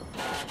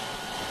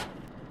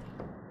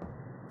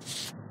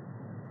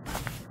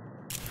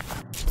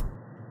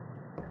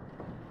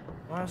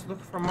 Well, let's look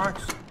for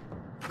marks.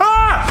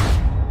 Ah!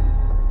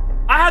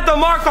 I had the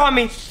mark on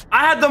me!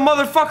 I had the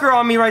motherfucker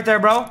on me right there,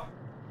 bro.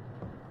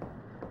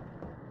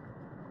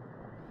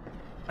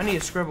 I need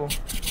to scribble.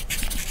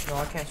 No,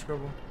 I can't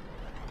scribble.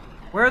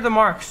 Where are the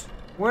marks?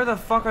 Where the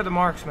fuck are the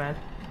marks, man?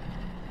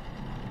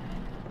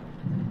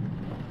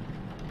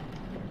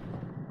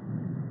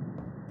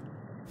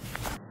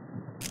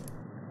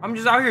 I'm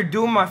just out here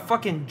doing my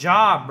fucking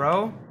job,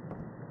 bro.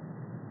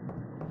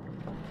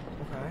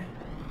 Okay.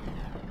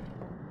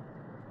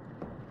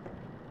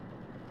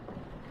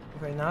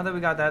 Okay, now that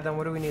we got that done,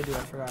 what do we need to do? I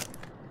forgot.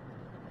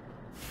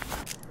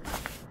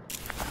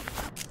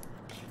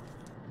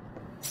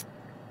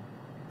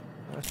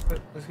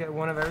 Let's get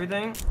one of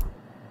everything.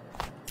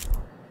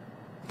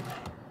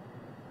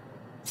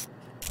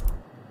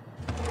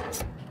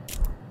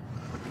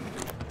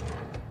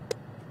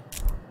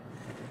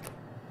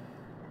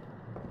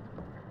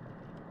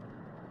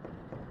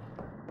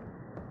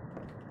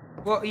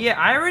 Well, yeah,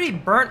 I already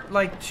burnt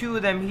like 2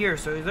 of them here,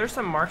 so is there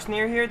some marks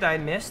near here that I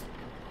missed?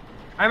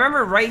 I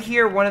remember right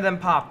here one of them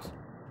popped.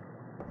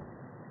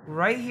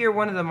 Right here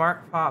one of the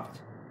marks popped.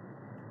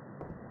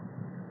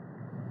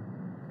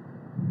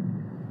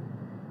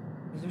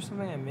 Is there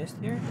something I missed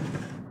here?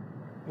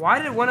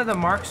 Why did one of the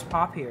marks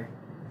pop here?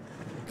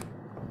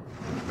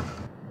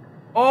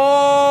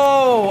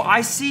 Oh,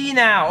 I see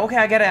now. Okay,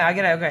 I get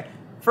it, okay.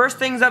 First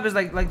things up is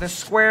like the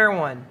square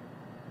one.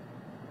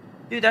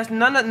 Dude, that's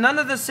none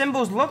of the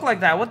symbols look like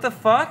that. What the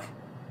fuck?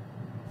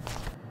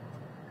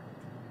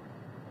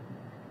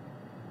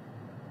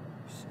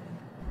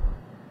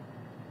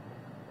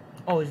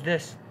 Oh, is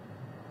this?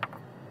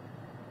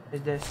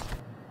 Is this?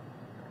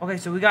 Okay,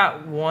 so we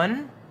got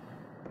one.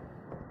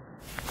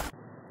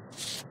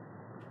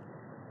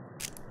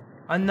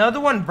 Another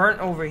one burnt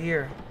over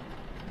here.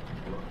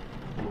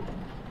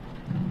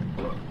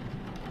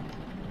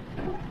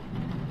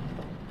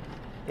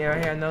 Yeah,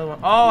 right here, another one.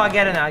 Oh, I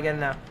get it now, I get it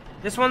now.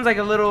 This one's like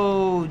a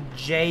little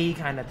J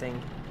kind of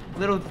thing.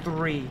 Little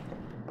 3.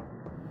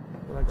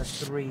 Like a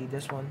 3,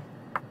 this one.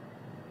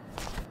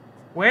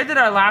 Where did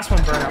our last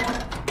one burn up?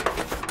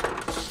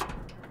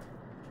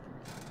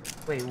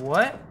 Wait,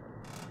 what?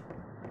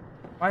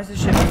 Why is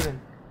this shit moving?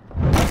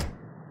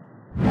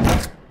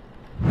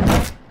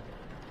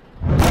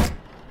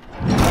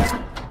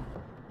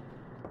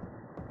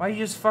 Why you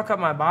just fuck up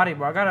my body,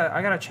 bro? I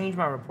gotta change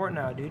my report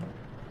now, dude.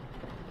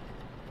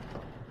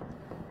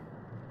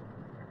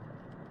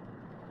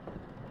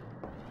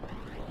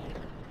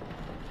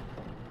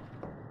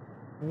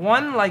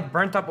 One like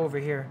burnt up over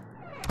here.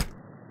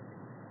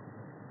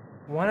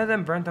 One of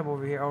them burnt up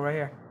over here. Oh, right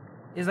here.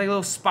 It's like a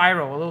little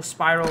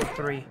spiral of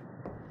 3.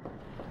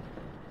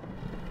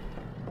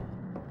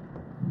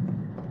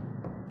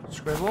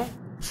 Scribble.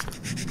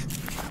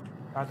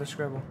 Got the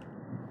scribble.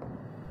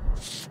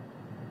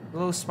 A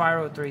little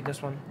spiral of 3,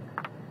 this one.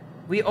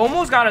 We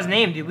almost got his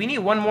name, dude. We need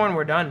one more and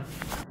we're done.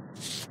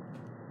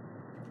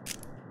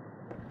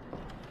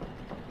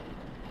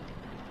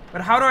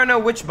 But how do I know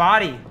which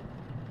body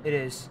it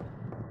is?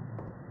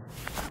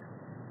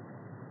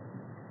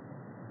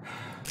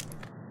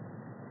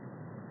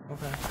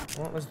 Okay,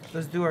 well,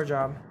 let's do our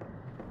job.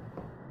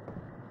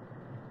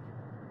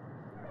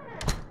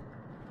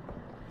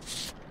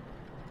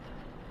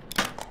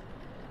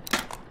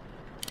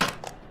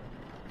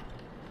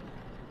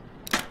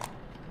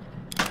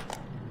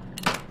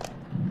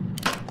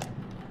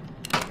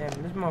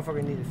 Damn, this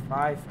motherfucker needed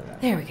 5 for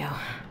that. There we go.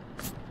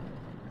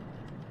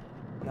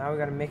 Now we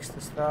gotta mix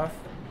the stuff.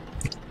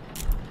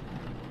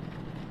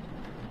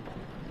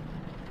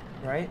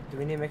 Right? Do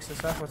we need to mix the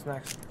stuff? What's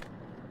next?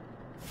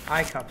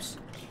 Eye cups.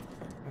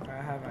 Okay,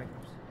 I have eye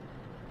cups.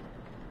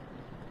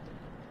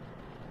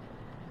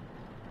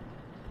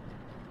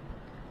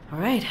 All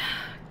right.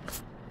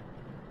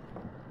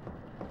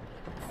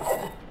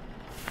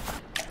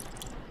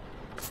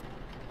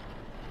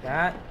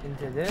 That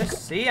into this.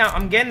 See,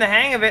 I'm getting the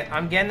hang of it.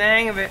 I'm getting the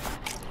hang of it.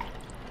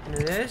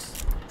 Into this.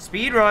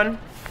 Speed run.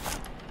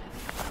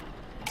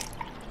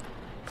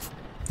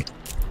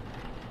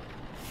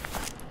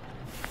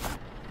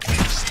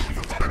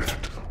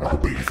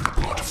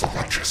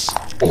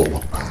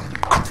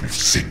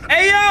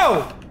 Hey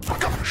yo!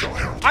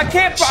 I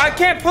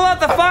can't pull out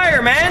the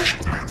fire, man.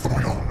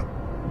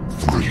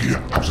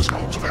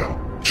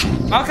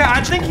 Okay,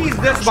 I think he's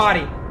this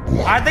body.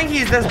 I think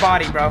he's this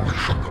body, bro.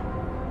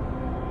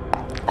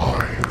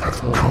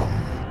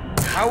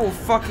 I will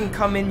fucking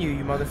come in you,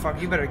 you motherfucker.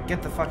 You better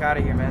get the fuck out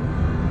of here, man.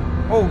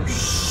 Oh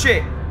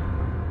shit!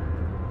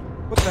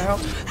 What the hell?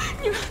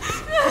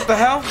 What the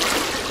hell?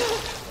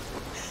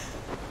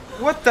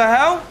 What the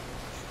hell?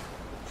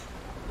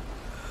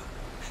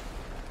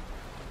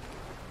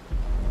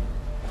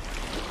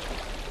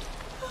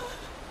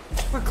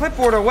 Put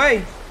clipboard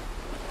away.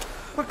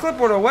 Put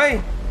clipboard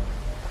away.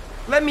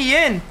 Let me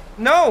in.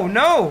 No,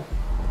 no.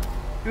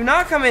 Do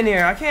not come in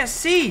here. I can't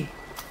see.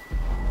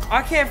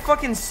 I can't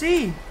fucking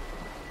see.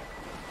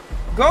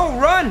 Go,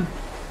 run.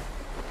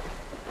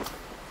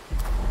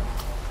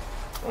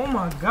 Oh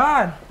my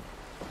god.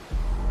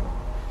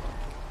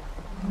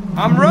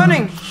 I'm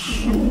running.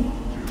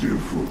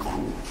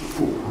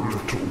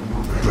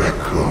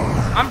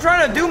 I'm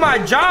trying to do my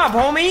job,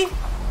 homie.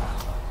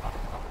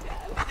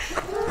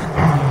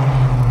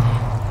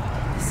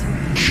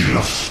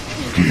 Just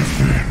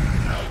give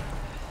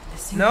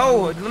in.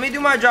 No, let me do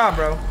my job,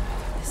 bro.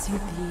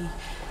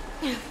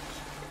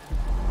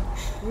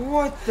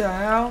 What the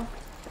hell?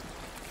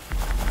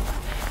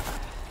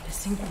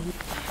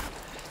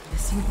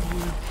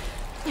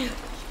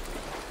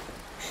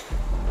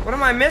 What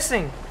am I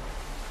missing?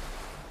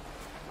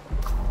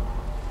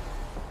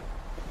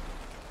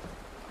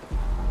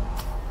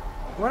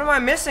 What am I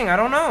missing? I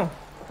don't know.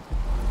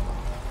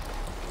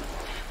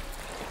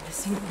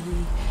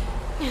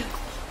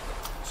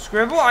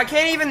 Scribble? I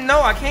can't even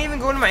know. I can't even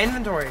go into my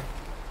inventory.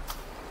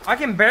 I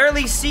can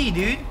barely see,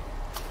 dude.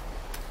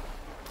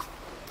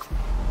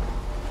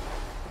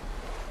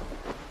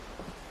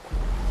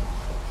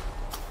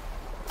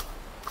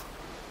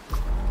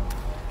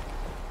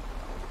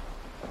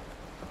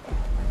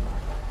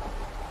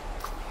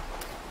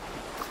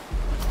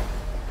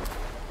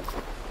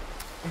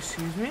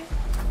 Excuse me?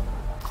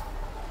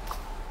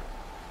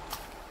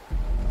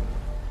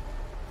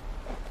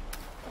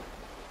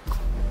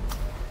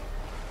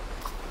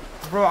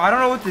 Bro, I don't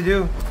know what to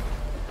do.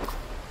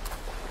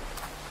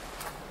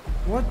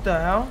 What the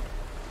hell?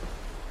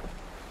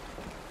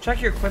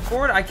 Check your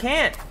clipboard? I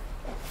can't.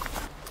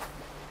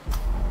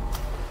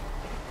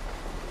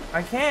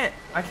 I can't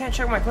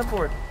check my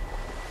clipboard.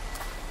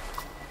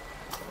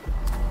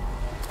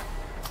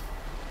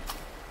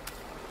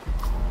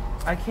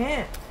 I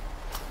can't.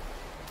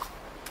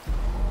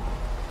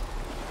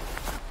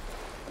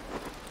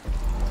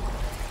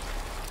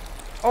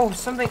 Oh,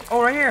 something.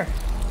 Oh, right here.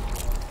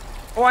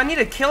 Oh, I need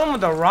to kill him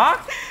with a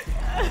rock?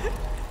 I'm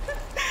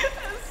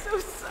so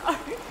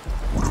sorry.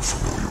 What a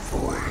familiar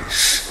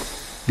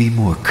voice. Be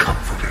more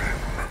comforting.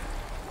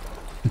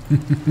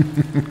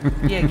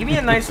 Yeah, give me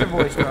a nicer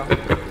voice, bro.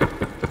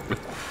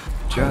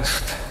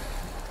 Just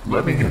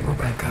let me in,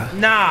 Rebecca.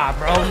 Nah,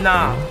 bro,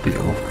 nah. It'll be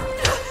over.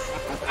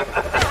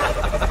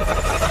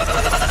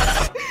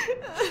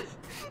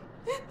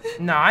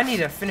 Nah, I need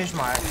to finish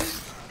my...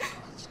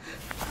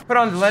 Put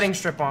on the letting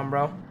strip on,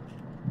 bro.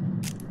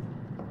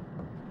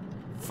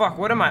 Fuck,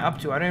 what am I up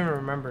to? I don't even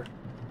remember.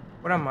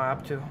 What am I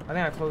up to? I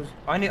think I closed...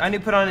 I need to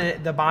put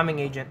on the bombing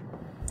agent.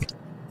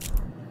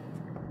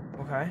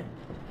 Okay.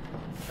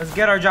 Let's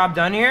get our job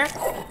done here.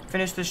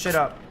 Finish this shit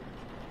up.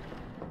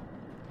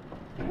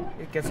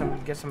 Get some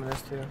of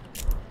this too.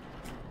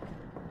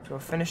 So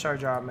finish our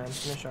job, man.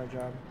 Finish our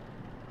job.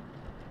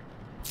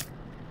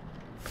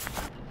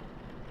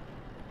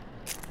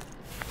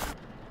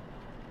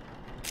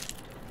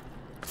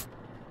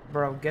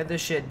 Bro, get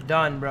this shit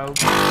done, bro.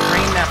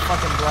 Drain that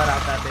fucking blood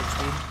out that bitch,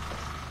 dude.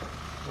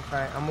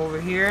 Okay, I'm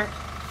over here.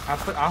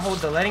 I'll hold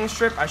the letting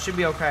strip. I should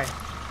be okay.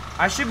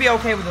 I should be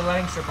okay with the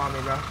letting strip on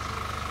me, bro.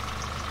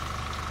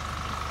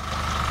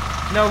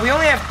 No, we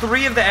only have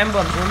 3 of the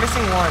emblems. We're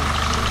missing 1.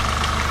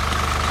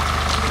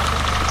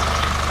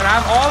 And I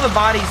have all the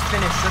bodies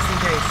finished just in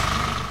case.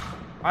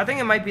 I think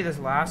it might be this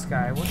last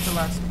guy. What's the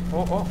last?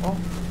 Oh.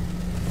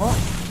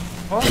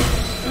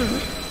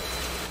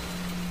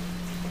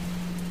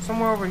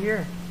 Somewhere over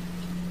here.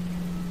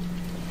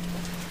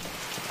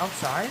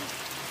 Outside?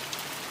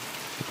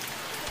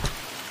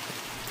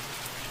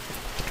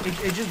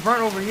 It just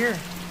burnt over here.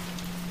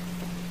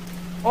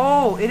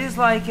 Oh, it is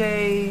like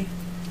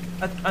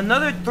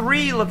another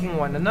 3 looking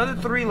one. Another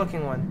 3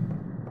 looking one.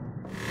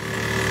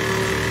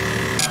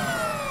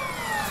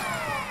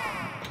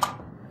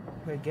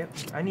 Wait,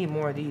 I need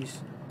more of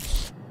these.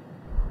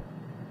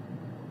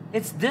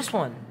 It's this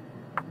one.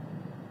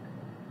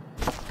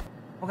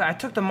 Okay, I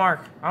took the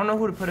mark. I don't know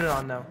who to put it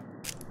on though.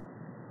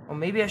 Oh,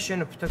 maybe I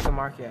shouldn't have took the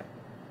mark yet.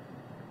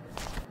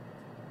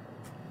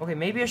 Okay,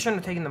 maybe I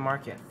shouldn't have taken the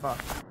mark yet.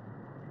 Fuck.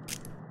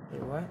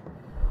 Wait, what?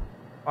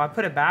 Oh, I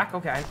put it back?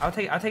 Okay, I'll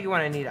take it when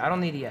I need it. I don't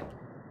need it yet.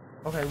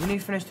 Okay, we need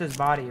to finish this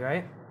body,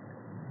 right?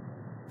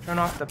 Turn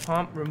off the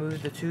pump,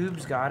 remove the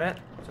tubes, got it.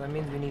 So that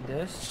means we need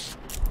this.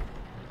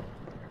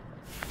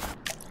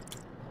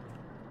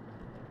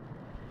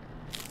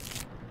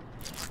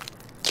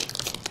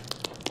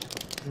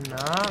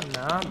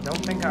 Nah,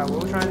 don't think I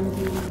will try to...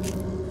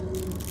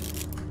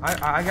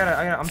 I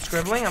gotta, I'm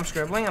scribbling.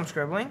 What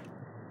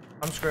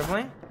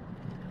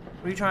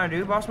are you trying to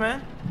do, boss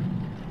man?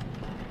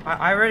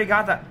 I already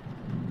got that.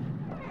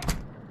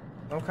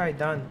 Okay,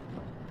 done.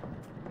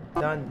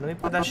 Let me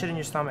put that shit in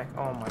your stomach.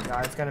 Oh my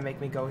god, it's gonna make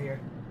me go here.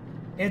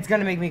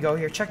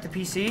 Check the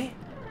PC.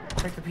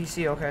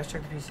 Okay, let's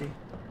check the PC.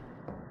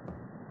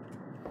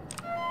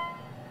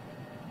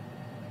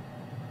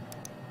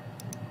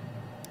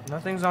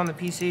 Nothing's on the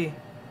PC.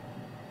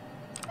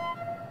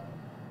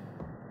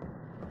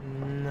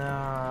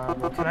 Nah,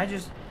 but can I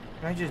just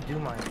do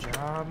my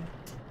job?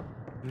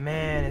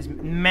 Man.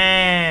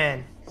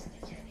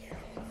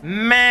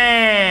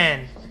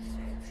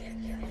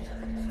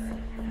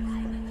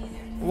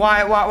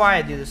 Why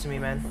I do this to me,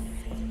 man?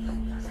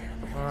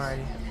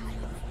 Alrighty.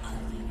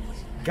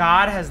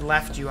 God has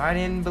left you. I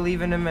didn't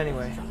believe in him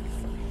anyway.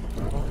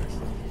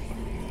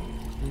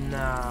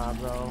 Nah,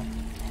 bro.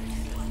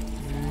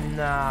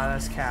 Nah,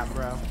 that's cap,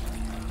 bro.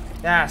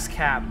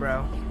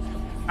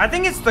 I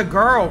think it's the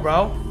girl,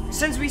 bro.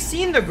 Since we've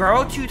seen the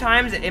girl 2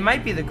 times, it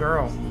might be the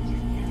girl.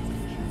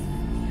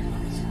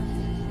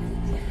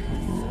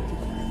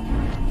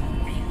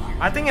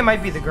 I think it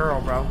might be the girl,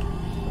 bro.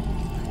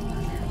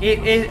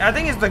 I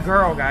think it's the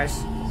girl,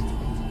 guys.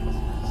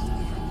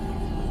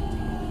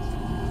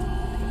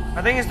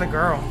 I think it's the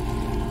girl.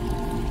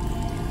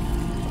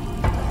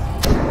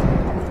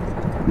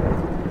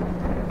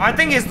 I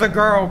think it's the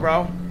girl,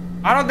 bro.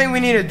 I don't think we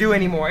need to do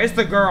anymore. It's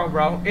the girl,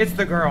 bro. It's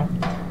the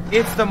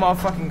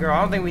motherfucking girl. I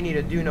don't think we need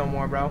to do no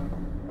more, bro.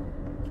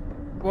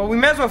 Well, we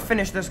may as well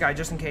finish this guy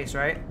just in case,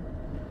 right?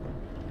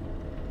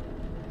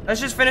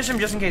 Let's just finish him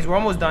just in case. We're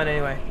almost done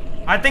anyway.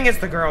 I think it's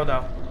the girl,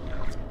 though.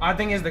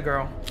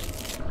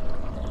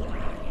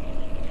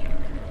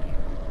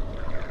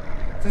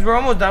 Since we're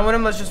almost done with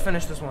him, let's just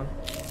finish this one.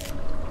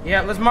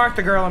 Yeah, let's mark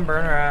the girl and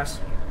burn her ass.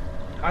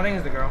 I think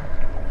it's the girl.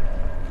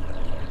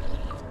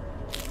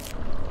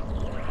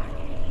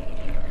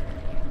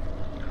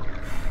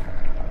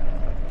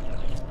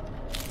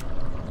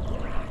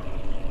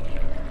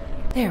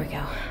 There we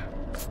go.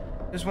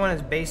 This one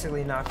is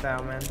basically knocked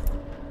out, man.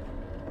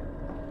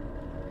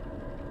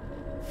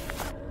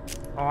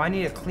 Oh, I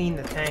need to clean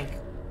the tank.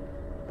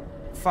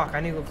 Fuck,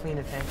 I need to go clean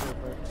the tank real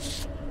quick.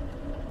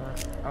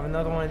 I have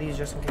another one of these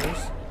just in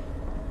case.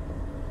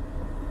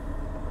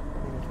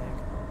 Clean the tank.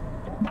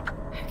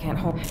 I can't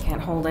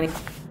hold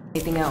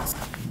anything else.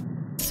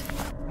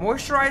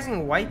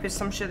 Moisturizing wipe is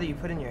some shit that you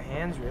put in your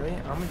hands, really?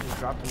 I'm gonna just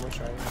drop the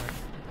moisturizer.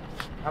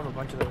 I have a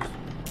bunch of those.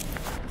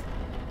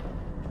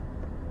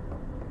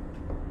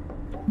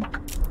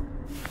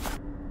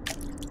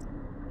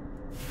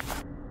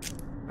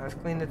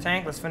 clean the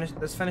tank. Let's finish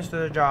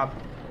the job.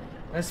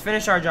 Let's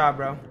finish our job,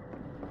 bro.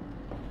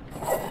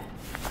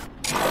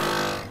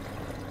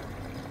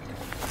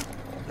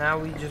 Now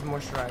we just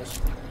moisturize.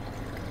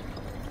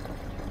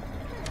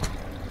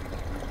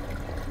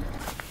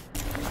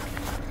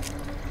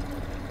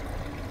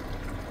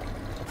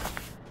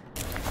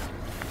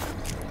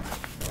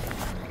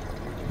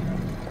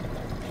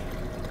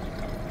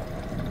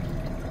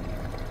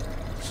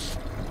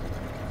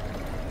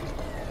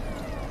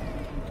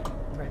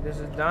 This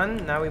is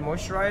done. Now we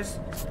moisturize.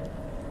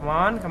 Come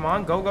on, come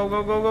on. Go, go,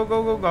 go, go, go,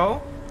 go, go,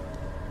 go.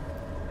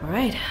 All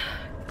right.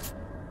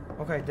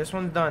 Okay, this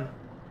one's done.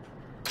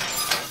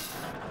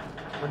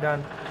 We're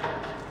done.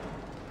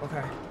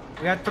 Okay.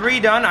 We got 3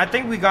 done. I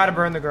think we gotta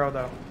burn the girl,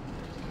 though.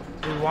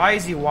 Dude, why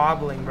is he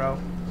wobbling, bro?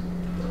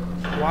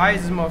 Why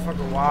is this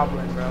motherfucker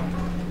wobbling, bro?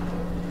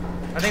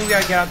 I think we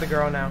gotta get out the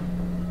girl now.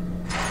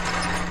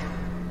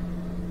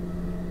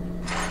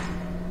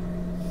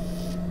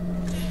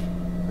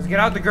 Let's get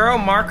out the girl,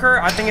 mark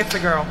her. I think it's the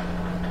girl.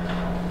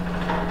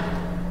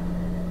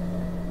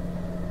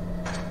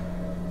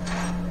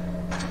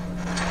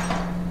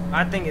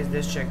 I think it's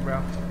this chick,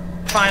 bro.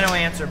 Final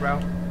answer, bro.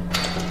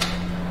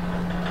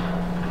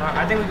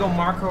 I think we go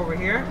mark her over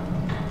here.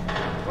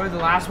 What if the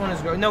last one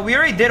is girl? No, we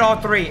already did all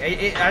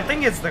 3. I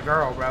think it's the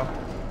girl, bro.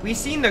 We've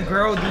seen the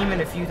girl demon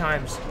a few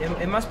times.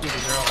 It must be the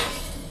girl.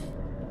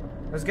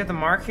 Let's get the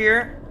mark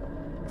here.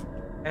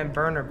 And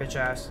burn her bitch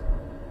ass.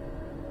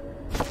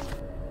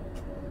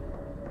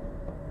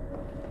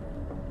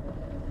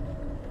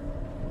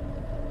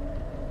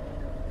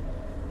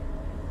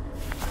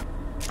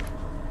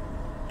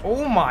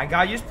 Oh my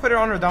god, you just put it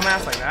on her dumb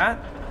ass like that?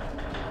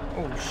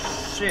 Oh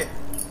shit.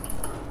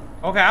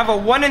 Okay, I have a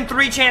 1 in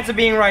 3 chance of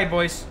being right,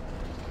 boys.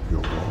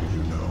 You're wrong,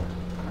 you know.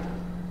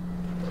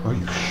 Are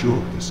you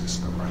sure this is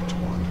the right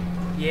one?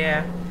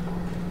 Yeah.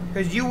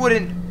 Cause you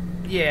wouldn't.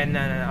 Yeah, no,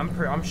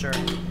 I'm sure.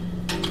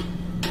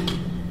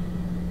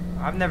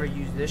 I've never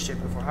used this shit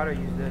before. How do I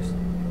use this?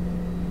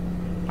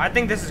 I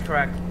think this is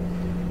correct.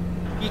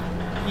 He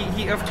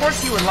of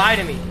course he would lie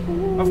to me.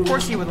 Of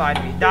course he would lie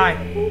to me. Die.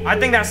 I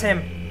think that's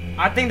him.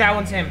 I think that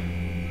one's him.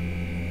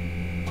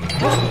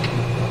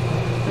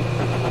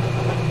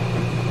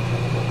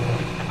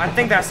 I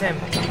think that's him.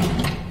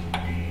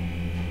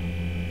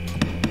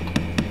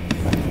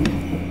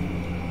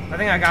 I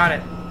think I got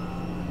it.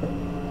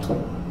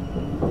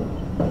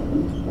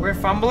 We're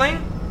fumbling?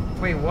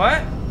 Wait,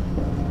 what?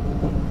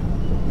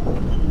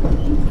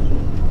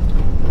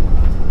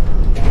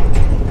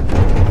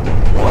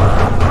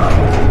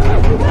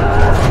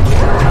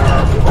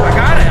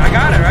 I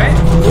got it, right?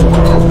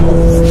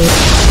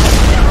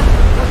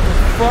 What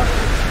the fuck?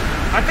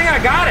 I think I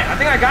got it. I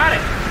think I got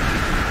it.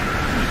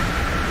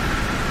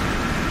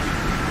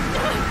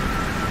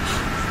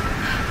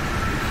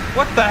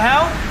 What the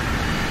hell?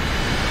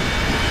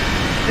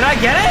 Did I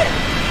get it?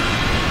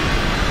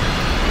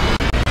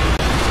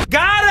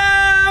 Got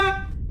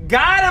him!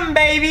 Got him,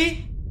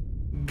 baby!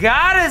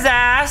 Got his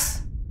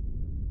ass!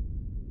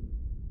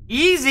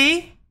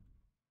 Easy!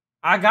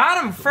 I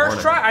got him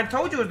first try. I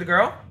told you it was the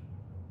girl.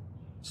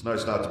 It's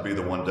nice not to be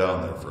the one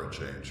down there for a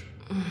change.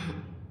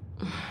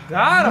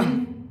 Got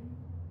him!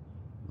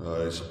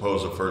 I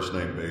suppose a first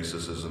name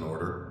basis is in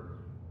order.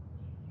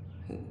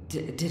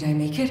 Did I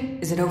make it?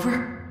 Is it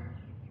over?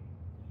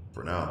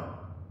 For now.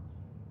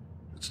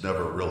 It's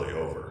never really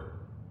over.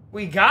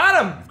 We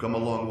got him! You've come a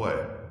long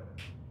way.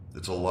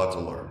 It's a lot to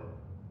learn.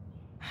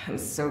 I'm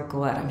so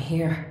glad I'm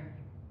here.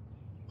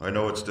 I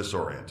know it's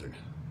disorienting.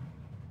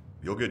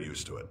 You'll get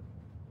used to it.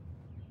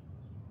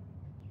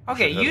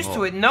 Okay, used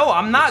to it? No,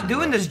 I'm not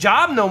doing this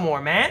job no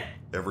more, man.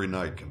 Every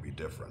night can be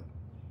different.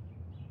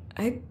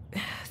 I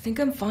think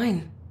I'm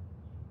fine.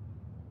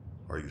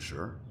 Are you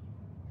sure?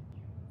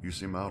 You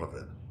seem out of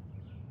it.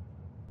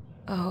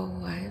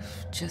 Oh,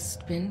 I've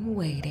just been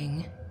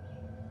waiting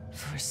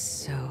for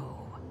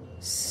so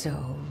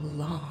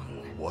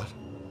long. What?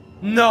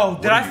 No,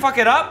 did I fuck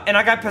it up and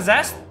I got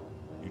possessed?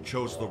 You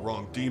chose the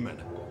wrong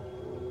demon.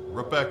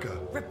 Rebecca.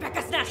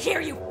 Rebecca's not here,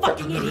 you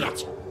fucking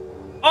idiot!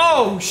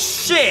 Oh,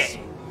 shit!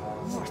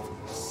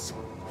 Worthless.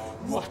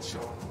 Watch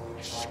your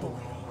flesh, boy.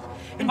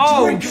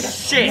 Oh,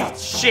 shit,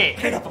 shit.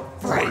 Hit up a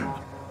frame.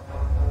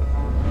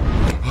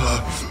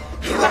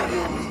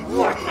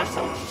 Worthless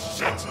old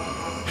shit.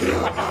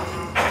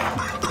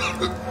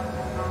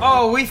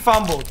 Oh, we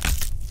fumbled.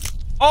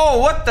 Oh,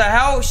 what the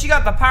hell? She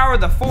got the power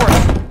of the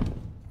Force.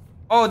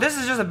 Oh, this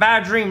is just a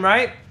bad dream,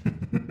 right?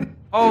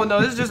 Oh, no,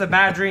 this is just a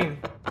bad dream.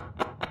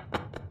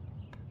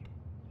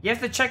 You have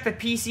to check the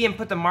PC and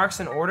put the marks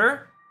in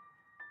order.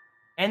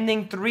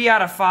 Ending 3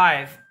 out of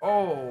 5.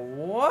 Oh,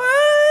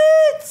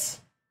 what?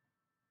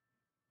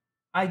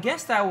 I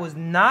guess that was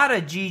not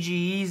a GG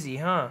easy,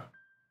 huh?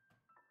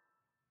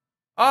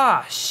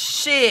 Ah,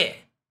 shit.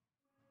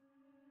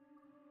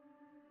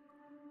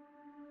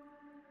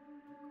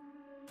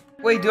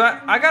 Wait,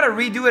 I gotta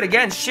redo it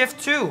again.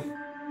 Shift 2.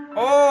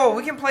 Oh,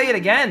 we can play it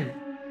again.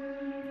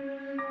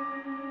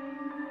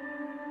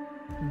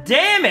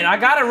 Damn it, I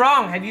got it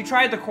wrong. Have you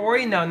tried the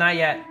quarry? No, not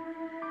yet.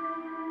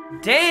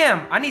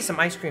 Damn! I need some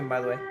ice cream,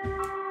 by the way.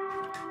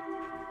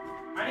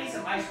 I need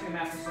some ice cream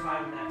after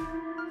surviving that.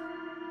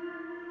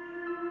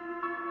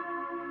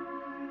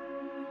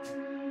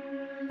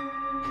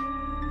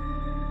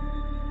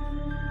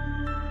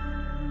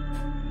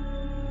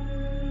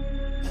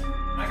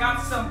 I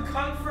got some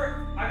comfort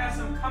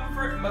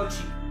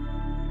mochi.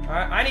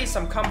 Alright, I need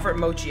some comfort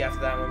mochi after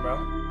that one, bro.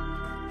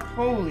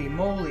 Holy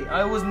moly.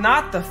 I was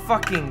not the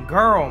fucking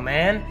girl,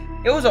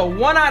 man. It was a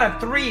 1 out of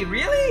 3.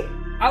 Really?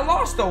 I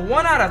lost a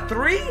 1 out of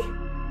 3?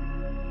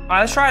 Alright,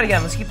 let's try it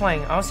again. Let's keep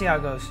playing. I'll see how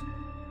it goes.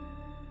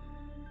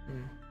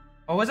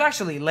 Oh, it's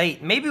actually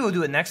late. Maybe we'll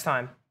do it next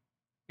time.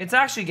 It's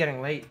actually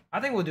getting late. I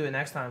think we'll do it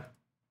next time.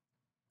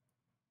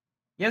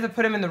 You have to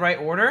put them in the right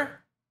order?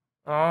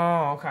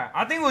 Oh, okay.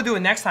 I think we'll do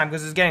it next time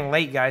because it's getting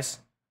late, guys.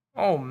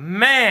 Oh,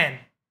 man.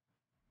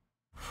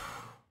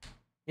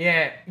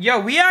 Yeah.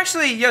 Yo,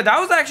 that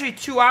was actually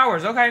 2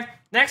 hours. Okay.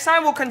 Next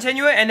time we'll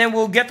continue it and then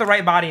we'll get the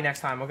right body next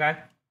time, okay?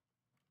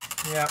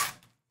 Yeah.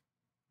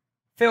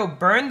 Phil,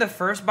 burn the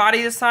first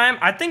body this time?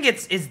 I think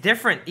it's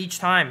different each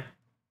time.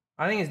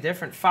 I think it's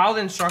different. Follow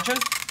the instructions.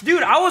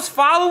 Dude, I was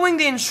following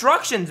the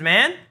instructions,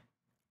 man.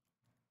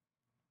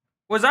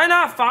 Was I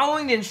not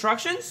following the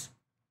instructions?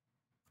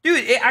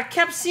 Dude, I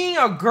kept seeing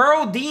a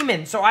girl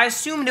demon, so I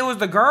assumed it was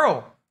the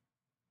girl.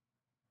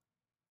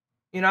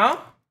 You know?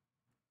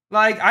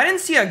 Like, I didn't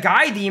see a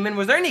guy demon.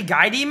 Was there any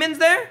guy demons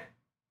there?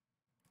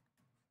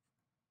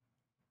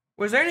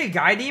 Was there any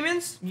guy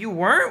demons? You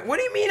weren't? What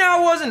do you mean I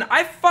wasn't?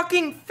 I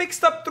fucking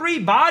fixed up 3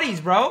 bodies,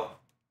 bro.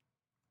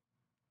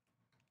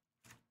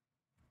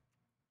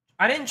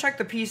 I didn't check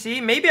the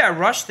PC. Maybe I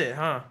rushed it,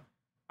 huh?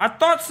 I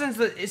thought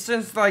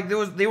since like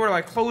they were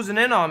like closing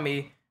in on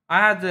me, I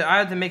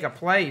had to make a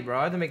play, bro.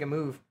 I had to make a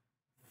move.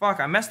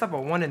 Fuck, I messed up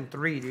a 1 in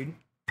 3, dude.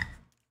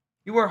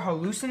 You were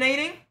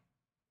hallucinating?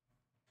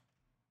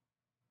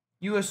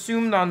 You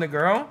assumed on the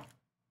girl?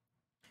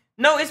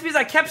 No, it's because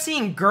I kept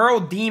seeing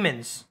girl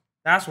demons.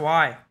 That's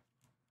why.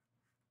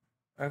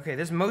 Okay,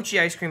 this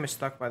mochi ice cream is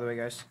stuck, by the way,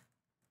 guys.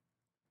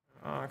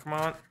 Oh, come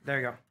on. There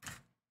you go.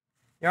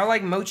 Y'all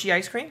like mochi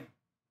ice cream?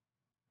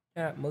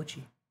 Yeah,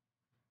 mochi.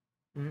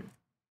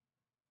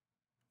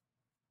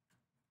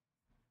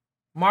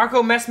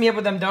 Marco messed me up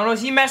with them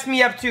donos. He messed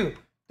me up too.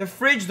 The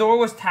fridge door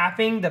was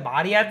tapping the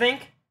body, I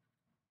think.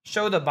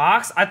 Show the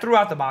box. I threw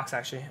out the box,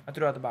 actually. I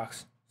threw out the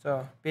box.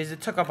 So, because it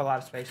took up a lot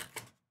of space.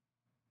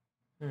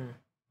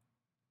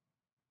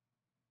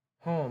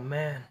 Oh,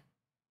 man.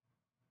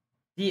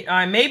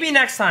 Maybe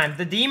next time.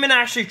 The demon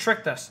actually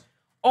tricked us.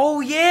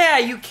 Oh, yeah.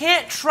 You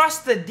can't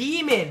trust the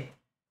demon.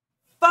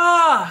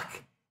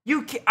 Fuck.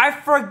 I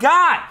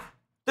forgot.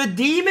 The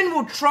demon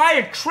will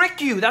try to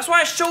trick you. That's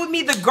why it showed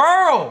me the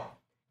girl.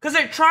 Because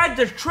it tried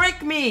to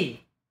trick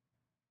me.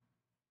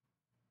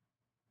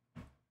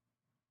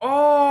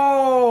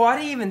 Oh, I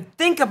didn't even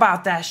think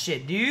about that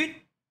shit, dude.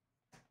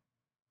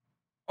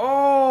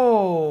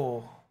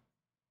 Oh.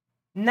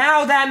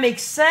 Now that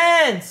makes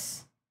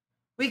sense.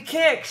 We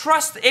can't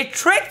trust. It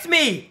tricked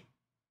me.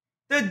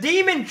 The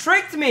demon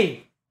tricked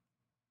me.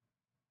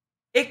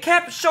 It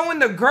kept showing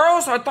the girl,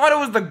 so I thought it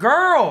was the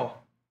girl.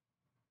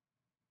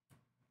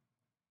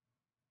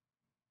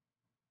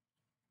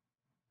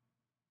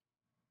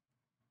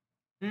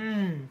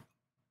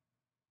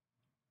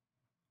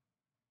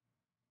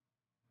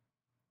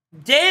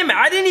 Damn it,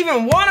 I didn't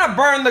even want to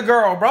burn the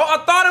girl, bro. I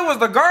thought it was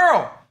the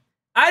girl.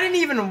 I didn't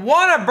even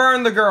want to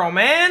burn the girl,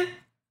 man.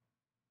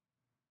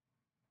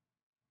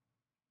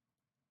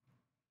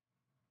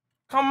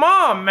 Come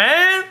on,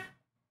 man.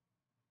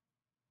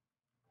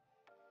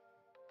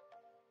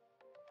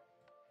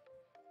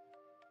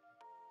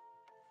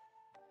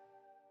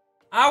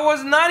 I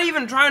was not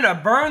even trying to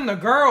burn the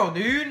girl,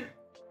 dude.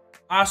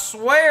 I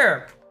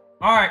swear.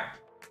 All right.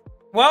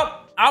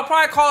 Well, I'll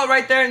probably call it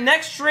right there.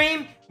 Next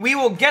stream, we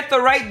will get the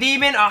right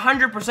demon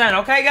 100%.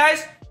 Okay,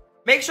 guys?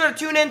 Make sure to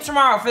tune in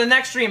tomorrow for the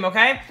next stream,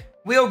 okay?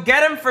 We'll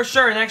get him for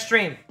sure next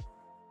stream.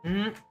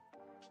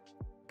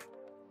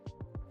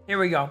 Here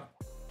we go.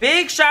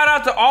 Big shout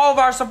out to all of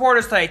our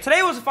supporters today.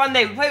 Today was a fun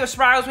day. We played with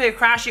Spriles, we played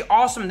with Crashy.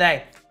 Awesome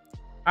day.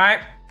 All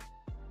right.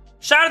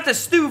 Shout out to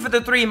Stu for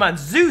the 3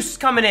 months. Zeus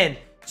coming in.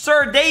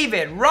 Sir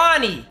David.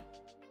 Ronnie.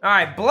 All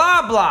right.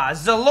 Blah, blah.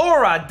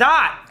 Zalora.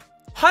 Dot.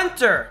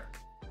 Hunter.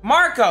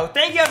 Marco.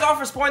 Thank you guys all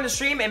for supporting the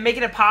stream and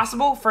making it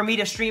possible for me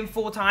to stream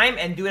full time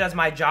and do it as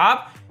my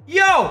job.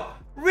 Yo,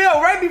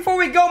 right before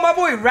we go, my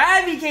boy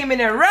Ravi came in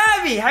there.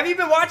 Ravi, have you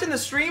been watching the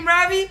stream,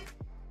 Ravi?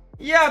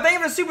 Yo, thank you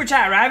for the super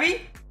chat,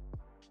 Ravi.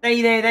 Thank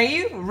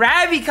you.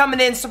 Ravi coming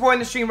in, supporting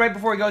the stream right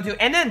before we go too.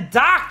 And then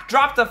Doc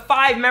dropped a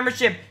 5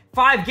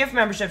 gift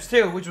memberships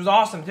too, which was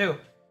awesome too.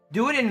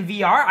 Do it in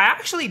VR. I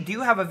actually do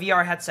have a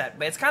VR headset,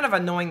 but it's kind of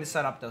annoying to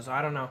set up though, so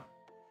I don't know.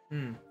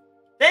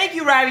 Thank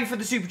you, Ravi, for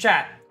the super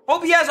chat.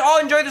 Hope you guys all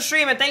enjoyed the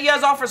stream, and thank you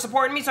guys all for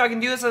supporting me so I can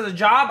do this as a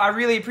job. I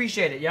really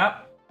appreciate it.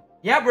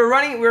 Yep, we're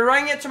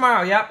running it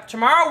tomorrow. Yep.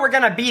 Tomorrow we're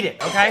gonna beat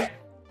it, okay?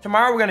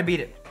 Tomorrow we're gonna beat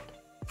it.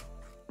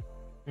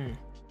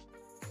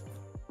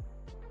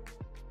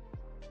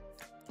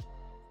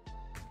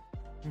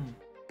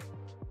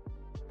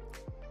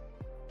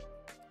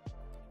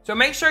 So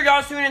make sure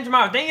y'all tune in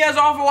tomorrow. Thank you guys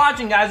all for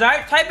watching, guys. All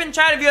right, type in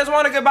chat if you guys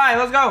want a goodbye.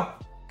 Let's go.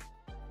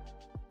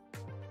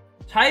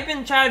 Type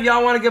in chat if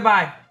y'all want a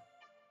goodbye.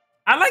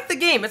 I like the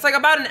game. It's like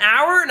about an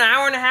hour and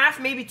a half,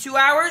 maybe 2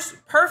 hours.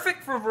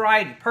 Perfect for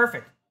variety.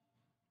 Perfect.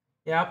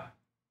 Yep.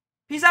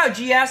 Peace out,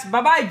 GS.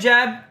 Bye-bye,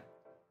 Jeb.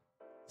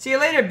 See you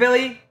later,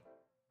 Billy.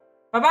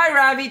 Bye-bye,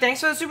 Ravi. Thanks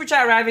for the super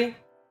chat, Ravi.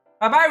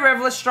 Bye-bye,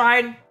 Revelous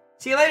Stride.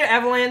 See you later,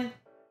 Evelyn.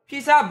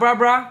 Peace out,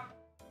 bruh.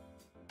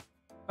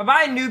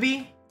 Bye-bye,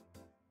 Newbie.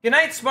 Good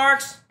night,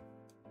 Sparks.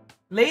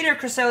 Later,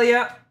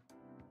 Cresselia.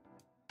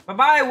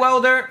 Bye-bye,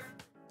 Welder.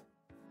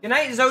 Good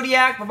night,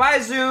 Zodiac. Bye-bye,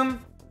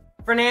 Zoom.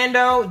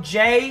 Fernando,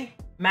 Jay,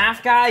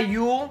 Math Guy,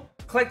 Yule,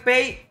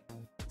 Clickbait,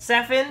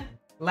 Sefin,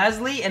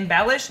 Leslie,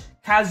 Embellish,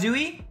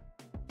 Kazui,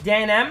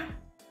 Dan M.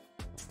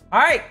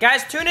 Alright,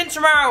 guys, tune in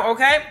tomorrow,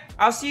 okay?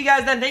 I'll see you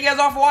guys then. Thank you guys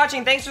all for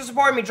watching. Thanks for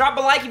supporting me. Drop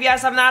a like if you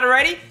guys have not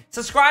already.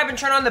 Subscribe and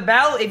turn on the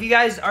bell if you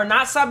guys are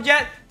not subbed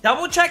yet.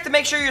 Double check to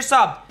make sure you're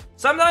subbed.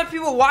 Sometimes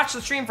people watch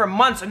the stream for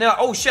months and they're like,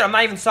 oh shit, I'm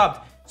not even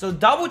subbed. So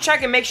double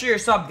check and make sure you're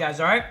subbed, guys,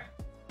 alright?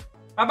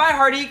 Bye-bye,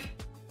 Hardik.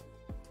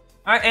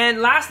 Alright, and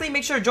lastly,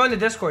 make sure to join the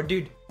Discord.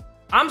 Dude,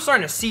 I'm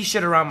starting to see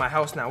shit around my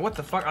house now. What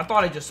the fuck? I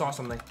thought I just saw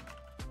something.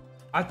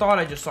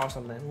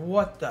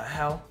 What the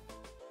hell?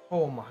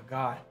 Oh my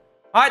god.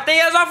 Alright, thank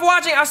you guys all for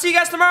watching. I'll see you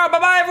guys tomorrow.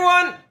 Bye-bye,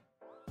 everyone.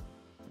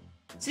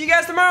 See you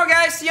guys tomorrow,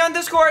 guys. See you on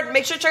Discord.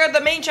 Make sure to check out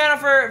the main channel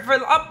for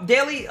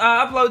daily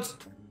uploads.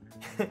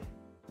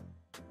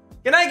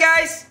 Good night,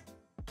 guys.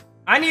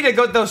 I need to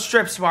go those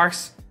strips,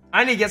 Sparks.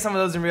 I need to get some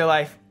of those in real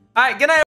life. Alright, good night.